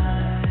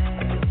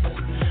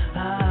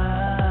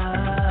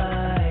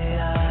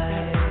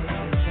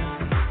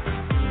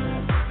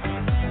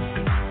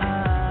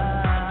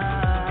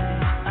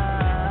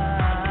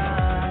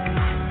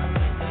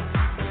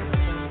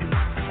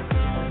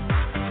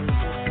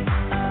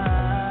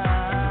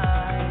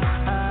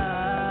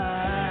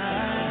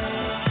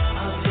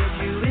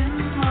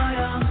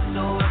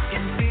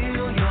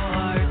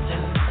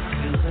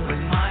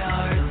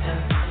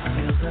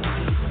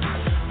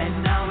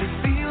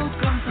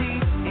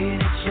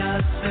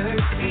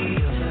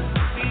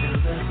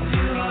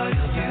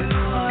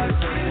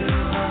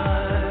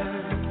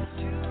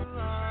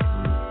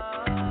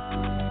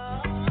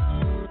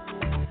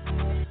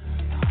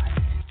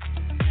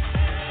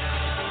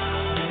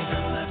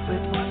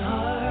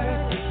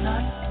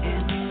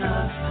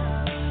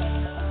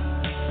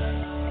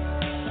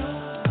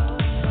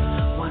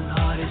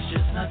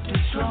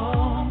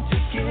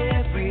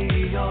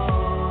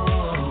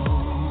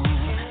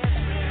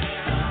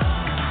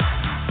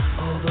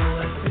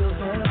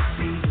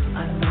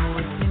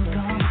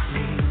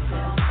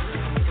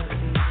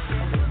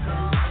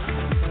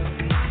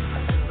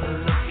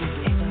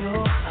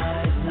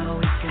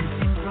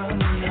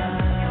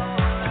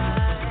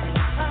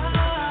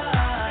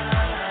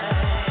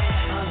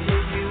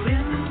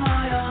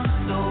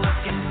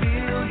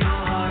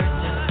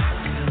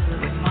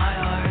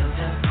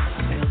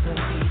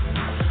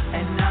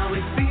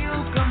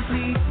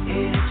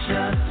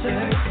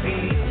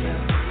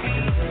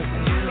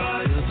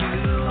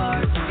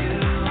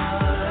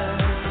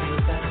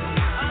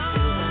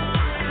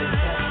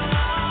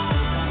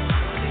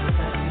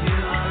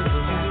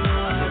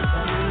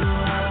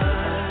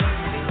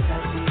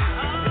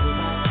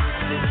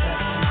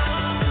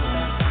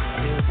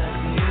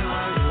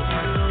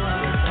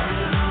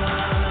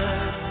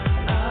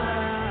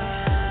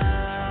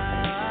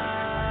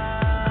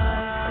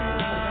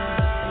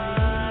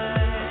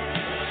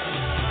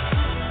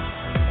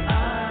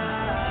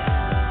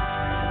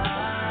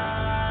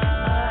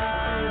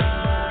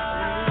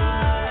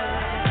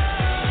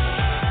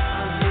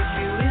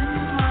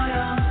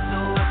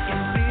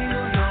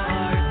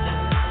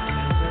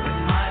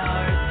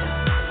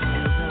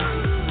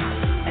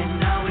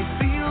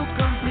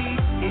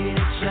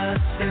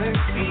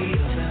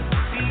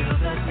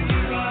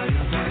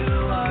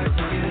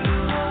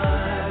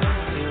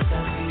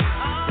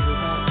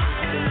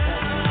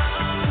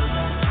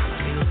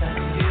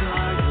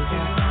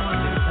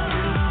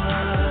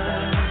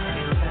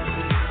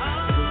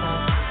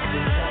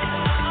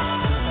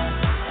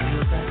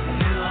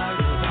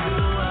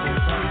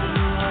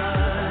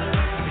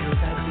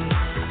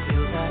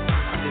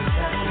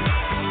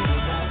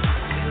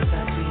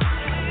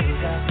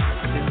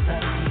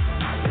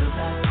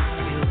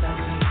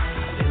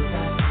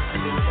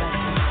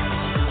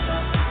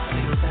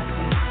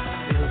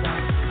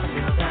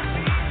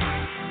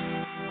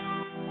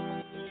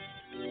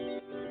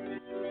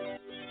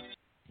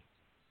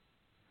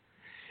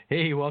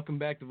 Hey, welcome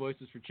back to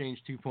Voices for Change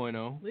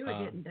 2.0. We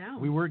were getting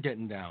down. We were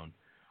getting down.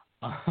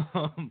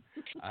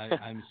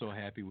 I'm so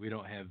happy we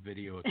don't have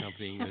video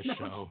accompanying this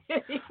show.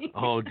 Kidding.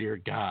 Oh, dear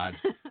God.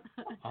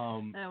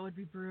 That would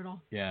be brutal.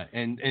 Yeah,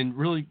 and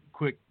really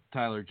quick,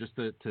 Tyler, just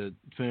to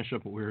finish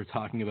up what we were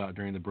talking about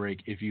during the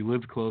break, if you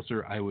lived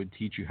closer, I would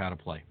teach you how to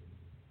play.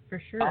 For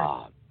sure.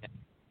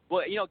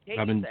 Well, Kate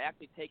used to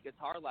actually take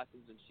guitar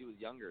lessons when she was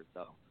younger,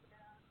 so.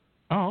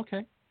 Oh,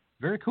 okay.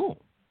 Very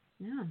cool.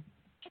 Yeah.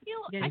 I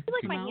feel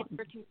like my hands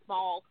are too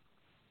small.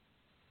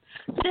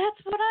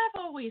 That's what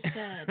I've always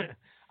said.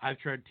 I've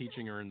tried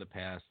teaching her in the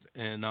past,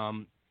 and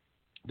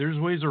there's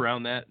ways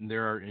around that, and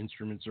there are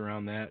instruments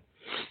around that.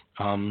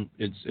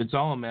 It's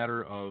all a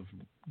matter of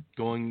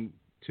going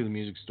to the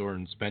music store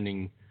and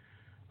spending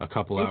a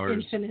couple hours,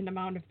 an infinite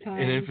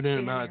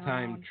amount of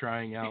time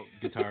trying out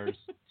guitars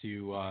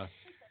to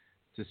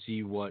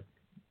see what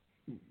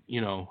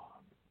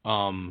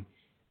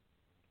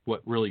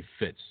what really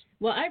fits.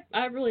 Well,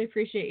 I really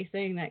appreciate you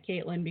saying that,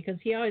 Catelynn, because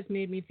he always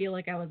made me feel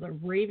like I was a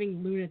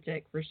raving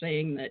lunatic for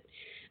saying that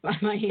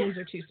my hands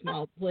are too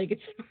small to play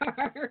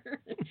guitar.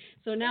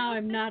 So now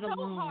I'm not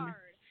alone. Hard.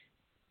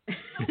 I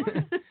want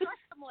to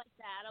stretch them like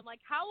that. I'm like,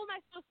 how am I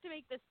supposed to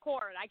make this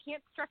chord? I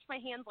can't stretch my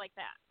hands like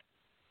that.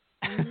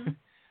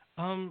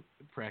 Mm-hmm.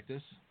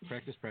 Practice.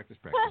 But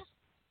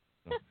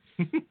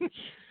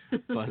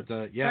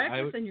yeah,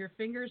 practice and your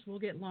fingers will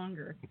get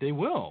longer. They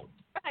will.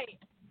 Right.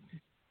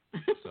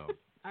 So.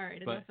 All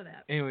right, enough of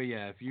that. Anyway,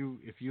 yeah, if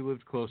you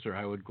lived closer,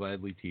 I would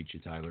gladly teach you,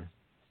 Tyler.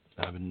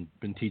 I've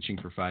been teaching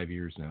for 5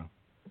 years now.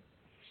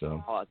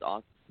 So. Oh, that's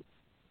awesome.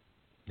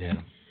 Yeah.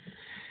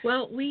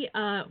 Well, we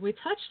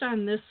touched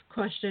on this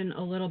question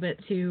a little bit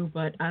too,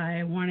 but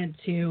I wanted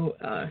to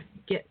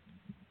get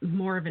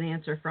more of an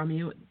answer from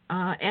you.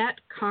 At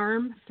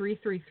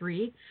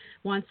Carm333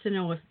 wants to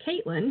know if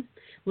Catelynn,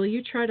 will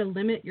you try to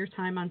limit your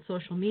time on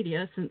social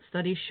media since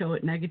studies show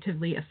it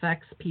negatively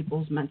affects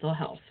people's mental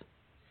health?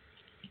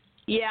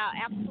 Yeah,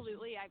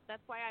 absolutely.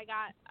 That's why I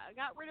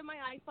got rid of my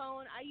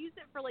iPhone. I use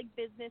it for like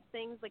business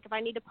things, like if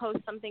I need to post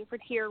something for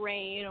Tier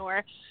Rain,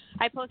 or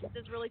I posted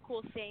this really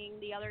cool saying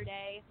the other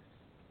day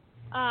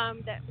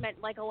that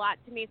meant like a lot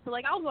to me. So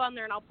like I'll go on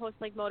there and I'll post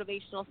like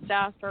motivational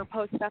stuff or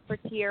post stuff for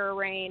Tier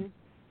Rain.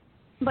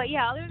 But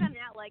yeah, other than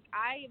that, like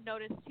I've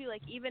noticed too,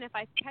 like even if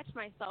I catch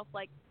myself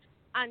like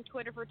on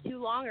Twitter for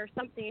too long or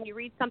something, and you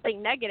read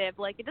something negative,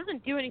 like it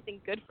doesn't do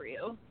anything good for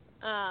you.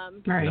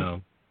 Right.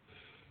 No.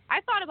 I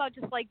thought about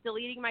just like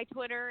deleting my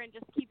Twitter and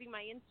just keeping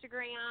my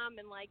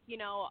Instagram and like,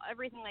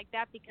 everything like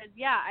that because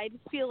I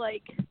just feel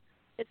like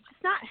it's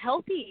just not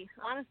healthy,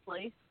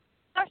 honestly.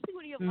 Especially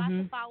when you have lots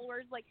of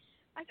followers. Like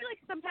I feel like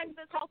sometimes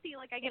it's healthy.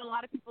 Like I get a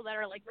lot of people that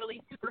are like really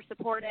super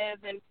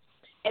supportive and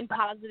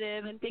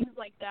positive and things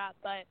like that.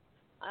 But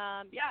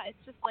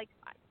it's just like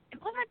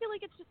plus I feel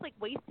like it's just like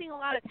wasting a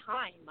lot of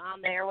time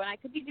on there when I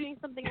could be doing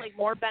something like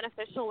more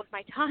beneficial with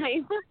my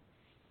time.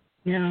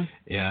 Yeah.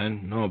 Yeah, I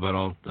know about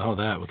all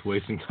that with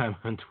wasting time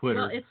on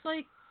Twitter. Well, it's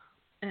like,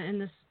 and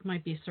this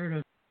might be sort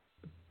of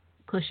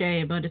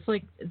cliche, but it's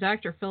like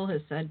Dr. Phil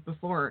has said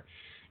before,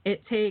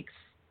 it takes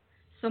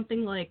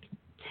something like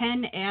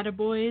 10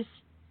 attaboys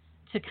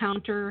to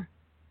counter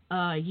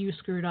you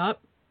screwed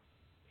up.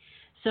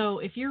 So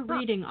if you're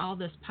reading all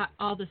this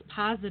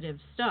positive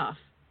stuff,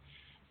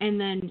 and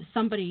then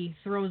somebody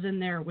throws in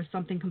there with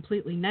something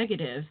completely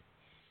negative,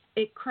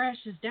 it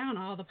crashes down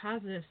all the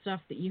positive stuff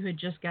that you had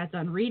just got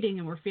done reading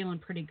and were feeling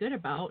pretty good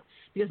about,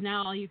 because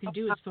now all you can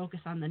do is focus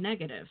on the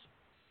negative.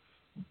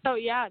 So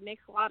yeah, it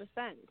makes a lot of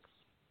sense.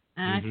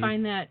 And I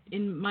find that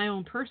in my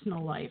own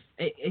personal life,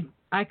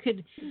 I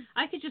could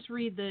just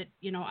read that,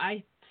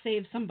 I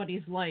saved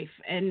somebody's life,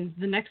 and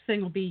the next thing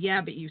will be,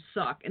 yeah, but you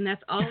suck. And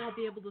that's all I'll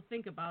be able to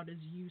think about is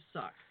you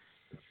suck.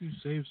 If you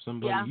save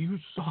somebody, you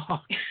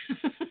suck.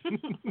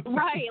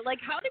 Right. Like,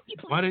 how did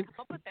people come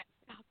up with that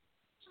stuff?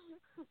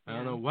 I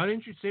don't know. Why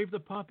didn't you save the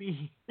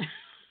puppy?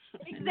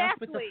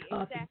 Exactly.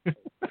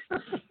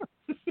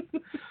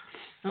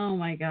 Oh,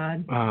 my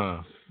God.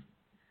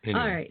 Anyway.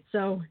 All right.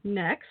 So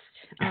next,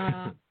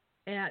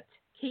 at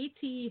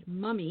KT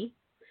Mummy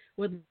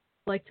would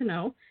like to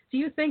know, do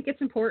you think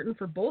it's important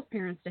for both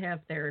parents to have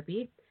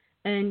therapy?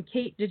 And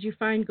Kate, did you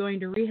find going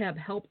to rehab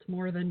helped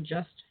more than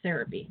just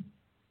therapy?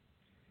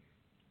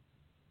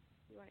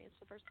 You want to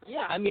answer first?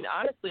 Yeah, I mean,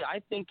 honestly,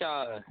 I think,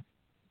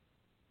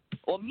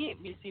 me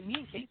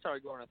and Kate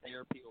started going to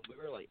therapy when we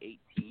were like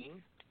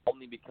 18,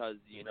 only because,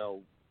 we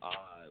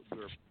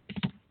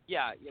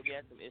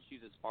had some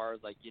issues as far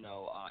as like,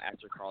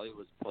 after Carly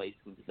was placed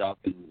and stuff,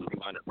 and we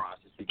wanted to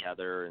process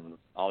together and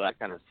all that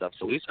kind of stuff.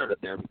 So we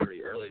started therapy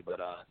pretty early, but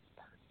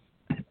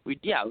we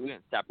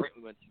went separate.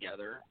 We went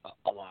together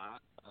a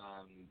lot.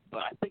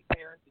 But I think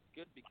parents is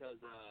good because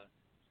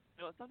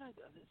sometimes,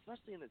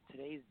 especially in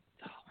today's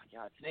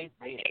day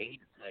and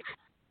age, it's like,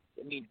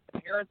 I mean,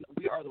 parents,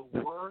 we are the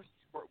worst.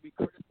 We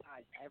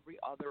criticize every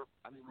other.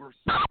 I mean, we're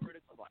so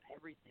critical about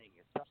everything,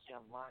 especially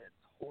online.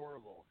 It's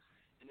horrible.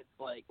 And it's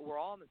like we're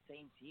all on the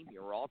same team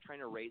here. We're all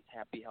trying to raise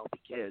happy, healthy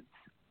kids.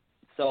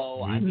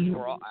 So I mean,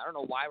 I don't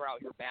know why we're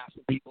out here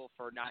bashing people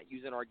for not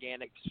using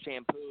organic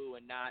shampoo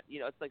and not,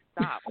 it's like,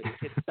 stop. Like,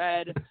 the kids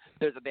fed,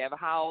 they have a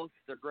house,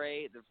 they're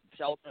great, they're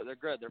sheltered, they're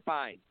good, they're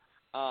fine.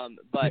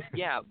 But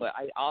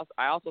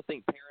I also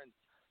think parents,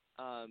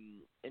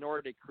 in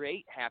order to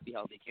create happy,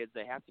 healthy kids,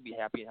 they have to be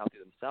happy and healthy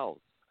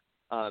themselves,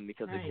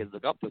 because the kids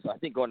look up to us. So I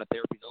think going to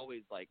therapy is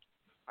always like,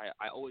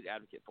 I always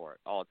advocate for it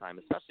all the time,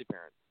 especially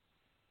parents.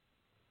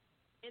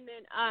 And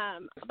then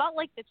about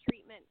like the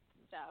treatment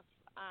stuff,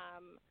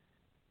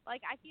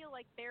 like I feel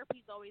like therapy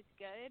is always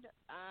good.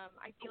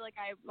 I feel like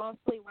I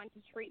mostly went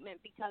to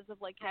treatment because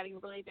of like having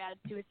really bad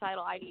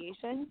suicidal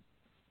ideation.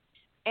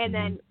 And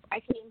then I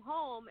came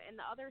home, and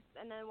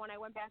then when I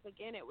went back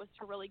again, it was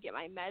to really get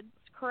my meds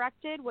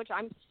corrected, which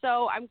I'm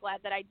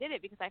glad that I did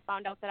it, because I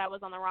found out that I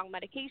was on the wrong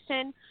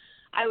medication.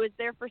 I was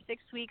there for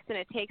 6 weeks, and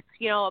it takes,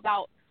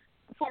 about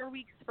 4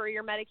 weeks for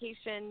your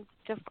medications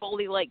to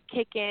fully like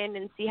kick in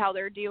and see how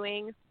they're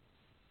doing.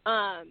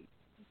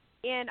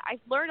 And I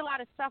learned a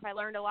lot of stuff. I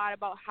learned a lot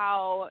about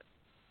how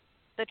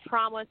the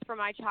traumas from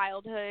my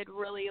childhood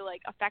really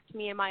like affect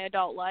me in my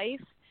adult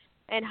life,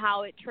 and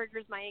how it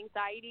triggers my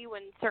anxiety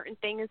when certain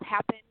things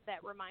happen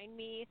that remind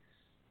me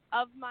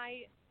of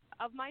my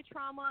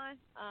trauma.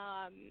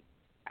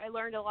 I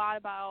learned a lot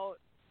about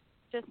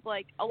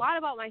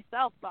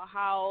myself, about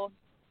how,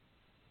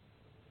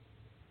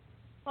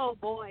 oh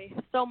boy,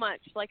 so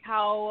much, like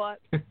how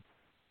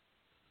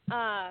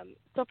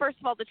so first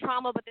of all, the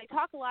trauma, but they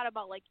talk a lot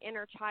about like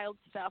inner child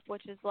stuff,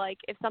 which is like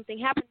if something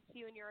happens to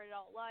you in your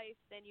adult life,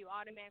 then you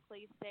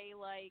automatically say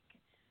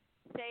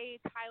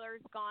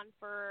Tyler's gone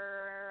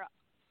for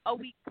a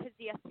week because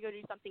he has to go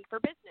do something for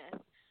business.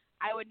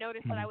 I would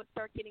notice that I would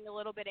start getting a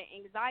little bit of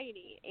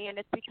anxiety, and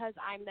it's because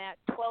I'm that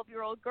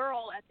 12-year-old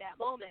girl at that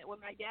moment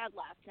when my dad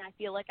left, and I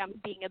feel like I'm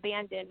being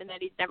abandoned and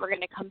that he's never going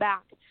to come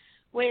back.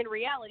 When in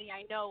reality,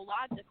 I know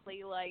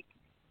logically, like,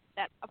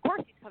 that of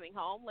course he's coming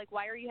home. Like,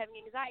 why are you having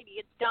anxiety?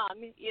 It's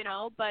dumb,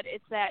 but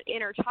it's that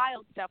inner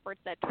child stuff where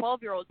it's that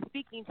 12-year-old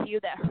speaking to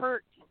you, that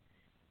hurt,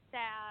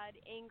 sad,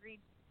 angry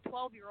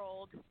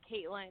 12-year-old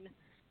Catelynn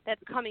that's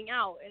coming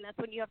out, and that's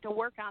when you have to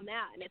work on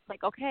that. And it's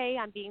like, okay,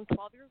 I'm being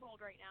 12 years old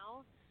right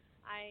now.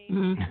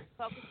 I'm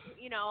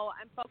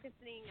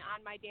focusing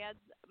on my dad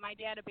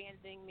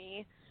abandoning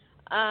me.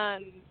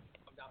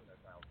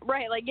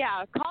 Right, like,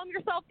 yeah, calm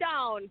yourself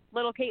down,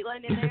 little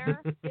Catelynn in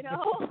there,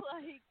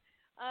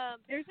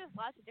 there's just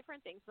lots of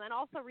different things. And then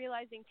also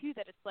realizing too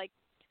that it's like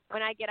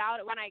when I get out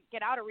of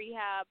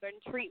rehab and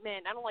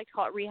treatment, I don't like to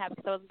call it rehab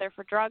because I wasn't there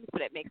for drugs,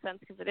 but it makes sense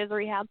because it is a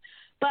rehab.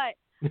 But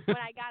when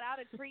I got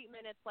out of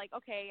treatment, it's like,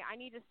 okay, I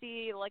need to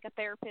see like a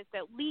therapist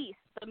at least.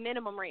 The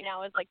minimum right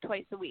now is like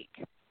twice a week.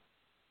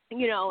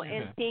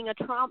 And seeing a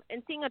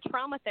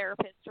trauma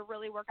therapist to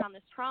really work on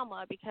this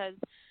trauma, because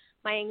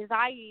my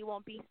anxiety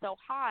won't be so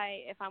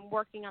high if I'm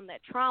working on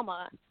that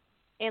trauma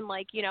and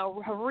like,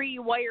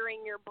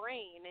 rewiring your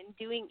brain and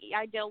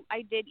I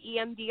did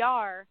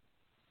EMDR,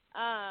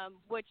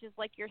 which is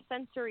like your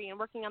sensory and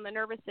working on the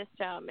nervous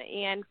system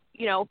and,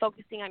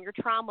 focusing on your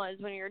traumas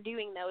when you're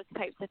doing those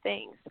types of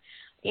things.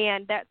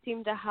 And that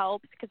seemed to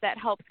help because that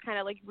helps kind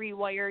of like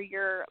rewire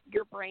your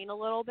brain a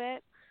little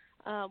bit.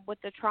 With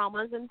the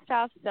traumas and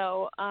stuff.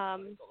 So,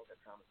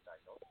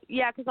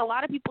 because a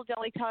lot of people don't,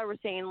 like Tyler was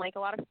saying, like a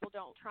lot of people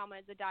don't trauma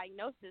as a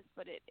diagnosis,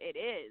 but it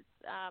is.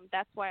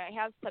 That's why I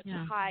have such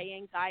a high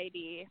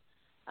anxiety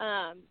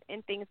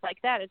and things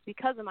like that. It's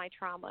because of my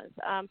traumas.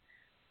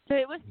 So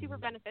it was super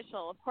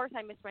beneficial. Of course,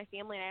 I missed my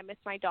family and I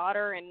missed my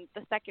daughter. And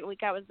the second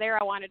week I was there,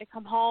 I wanted to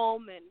come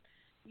home and,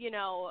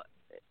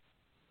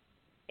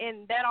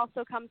 and that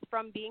also comes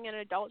from being an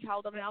adult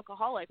child of an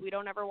alcoholic. We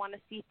don't ever want to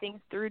see things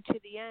through to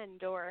the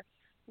end, or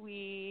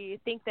we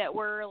think that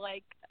we're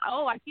like,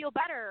 oh, I feel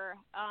better.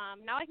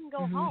 Now I can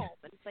go home.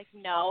 And it's like,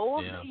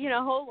 no,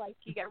 like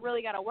you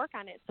really got to work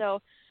on it.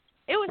 So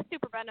it was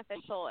super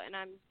beneficial, and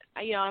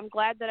I'm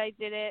glad that I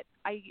did it.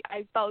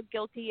 I felt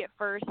guilty at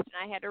first, and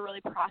I had to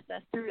really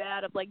process through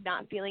that of like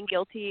not feeling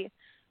guilty.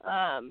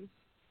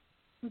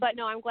 But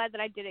no, I'm glad that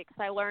I did it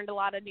because I learned a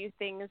lot of new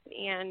things,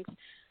 and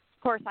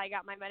of course, I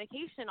got my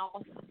medication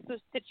all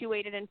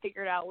situated and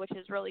figured out, which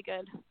is really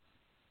good.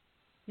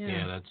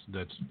 Yeah,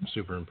 that's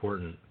super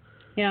important.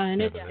 Yeah,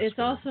 and it's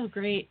also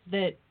great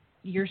that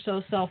you're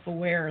so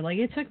self-aware. Like,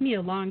 it took me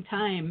a long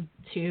time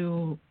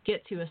to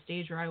get to a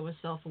stage where I was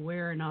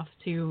self-aware enough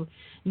to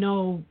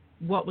know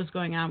what was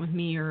going on with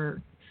me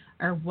or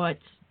what,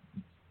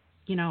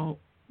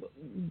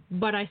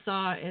 what I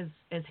saw as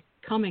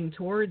coming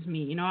towards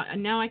me.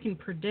 Now I can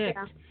predict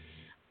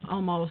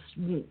almost,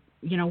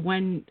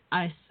 when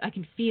I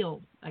can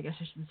feel, I guess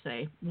I should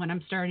say, when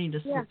I'm starting to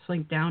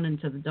slink down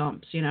into the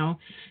dumps,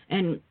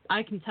 and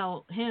I can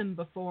tell him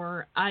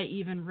before I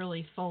even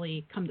really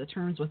fully come to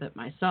terms with it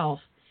myself,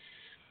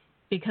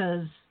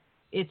 because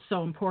it's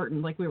so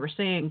important, like we were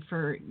saying,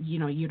 for,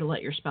 you to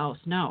let your spouse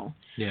know.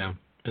 Yeah,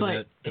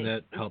 and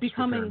that helps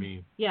prepare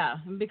me. Yeah,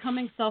 and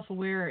becoming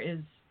self-aware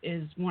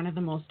is one of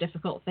the most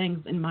difficult things,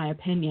 in my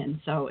opinion.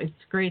 So it's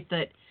great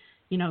that,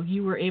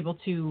 you were able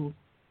to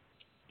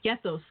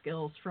get those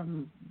skills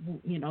from,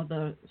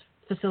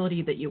 the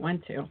facility that you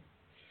went to.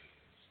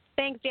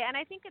 Thanks, yeah. And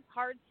I think it's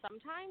hard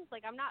sometimes.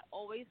 Like, I'm not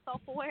always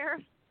self-aware,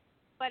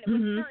 but Mm-hmm.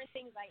 with certain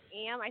things I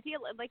am. I feel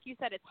like you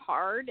said, it's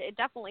hard. It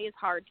definitely is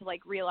hard to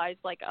like realize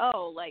like,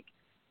 oh, like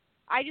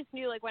I just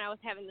knew like when I was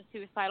having the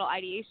suicidal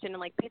ideation and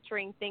like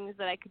picturing things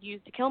that I could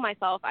use to kill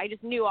myself, I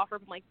just knew off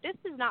from like, this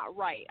is not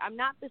right. I'm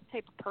not this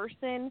type of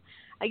person.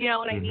 You know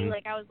what I mean?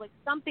 Like I was like,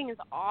 something is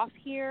off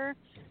here.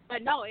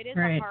 But no, it is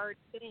Right. a hard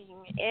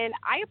thing. And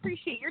I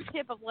appreciate your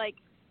tip of like,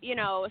 you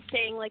know,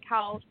 saying like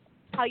how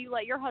you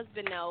let your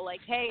husband know, like,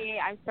 hey,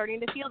 I'm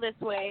starting to feel this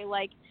way.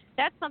 Like,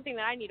 that's something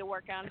that I need to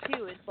work on,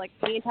 too. It's like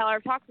me and Tyler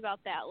have talked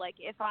about that. Like,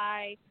 if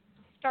I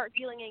start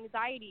feeling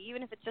anxiety,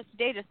 even if it's just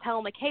today, just tell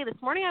him, like, hey,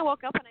 this morning I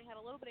woke up and I had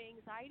a little bit of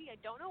anxiety. I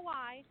don't know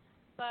why,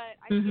 but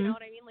you know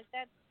what I mean? Like,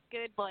 that's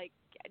good. Like,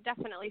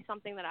 definitely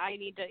something that I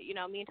need to, you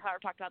know, me and Tyler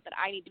have talked about that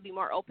I need to be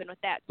more open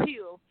with that,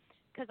 too,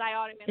 because I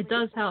automatically it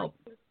does help.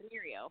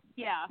 Scenario.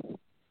 Yeah.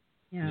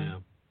 Yeah.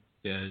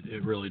 Yeah,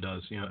 it really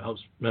does. You know, it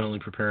helps mentally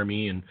prepare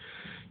me, and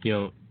you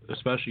know,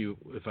 especially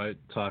if I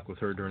talk with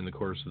her during the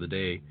course of the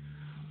day.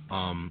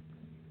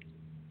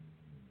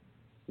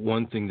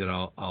 One thing that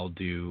I'll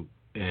do,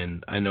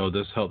 and I know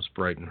this helps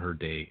brighten her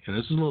day, and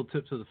this is a little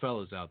tip to the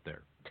fellas out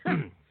there.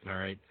 All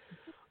right,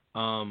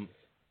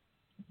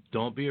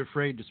 don't be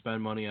afraid to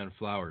spend money on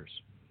flowers.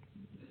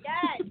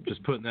 Yes.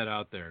 Just putting that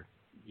out there.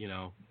 You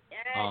know,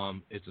 Yes.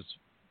 it's a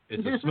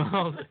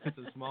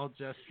small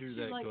gesture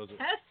that like, goes.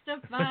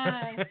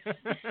 Testify.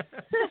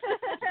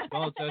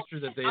 Small gesture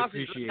that they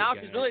appreciate. Now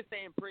guys. she's really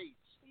saying preach.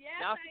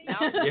 Yes, Now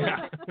she's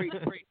really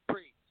saying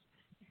preach.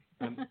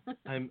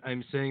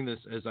 I'm saying this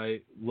as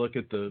I look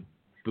at the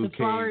bouquet. The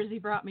flowers he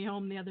brought me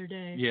home the other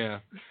day. Yeah.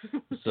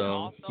 So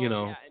Also, you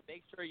know. yeah, and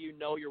make sure you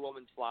know your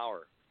woman's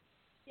flower.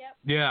 Yep.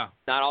 Yeah.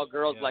 Not all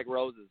girls like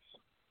roses.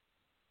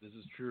 This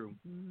is true.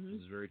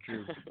 This is very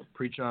true.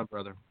 Preach on,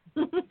 brother.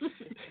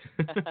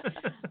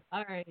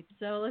 All right,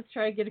 so let's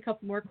try to get a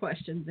couple more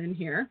questions in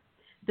here.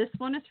 This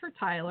one is for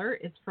Tyler.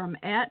 It's from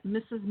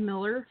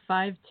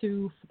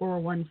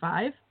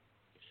 @MrsMiller52415.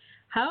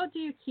 How do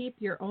you keep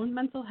your own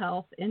mental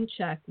health in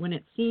check when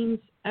it seems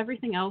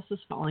everything else is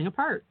falling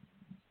apart?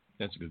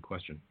 That's a good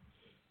question.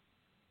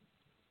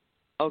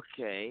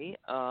 Okay.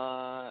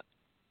 Well,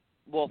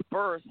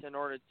 first, in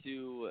order to,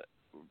 you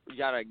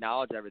got to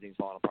acknowledge everything's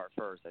falling apart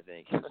first, I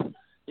think.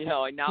 You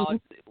know,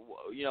 acknowledge,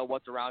 you know,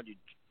 what's around you.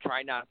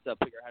 Try not to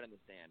put your head in the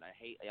sand.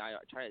 I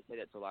try to say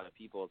that to a lot of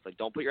people. It's like,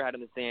 don't put your head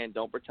in the sand.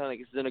 Don't pretend like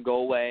this is going to go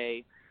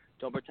away.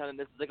 Don't pretend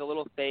this is like a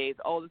little phase.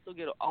 Oh,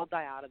 I'll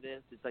die out of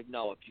this. It's like,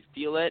 no, if you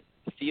feel it,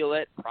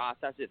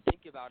 process it,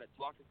 think about it,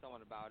 talk to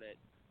someone about it.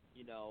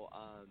 You know,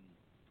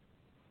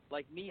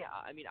 like me,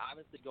 I mean,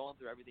 obviously going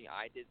through everything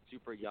I did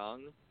super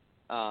young,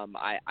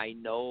 I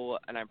know,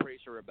 and I'm pretty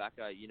sure,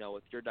 Rebecca, you know,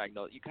 with your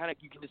diagnosis, you can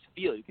just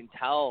feel, you can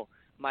tell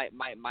my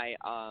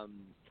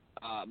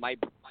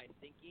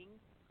thinking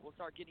will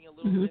start getting a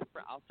little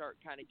different. I'll start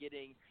kind of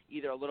getting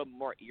either a little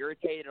more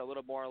irritated or a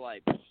little more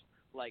like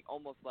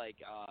almost like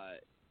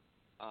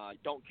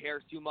don't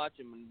care too much,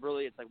 and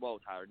really it's like, whoa,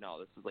 Tyler, no,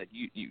 this is like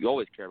you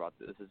always care about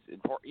this. This is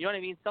important. You know what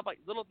I mean? Stuff like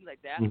little things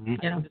like that.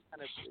 Yeah. Just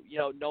kind of, you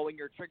know, knowing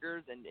your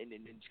triggers and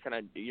just kind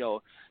of, you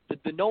know,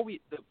 the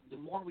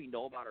more we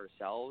know about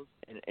ourselves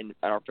and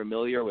are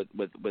familiar with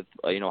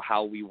you know,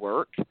 how we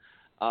work,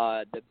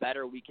 the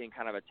better we can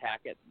kind of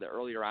attack it. The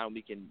earlier on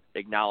we can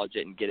acknowledge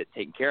it and get it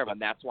taken care of.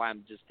 And that's why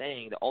I'm just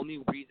saying the only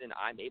reason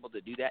I'm able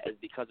to do that is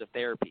because of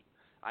therapy.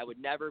 I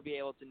would never be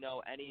able to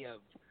know any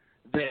of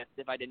this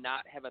if I did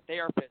not have a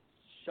therapist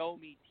show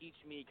me, teach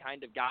me,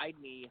 kind of guide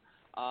me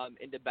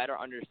into better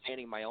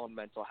understanding my own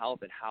mental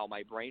health and how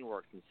my brain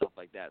works and stuff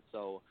like that.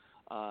 So,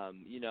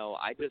 you know,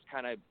 I just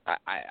kind of,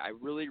 I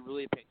really,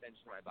 really pay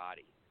attention to my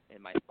body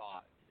and my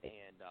thoughts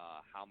and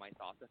how my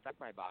thoughts affect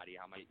my body,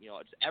 how my, you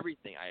know, just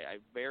everything. I'm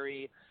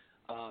very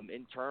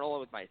internal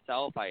with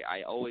myself.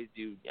 I always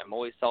do. I'm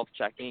always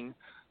self-checking.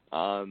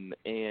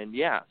 And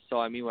yeah,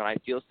 so I mean, when I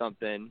feel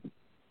something,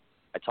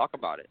 I talk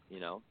about it, you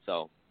know,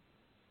 so.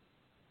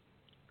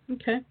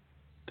 Okay.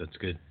 That's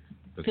good.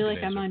 I feel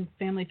like I'm on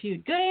Family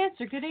Feud. Good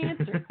answer.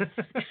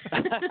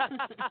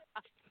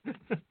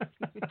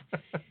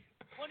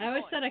 I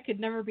always said I could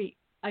never be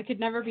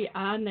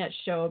on that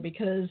show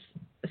because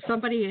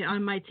somebody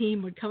on my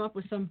team would come up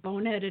with some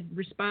boneheaded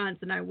response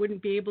and I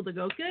wouldn't be able to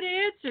go, good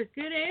answer.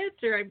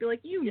 I'd be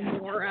like, you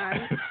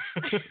moron.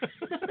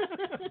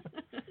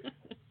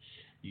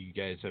 You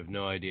guys have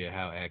no idea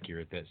how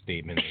accurate that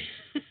statement is.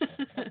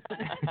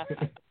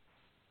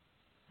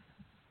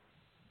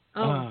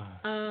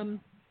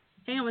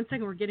 Hang on one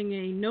second. We're getting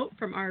a note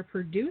from our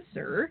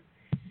producer.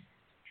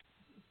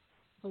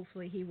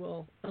 Hopefully he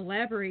will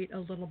elaborate a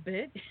little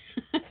bit.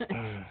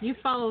 You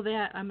follow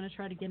that. I'm going to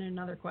try to get in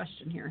another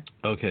question here.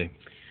 Okay.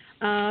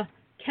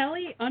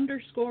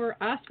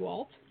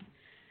 Kelly_Oswalt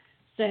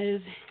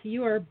says,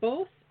 you are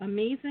both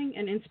amazing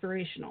and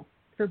inspirational.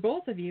 For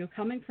both of you,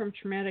 coming from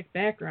traumatic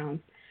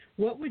backgrounds,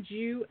 what would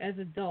you as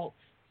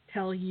adults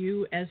tell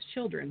you as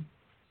children?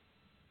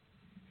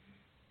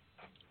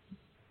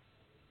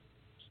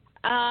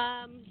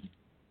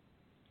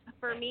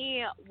 for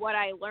me, what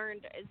I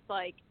learned is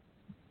like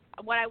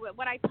what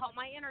I tell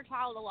my inner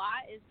child a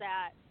lot is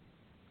that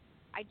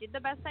I did the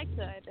best I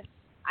could.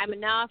 I'm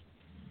enough.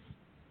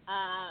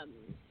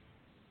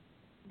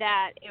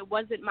 That it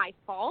wasn't my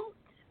fault.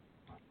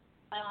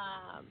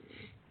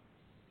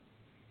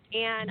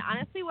 And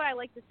honestly, what I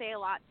like to say a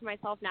lot to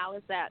myself now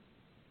is that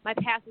my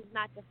past does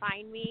not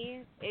define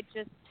me. It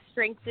just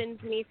strengthens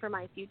me for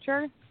my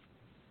future.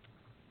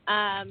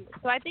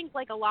 So I think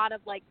like a lot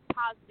of like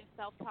positive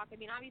self-talk. I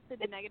mean, obviously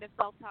the negative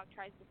self-talk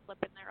tries to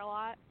slip in there a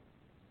lot.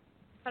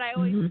 But I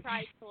always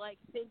try to like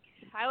think.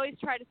 I always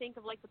try to think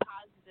of like the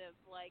positive.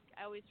 Like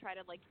I always try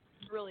to like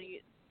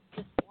really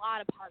just a lot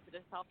of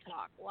positive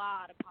self-talk.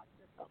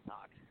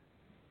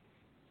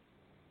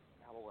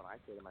 Yeah, well, when I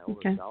say to my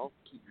older self,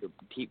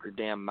 keep your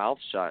damn mouth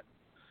shut,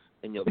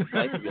 and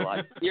life will be a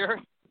lot easier.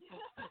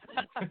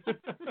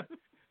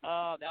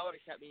 That would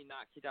have kept me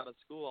not kicked out of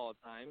school all the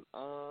time.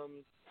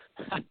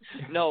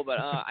 No, but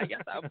I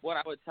guess what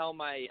I would tell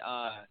my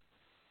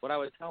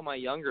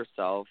younger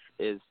self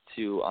is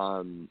to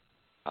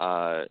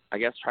I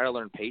guess try to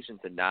learn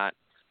patience and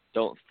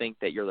don't think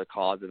that you're the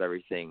cause of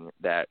everything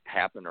that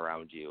happened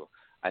around you.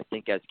 I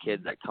think as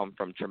kids that come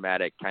from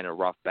traumatic kind of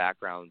rough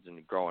backgrounds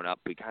and growing up,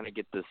 we kind of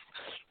get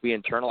we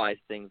internalize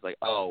things like,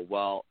 oh,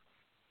 well,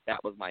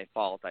 that was my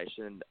fault. I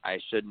shouldn't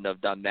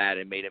have done that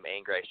and made him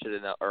angry. I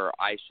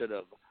should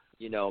have,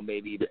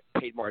 maybe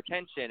paid more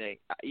attention. And,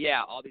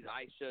 all these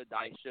I should.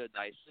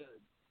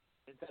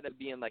 Instead of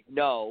being like,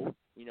 no,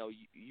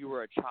 you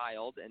were a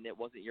child and it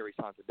wasn't your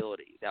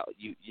responsibility. That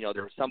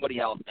there was somebody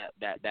else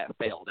that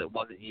failed. It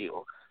wasn't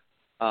you.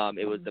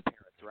 It was the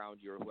parents around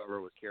you or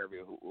whoever was care of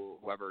you,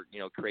 whoever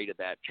created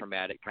that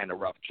traumatic kind of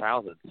rough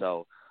childhood.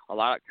 So a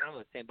lot of kind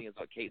of the same thing as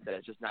what Kate said.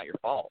 It's just not your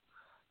fault.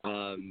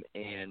 Just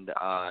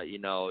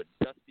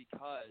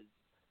because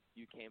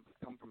you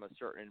come from a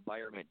certain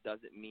environment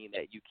doesn't mean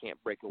that you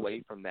can't break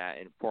away from that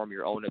and form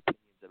your own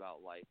opinions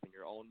about life and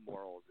your own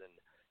morals and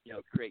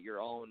create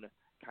your own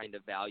kind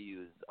of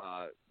values,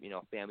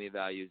 family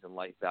values and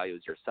life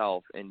values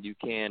yourself. And you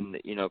can,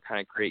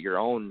 kind of create your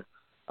own,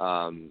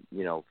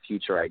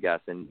 future, I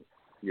guess. And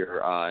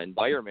your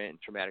environment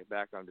and traumatic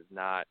background does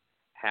not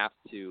have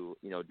to,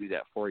 do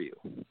that for you.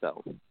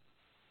 So.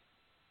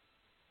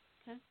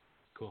 Okay.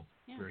 Cool.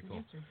 Yeah, very cool.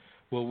 Answer.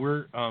 Well,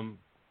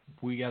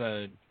 we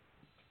have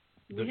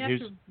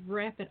to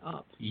wrap it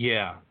up.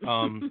 Yeah.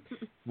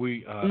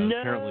 We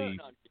apparently.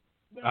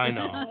 I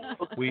know.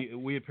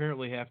 We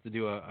apparently have to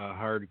do a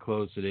hard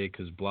close today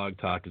because Blog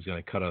Talk is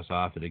going to cut us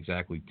off at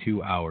exactly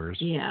 2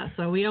 hours. Yeah,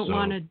 so we don't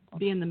want to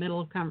be in the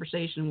middle of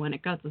conversation when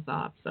it cuts us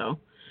off. So.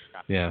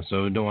 Yeah,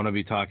 so we don't want to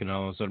be talking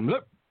all of a sudden.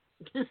 But,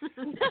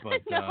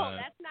 no,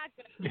 that's not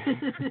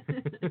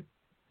good.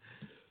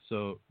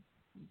 So,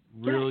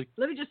 really.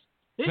 Let me just.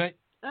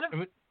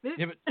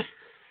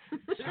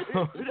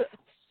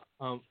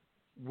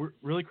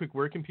 Really quick,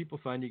 where can people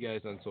find you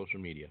guys on social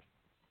media?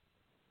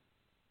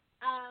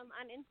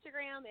 On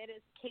Instagram, it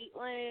is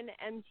Catelynn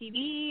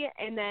MTV,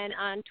 and then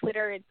on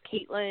Twitter, it's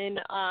Catelynn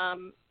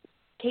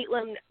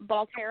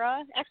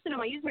Baltierra. Actually, no,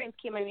 my username is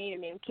my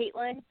maiden name,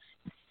 Catelynn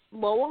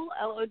Lowell,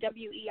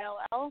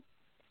 Lowell,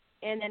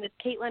 and then it's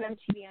Catelynn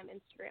MTV on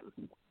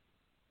Instagram.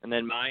 And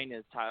then mine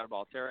is Tyler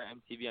Baltierra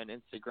MTV on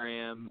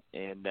Instagram,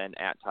 and then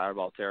at Tyler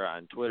Baltierra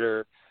on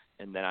Twitter,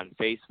 and then on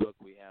Facebook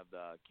we have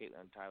the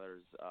Catelynn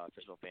Tyler's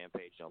official fan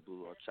page, blue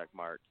little check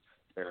mark,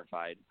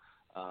 verified.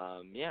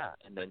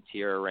 And then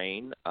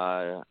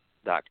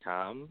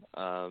TiaraRain.com.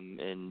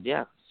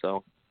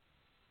 So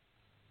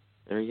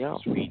there you go.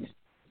 Sweet.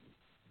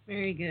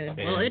 Very good.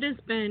 Well, it has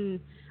been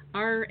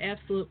our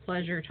absolute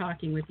pleasure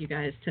talking with you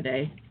guys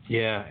today.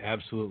 Yeah,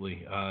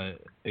 absolutely.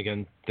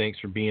 Again, thanks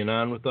for being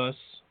on with us.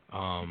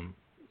 I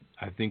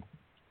think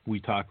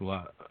we talked a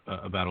lot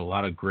about a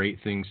lot of great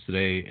things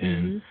today,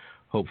 and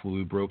hopefully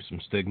we broke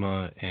some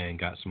stigma and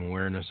got some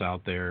awareness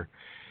out there.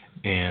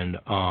 And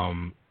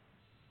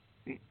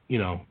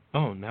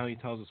now he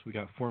tells us we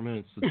got 4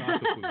 minutes to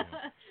talk if we want.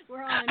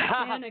 We're on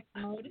panic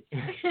mode.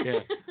 Yeah.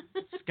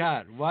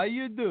 Scott, why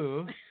you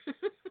do?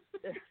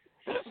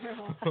 We're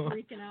all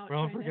freaking out. We're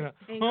all freaking out.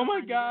 Oh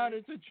my God,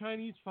 it's a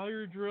Chinese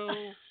fire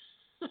drill.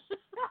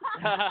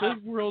 This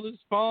world is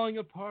falling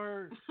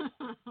apart.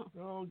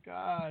 Oh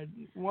God,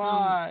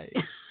 why?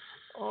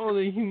 Oh,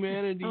 the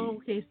humanity.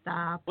 Okay,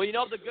 stop. Well,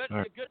 the good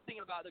thing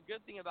about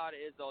it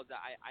is though that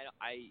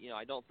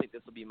I don't think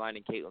this will be mine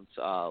and Caitlin's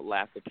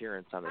last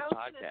appearance on this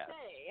podcast.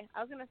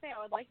 I was gonna say I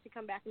would like to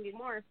come back and do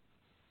more.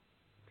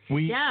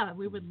 We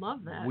would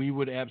love that. We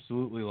would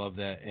absolutely love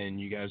that,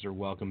 and you guys are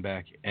welcome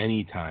back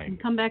anytime.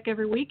 And come back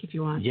every week if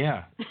you want.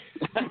 Yeah.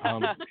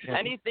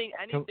 Anything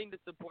to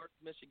support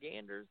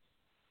Michiganders.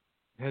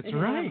 That's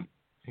right.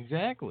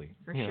 Exactly.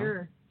 For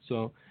sure.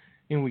 So,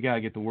 we got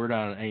to get the word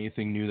out on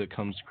anything new that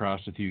comes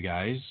across with you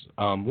guys.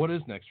 What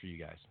is next for you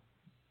guys?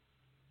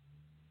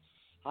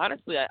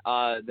 Honestly,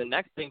 the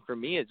next thing for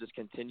me is just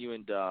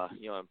continuing to,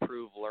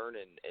 improve, learn,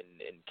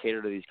 and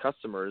cater to these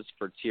customers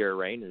for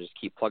TiaraRain and just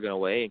keep plugging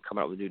away and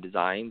coming up with new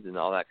designs and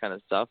all that kind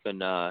of stuff.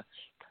 And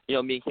me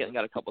and Caitlin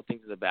got a couple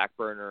things in the back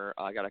burner.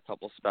 I got a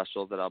couple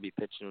specials that I'll be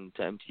pitching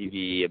to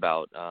MTV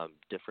about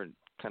different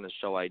kind of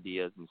show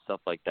ideas and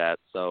stuff like that.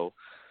 So,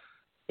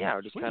 yeah,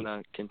 we're just kind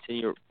of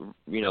continue,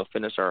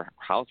 finish our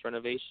house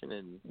renovation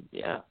and,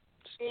 yeah.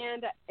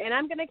 And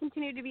I'm going to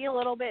continue to be a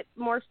little bit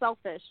more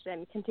selfish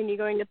and continue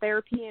going to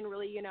therapy and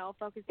really,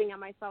 focusing on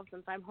myself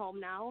since I'm home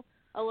now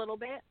a little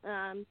bit.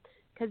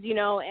 Because,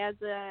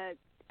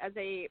 as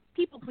a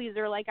people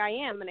pleaser like I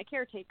am and a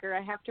caretaker,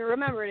 I have to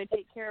remember to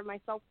take care of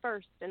myself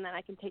first, and then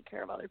I can take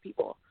care of other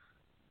people.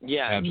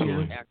 Yeah,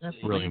 absolutely. Actually,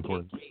 that's really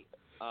important.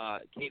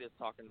 Kate is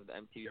talking to the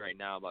MTV right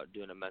now about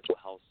doing a mental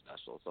health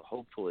special, so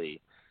hopefully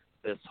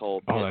this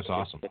whole thing that's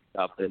awesome. Picked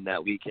up and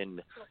that we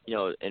can,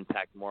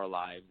 impact more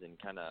lives and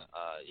kind of,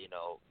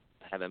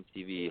 have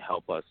MTV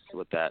help us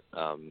with that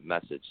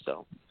message.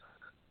 So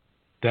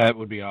that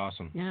would be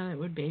awesome. Yeah, it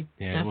would be.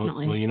 Yeah,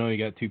 definitely. Well, you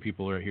got two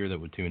people right here that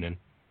would tune in.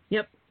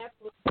 Yep.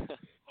 Absolutely.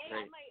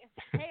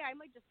 I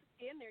might just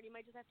stay in there, and you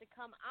might just have to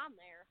come on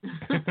there.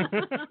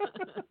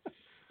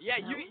 Yeah,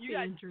 you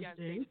guys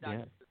interesting.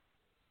 Yeah.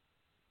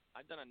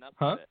 I've done enough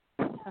of it.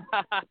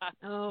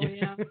 Oh,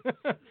 yeah.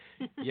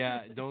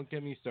 Yeah, don't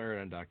get me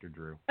started on Dr.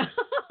 Drew. Oh,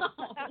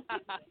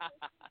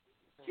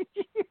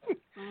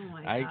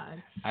 my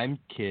God. I'm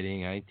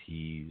kidding. I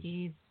tease.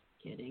 He's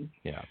kidding.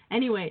 Yeah.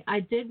 Anyway, I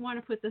did want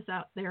to put this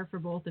out there for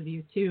both of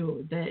you,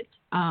 too, that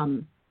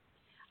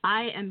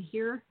I am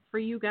here for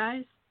you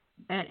guys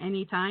at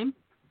any time.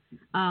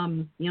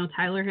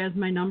 Tyler has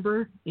my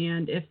number,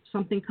 and if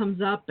something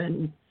comes up,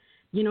 and,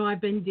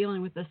 I've been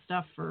dealing with this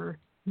stuff for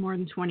more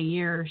than 20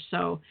 years,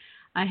 so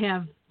I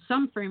have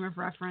some frame of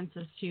reference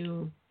as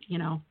to,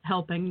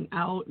 helping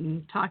out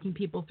and talking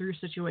people through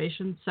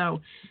situations.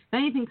 So if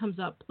anything comes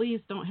up,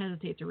 please don't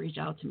hesitate to reach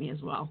out to me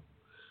as well.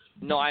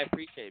 No, I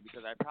appreciate it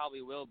because I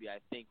probably will be. I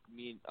think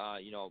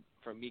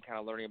from me kind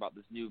of learning about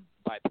this new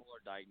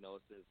bipolar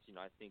diagnosis,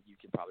 I think you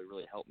can probably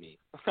really help me,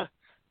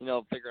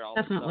 figure out all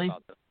Definitely. this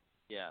stuff out.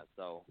 Yeah,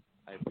 so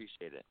I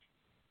appreciate it.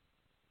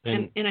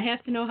 And I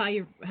have to know how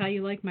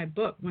you like my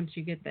book once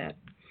you get that.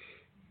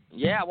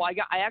 Yeah, well,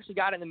 I actually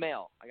got it in the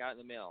mail.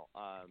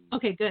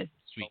 Okay, good.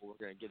 Sweet. So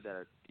we're gonna give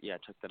that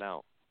check that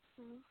out.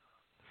 Mm-hmm.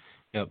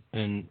 Yep,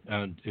 and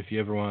if you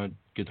ever want a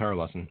guitar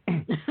lesson,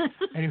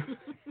 anyway.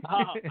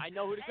 I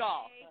know who to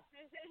call.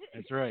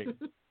 That's right.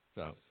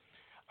 So,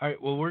 all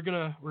right. Well, we're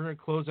gonna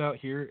close out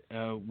here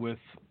with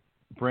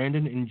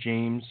Brandon and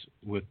James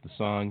with the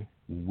song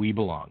 "We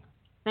Belong."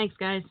 Thanks,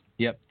 guys.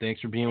 Yep.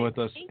 Thanks for being with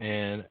us,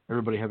 and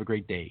everybody have a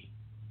great day.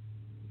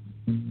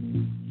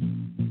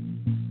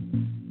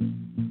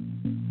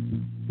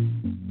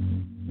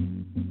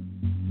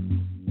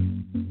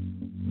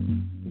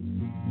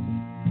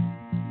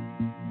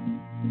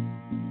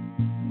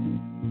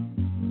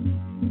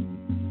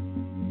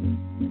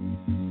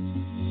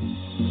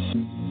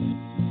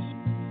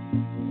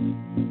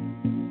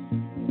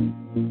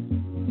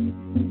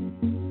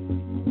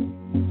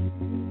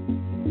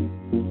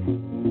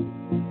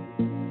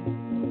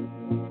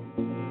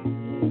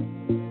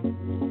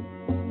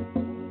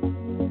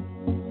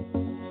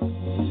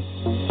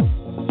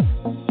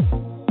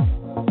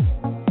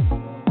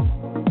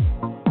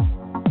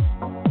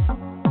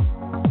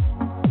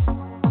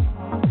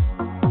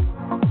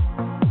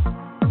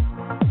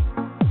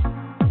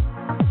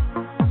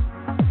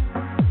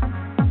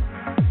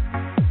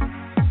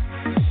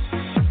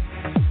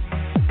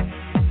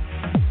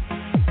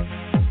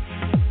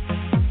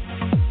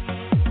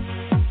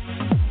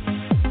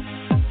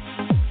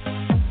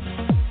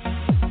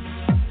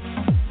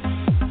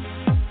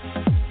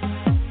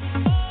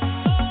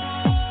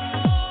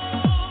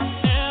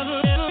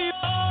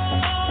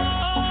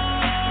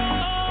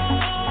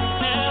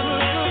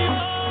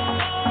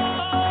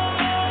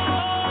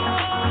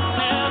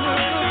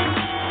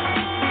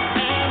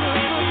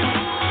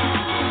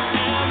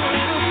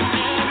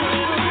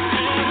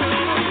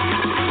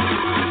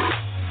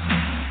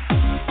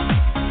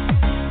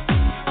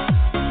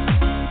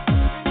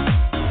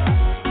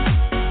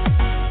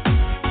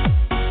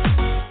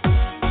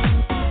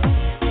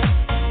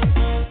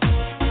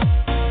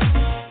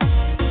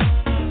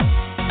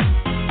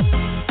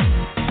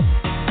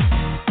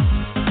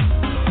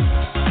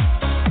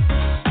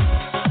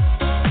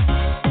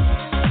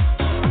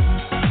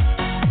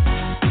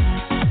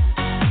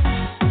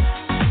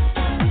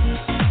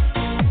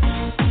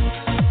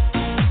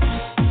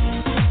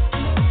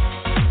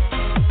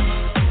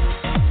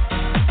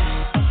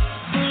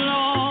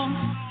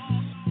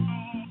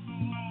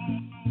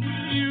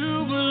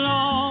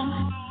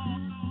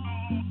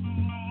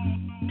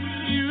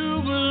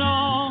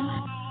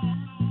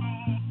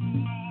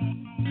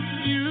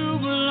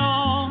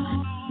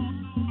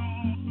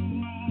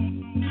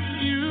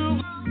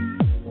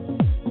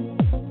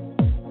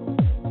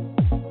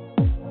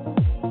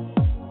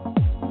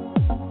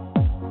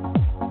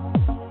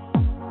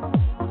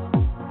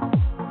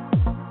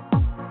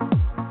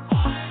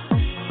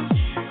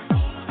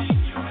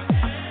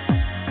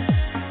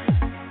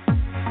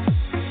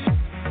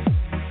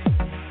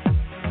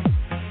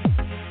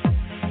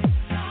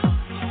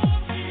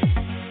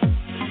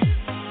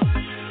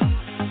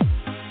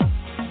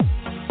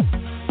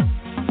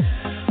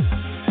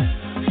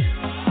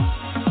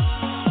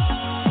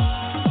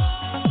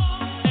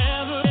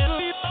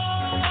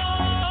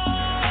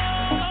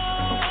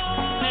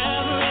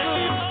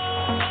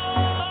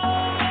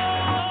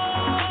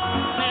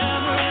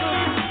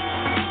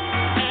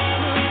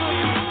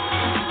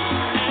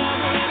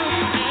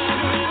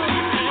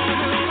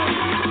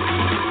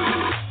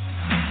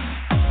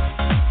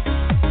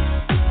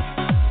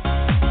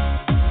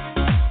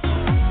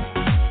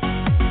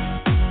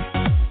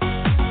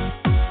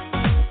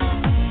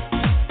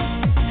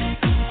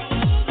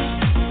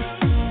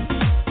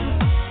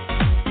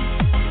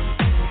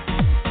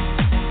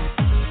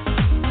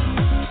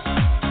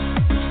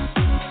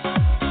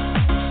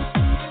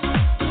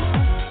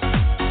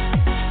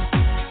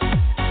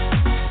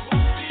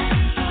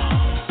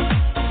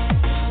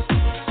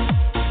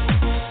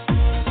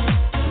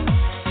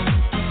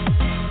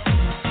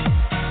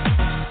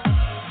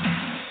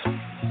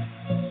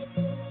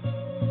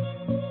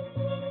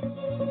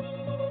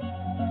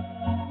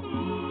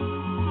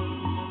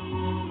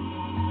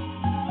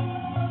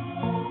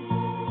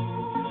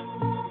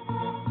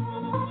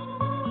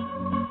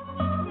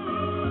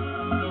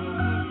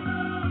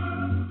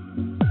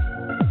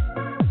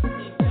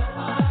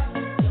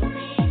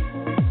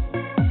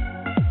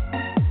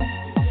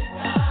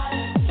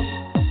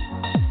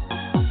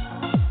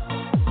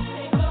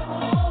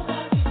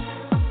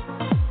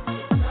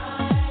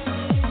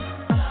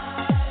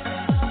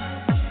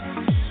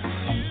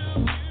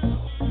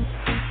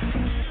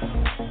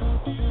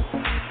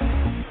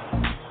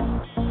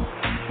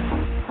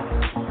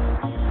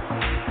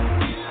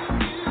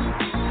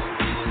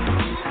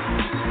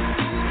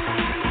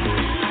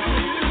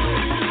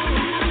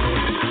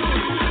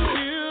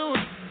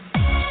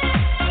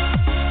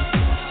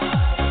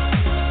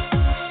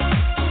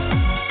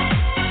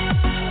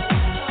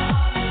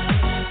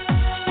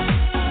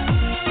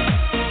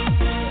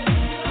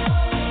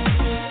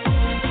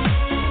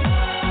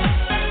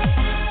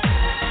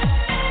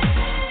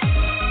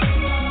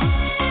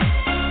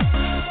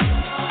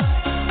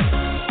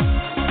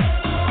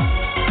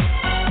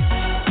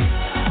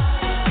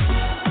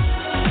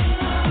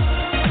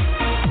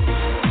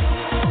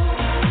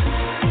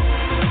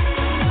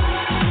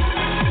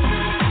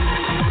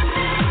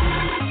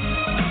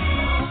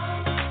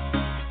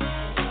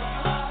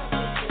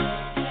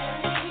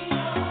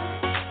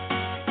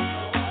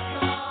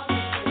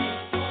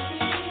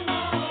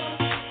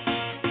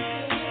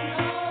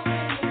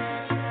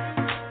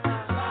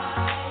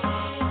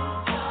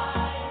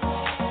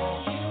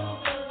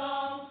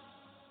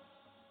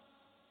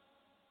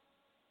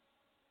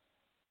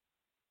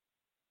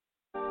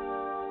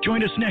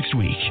 Join us next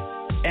week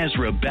as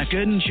Rebecca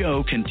and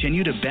Joe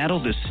continue to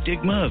battle the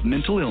stigma of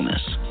mental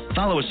illness.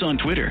 Follow us on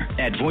Twitter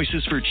at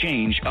Voices for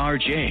Change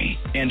RJ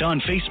and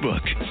on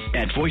Facebook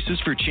at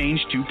Voices for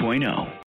Change 2.0.